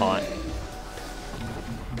got taunt.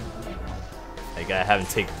 I gotta have him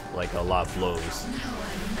take like a lot of blows.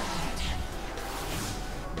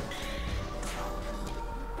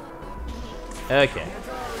 Okay.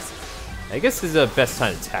 I guess this is the best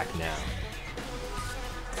time to attack now.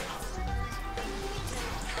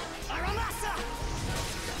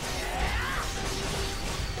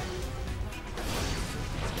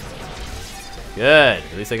 Good.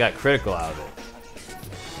 At least I got critical out of it.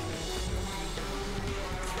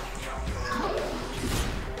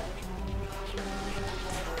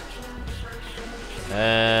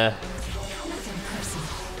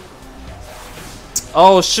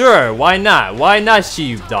 Oh sure, why not? Why not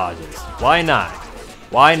she dodges? Why not?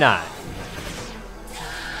 Why not?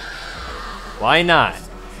 Why not?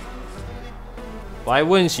 Why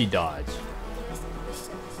wouldn't she dodge?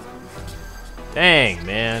 Dang,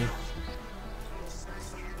 man.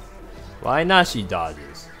 Why not she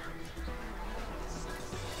dodges?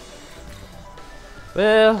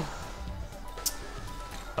 Well,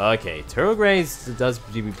 Okay, Turtle Granny does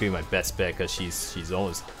be my best bet because she's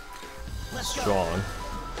almost strong.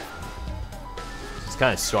 She's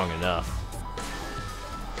kind of strong enough.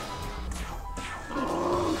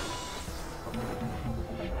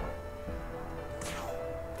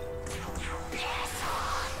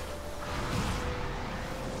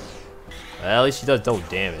 Well, at least she does double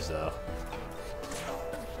damage though.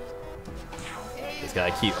 Just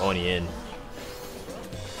gotta keep Oni in.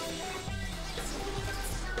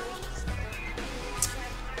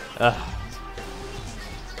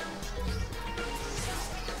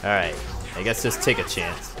 Alright, I guess just take a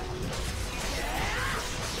chance.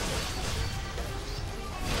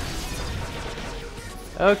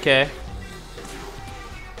 Okay.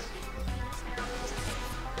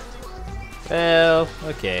 Well,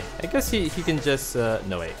 okay. I guess he can just,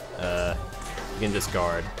 no wait. He can just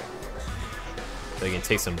guard. So he can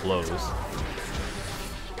take some blows.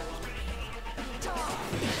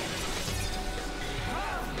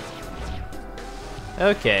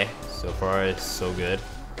 Okay, so far so good.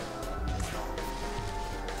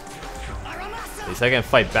 At least I can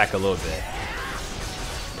fight back a little bit.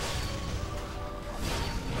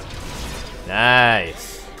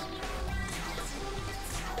 Nice.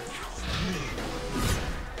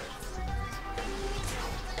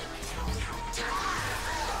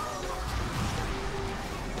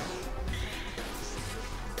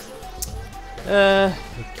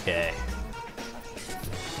 Okay.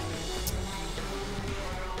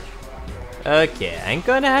 Okay, I'm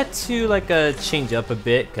gonna have to like change up a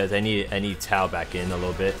bit because I need Tao back in a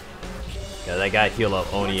little bit. Cause I gotta heal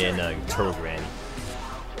up Oni and Turtle Granny.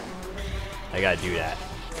 I gotta do that.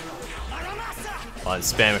 On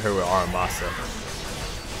spamming her with Marqmaster.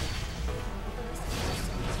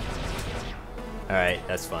 Alright,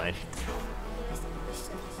 that's fine.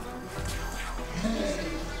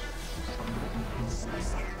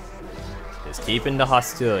 Just keeping the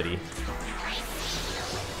hostility.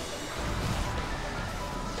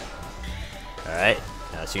 Alright,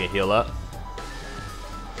 now she can heal up.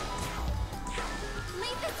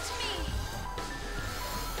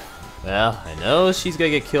 Well, I know she's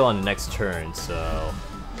gonna get killed on the next turn, so...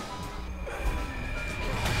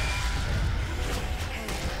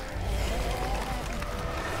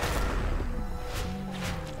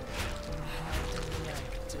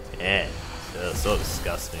 Man, that was so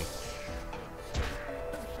disgusting.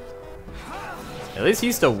 At least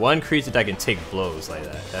he's the one creature that can take blows like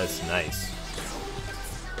that. That's nice.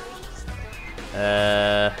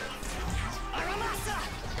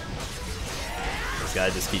 This guy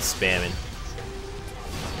just keeps spamming.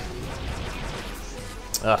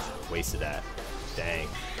 Ugh, wasted that. Dang.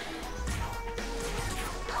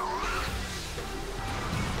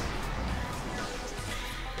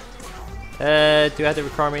 Do I have to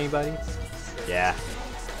recarm anybody? Yeah.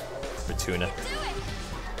 For Tuna.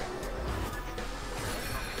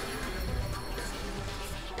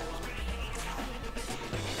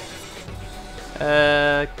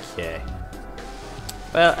 Okay.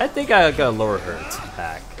 Well, I think I gotta lower her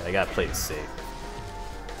attack. I gotta play it safe.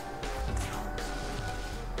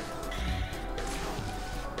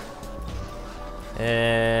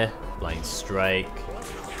 Blind Strike.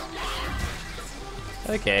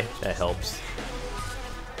 Okay, that helps.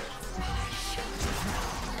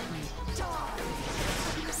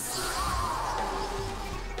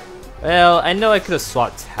 Well, I know I could have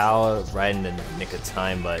swapped Tao right in the nick of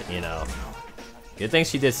time, but you know. Good thing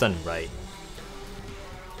she did something right.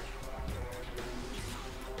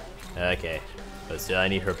 Okay, but still I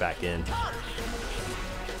need her back in.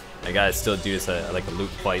 I gotta still do this like a loot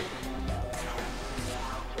fight.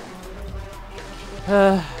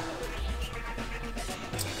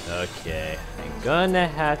 Okay, I'm gonna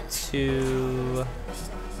have to...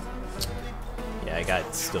 Yeah, I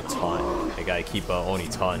got still taunt. I gotta keep Oni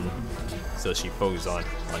taunting so she focuses on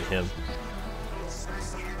him.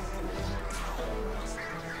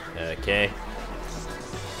 Okay.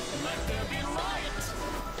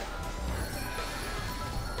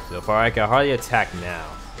 So far I can hardly attack now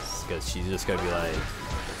because she's just gonna be like...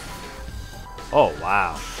 Oh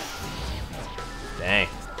wow. Dang.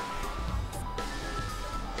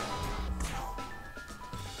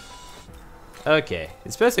 Okay,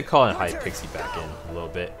 it's best to call in High Pixie back in a little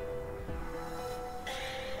bit.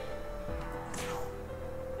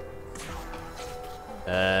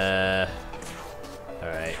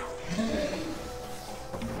 Alright.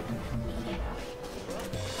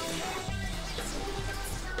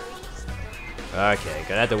 Okay,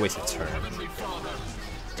 gonna have to waste a turn.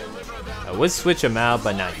 I would switch him out,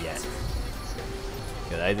 but not yet.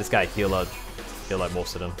 Cause I just gotta heal up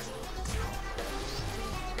most of them.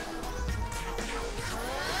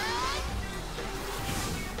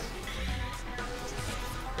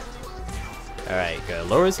 Alright, gotta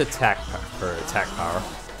lower his attack power.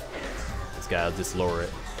 This guy will just lower it.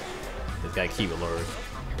 This guy keep it lowered.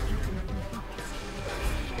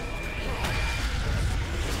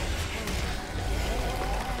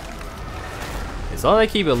 As long as I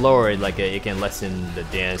keep it lowered, like it can lessen the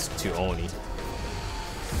damage to Oni.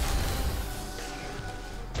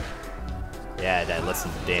 Yeah, that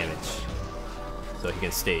lessens the damage, so he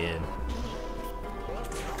can stay in.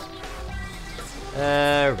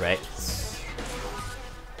 Alright.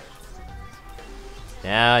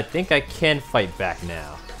 Now I think I can fight back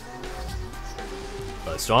now.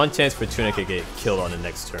 But strong chance for Tuna could get killed on the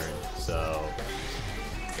next turn, so...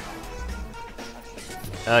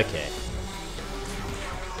 Okay.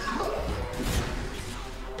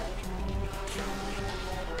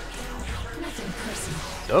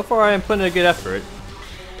 So far I'm putting a good effort.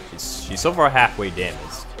 She's so far halfway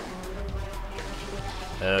damaged.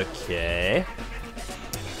 Okay.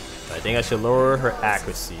 I think I should lower her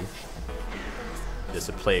accuracy. Just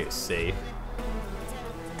to play it safe.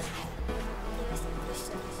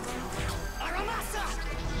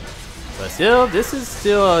 But still, this is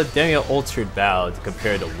still a damn altered battle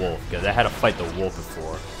compared to Wolf, because I had to fight the Wolf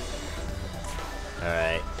before.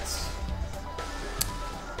 Alright.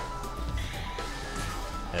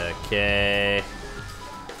 Okay.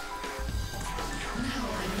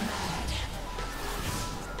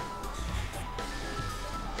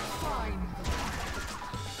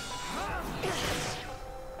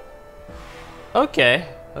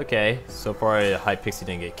 Okay. So far, High Pixie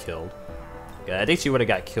didn't get killed. Okay, I think she would have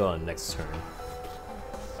got killed on the next turn.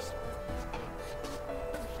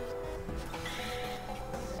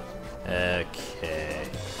 Okay.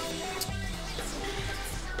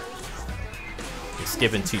 We're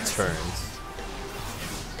skipping 2 turns.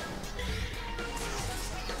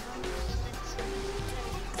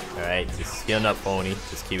 Alright, just healing up Oni,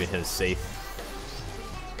 just keeping him safe.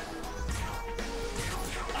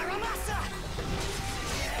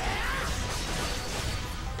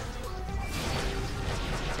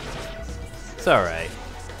 It's alright.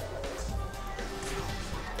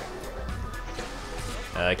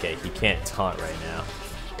 Okay, he can't taunt right now.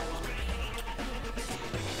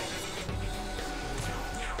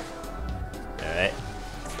 Alright.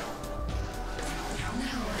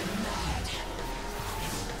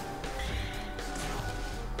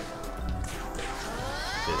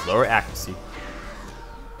 There's lower accuracy.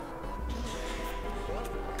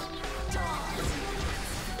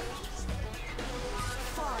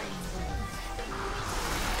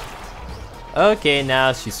 Okay,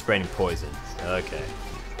 now she's spreading poison. Okay.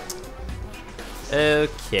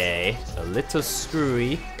 Okay, a little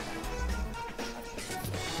screwy.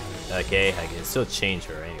 Okay, I can still change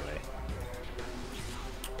her anyway.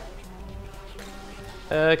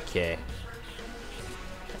 Okay.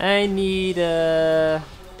 I need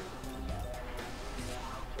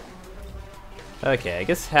okay, I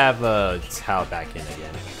guess have Tao back in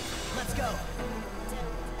again. Let's go.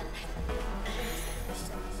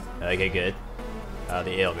 Okay, good.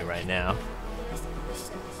 They ail me right now.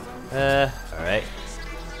 Alright.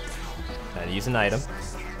 Gotta use an item.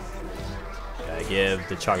 Gotta give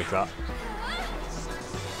the Chakra Drop.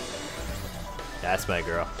 That's my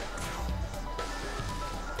girl.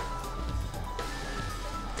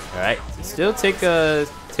 Alright, still take a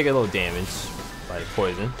little damage by the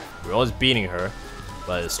poison. We're always beating her,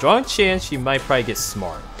 but a strong chance she might probably get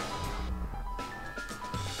smart.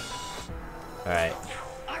 Alright.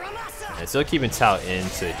 And still keeping Tao in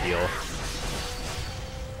to heal.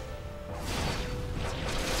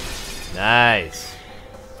 Nice.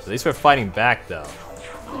 At least we're fighting back though.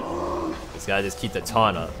 Just gotta just keep the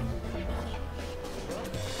taunt up.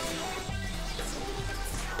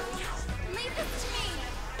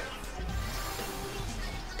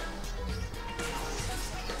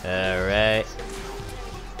 Alright.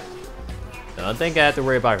 I don't think I have to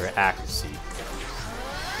worry about her accuracy.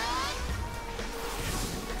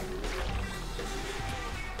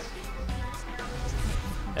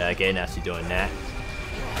 Okay, now she's doing that.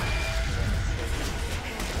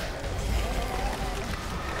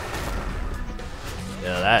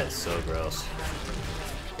 Yeah, that is so gross.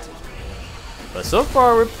 But so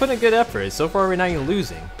far, we're putting a good effort. So far, we're not even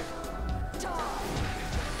losing.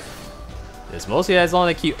 It's mostly as long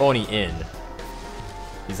as I keep Oni in.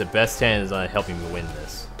 He's the best chance on helping me win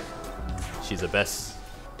this. He's the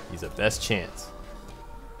best chance.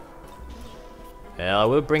 Well, I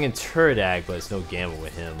will bring in Turdak, but it's no gamble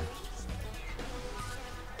with him.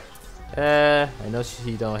 I know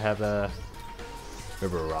she don't have a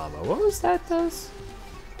River Rama. What was that does?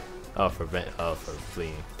 Oh, for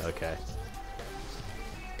fleeing. Okay.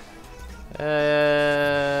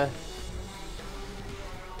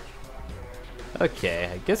 Okay,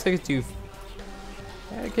 I guess I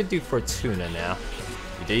could do Fortuna now.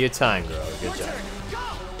 You did your time, girl. Good job.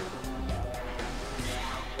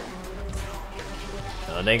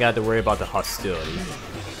 No, they got to worry about the hostility.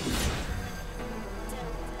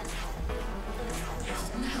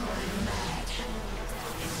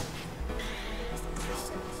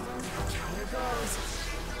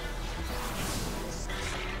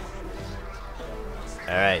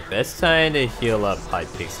 Alright, best time to heal up High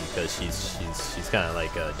Pixie because she's kind of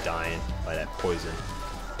like dying by that poison.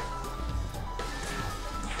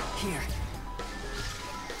 Here.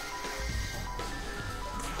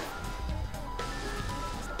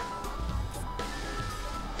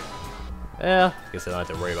 Well, I guess I don't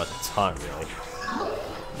have to worry about the taunt really.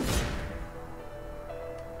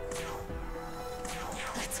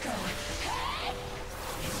 Let's go.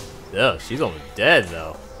 Oh, she's almost dead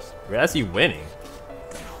though. How's he winning?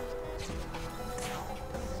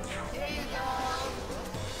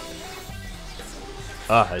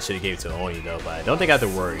 Oh, I should have gave it to Oni though, but I don't think I have to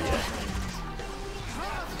worry yet.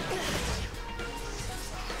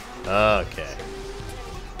 Okay.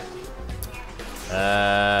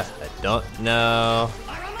 I don't know.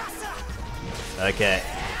 Okay.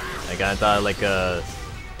 I kinda thought like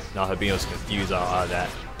Nahobino was confused on all of that.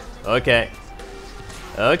 Okay.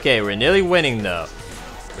 Okay, we're nearly winning though.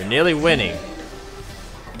 We're nearly winning.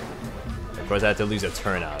 Of course I have to lose a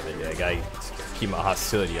turn out of it. I gotta keep my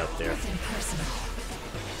hostility up there.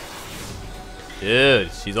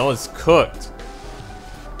 Dude, she's almost cooked.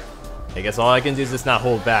 I guess all I can do is just not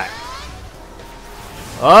hold back.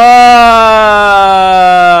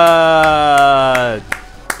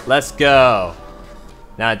 Let's go.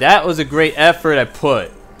 Now that was a great effort I put.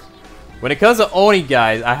 When it comes to Oni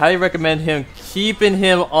guys, I highly recommend keeping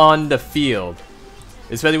him on the field.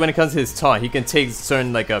 Especially when it comes to his taunt. He can take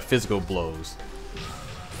certain like physical blows.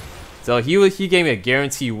 So he gave me a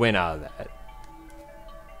guaranteed win out of that.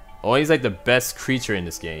 Oni's like the best creature in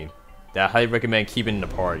this game that I highly recommend keeping in the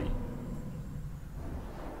party.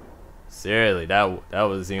 Seriously, that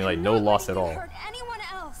was even like no loss at all. Hurt anyone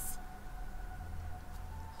else.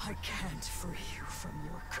 I can't free you from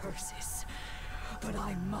your curses, but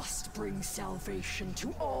I must bring salvation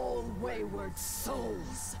to all wayward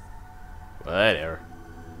souls. Whatever.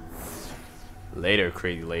 Later,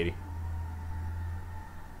 crazy lady.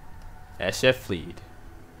 Eisheth fled.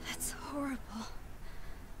 That's horrible.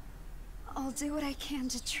 I'll do what I can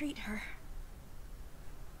to treat her.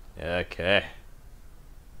 Okay.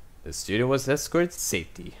 The student was escorted to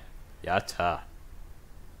safety. Yatta.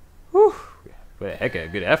 Whew. What a heck of a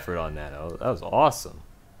good effort on that. That was awesome.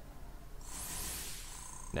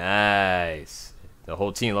 Nice. The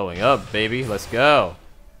whole team leveling up, baby. Let's go.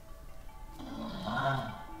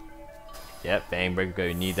 Yep, Bang Breaker,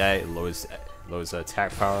 you need that. It lowers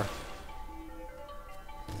attack power.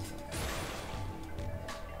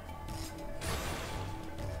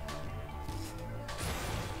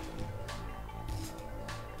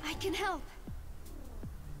 I can help.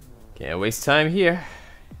 Can't waste time here.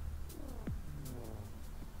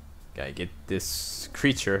 Gotta get this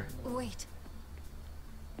creature. Wait.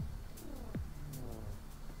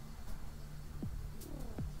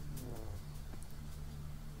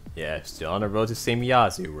 Yeah, still on the road to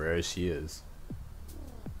Samiyazu, wherever she is.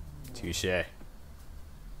 Touche. Need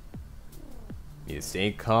to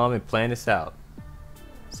stay calm and plan this out.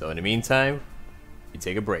 So in the meantime, you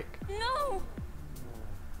take a break. No.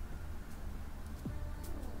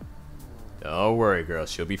 Don't worry, girl.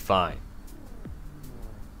 She'll be fine.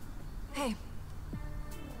 Hey.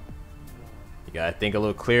 You gotta think a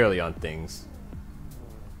little clearly on things.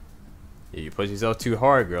 If you push yourself too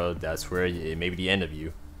hard, girl, that's where it may be the end of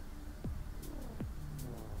you.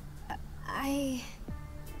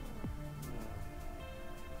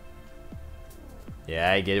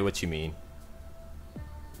 Yeah, I get what you mean.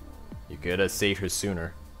 You could have saved her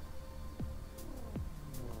sooner.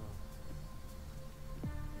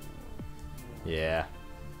 Yeah.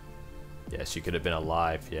 Yeah, she could have been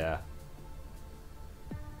alive, yeah.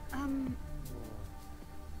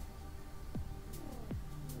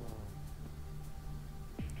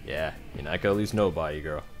 Yeah, you're not gonna lose nobody,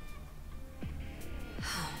 girl.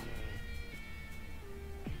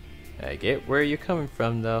 I get where you're coming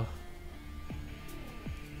from, though.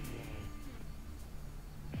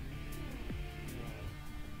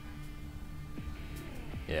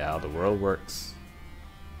 Yeah, how the world works.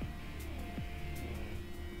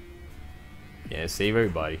 Yeah, save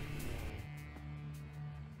everybody.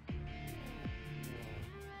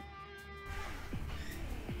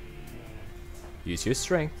 Use your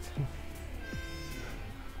strength.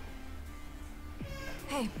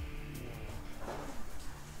 Hey.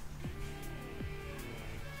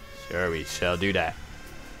 Sure, we shall do that.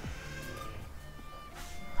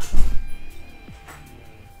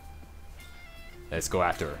 Let's go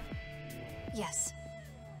after her. Yes.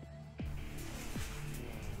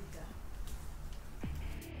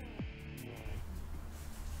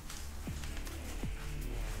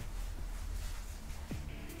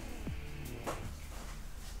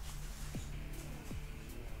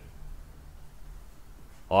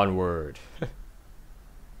 Onward.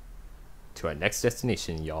 To our next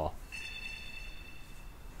destination, y'all.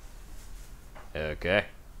 Okay.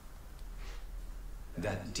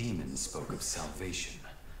 That demon spoke of salvation,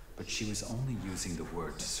 but she was only using the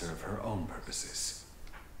word to serve her own purposes.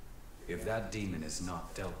 If that demon is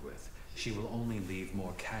not dealt with, she will only leave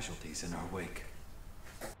more casualties in her wake.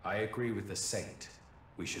 I agree with the saint.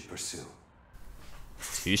 We should pursue.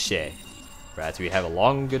 Touché. Right after we have a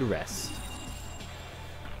long, good rest.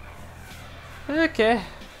 Okay.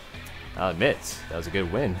 I'll admit, that was a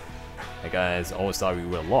good win. I guys almost thought we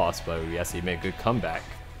would have lost, but we actually made a good comeback.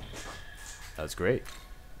 That was great.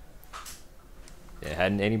 It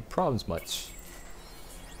hadn't any problems much.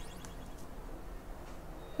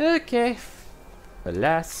 Okay.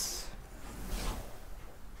 Alas.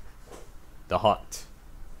 The haunt.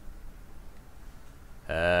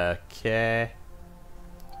 Okay.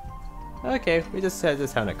 Okay, we just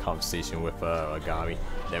having a conversation with Agami.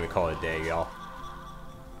 Then we call it a day, y'all.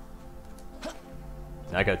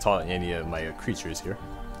 Not gonna talk to any of my creatures here.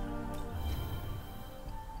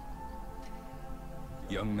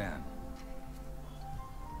 Young man.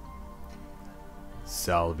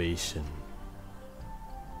 Salvation.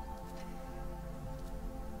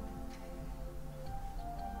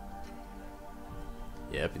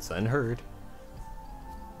 Yep, it's unheard.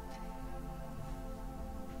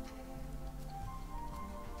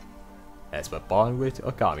 As my bond with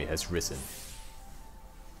Agami has risen.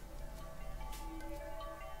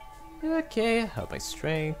 Okay, up my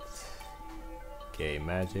strength. Okay,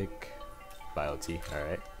 magic. Vitality,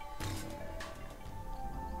 alright.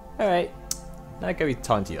 Alright. Not gonna be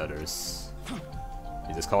taunting others.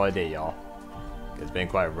 You just call it a day, y'all. It's been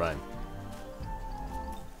quite a run.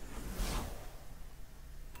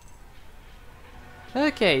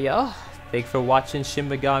 Okay, y'all. Thanks for watching Shin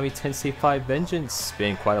Megami Tensei 5 Vengeance. It's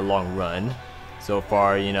been quite a long run. So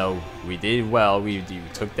far, you know, we did well. We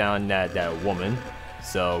took down that woman.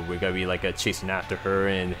 So we're gonna be like chasing after her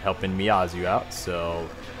and helping Miyazu out. So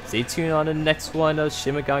stay tuned on the next one of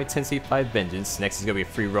Shin Megami Tensei 5 Vengeance. Next is gonna be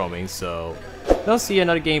free roaming. So don't see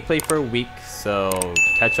another gameplay for a week. So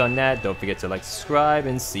catch on that. Don't forget to like, subscribe,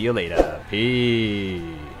 and see you later. Peace.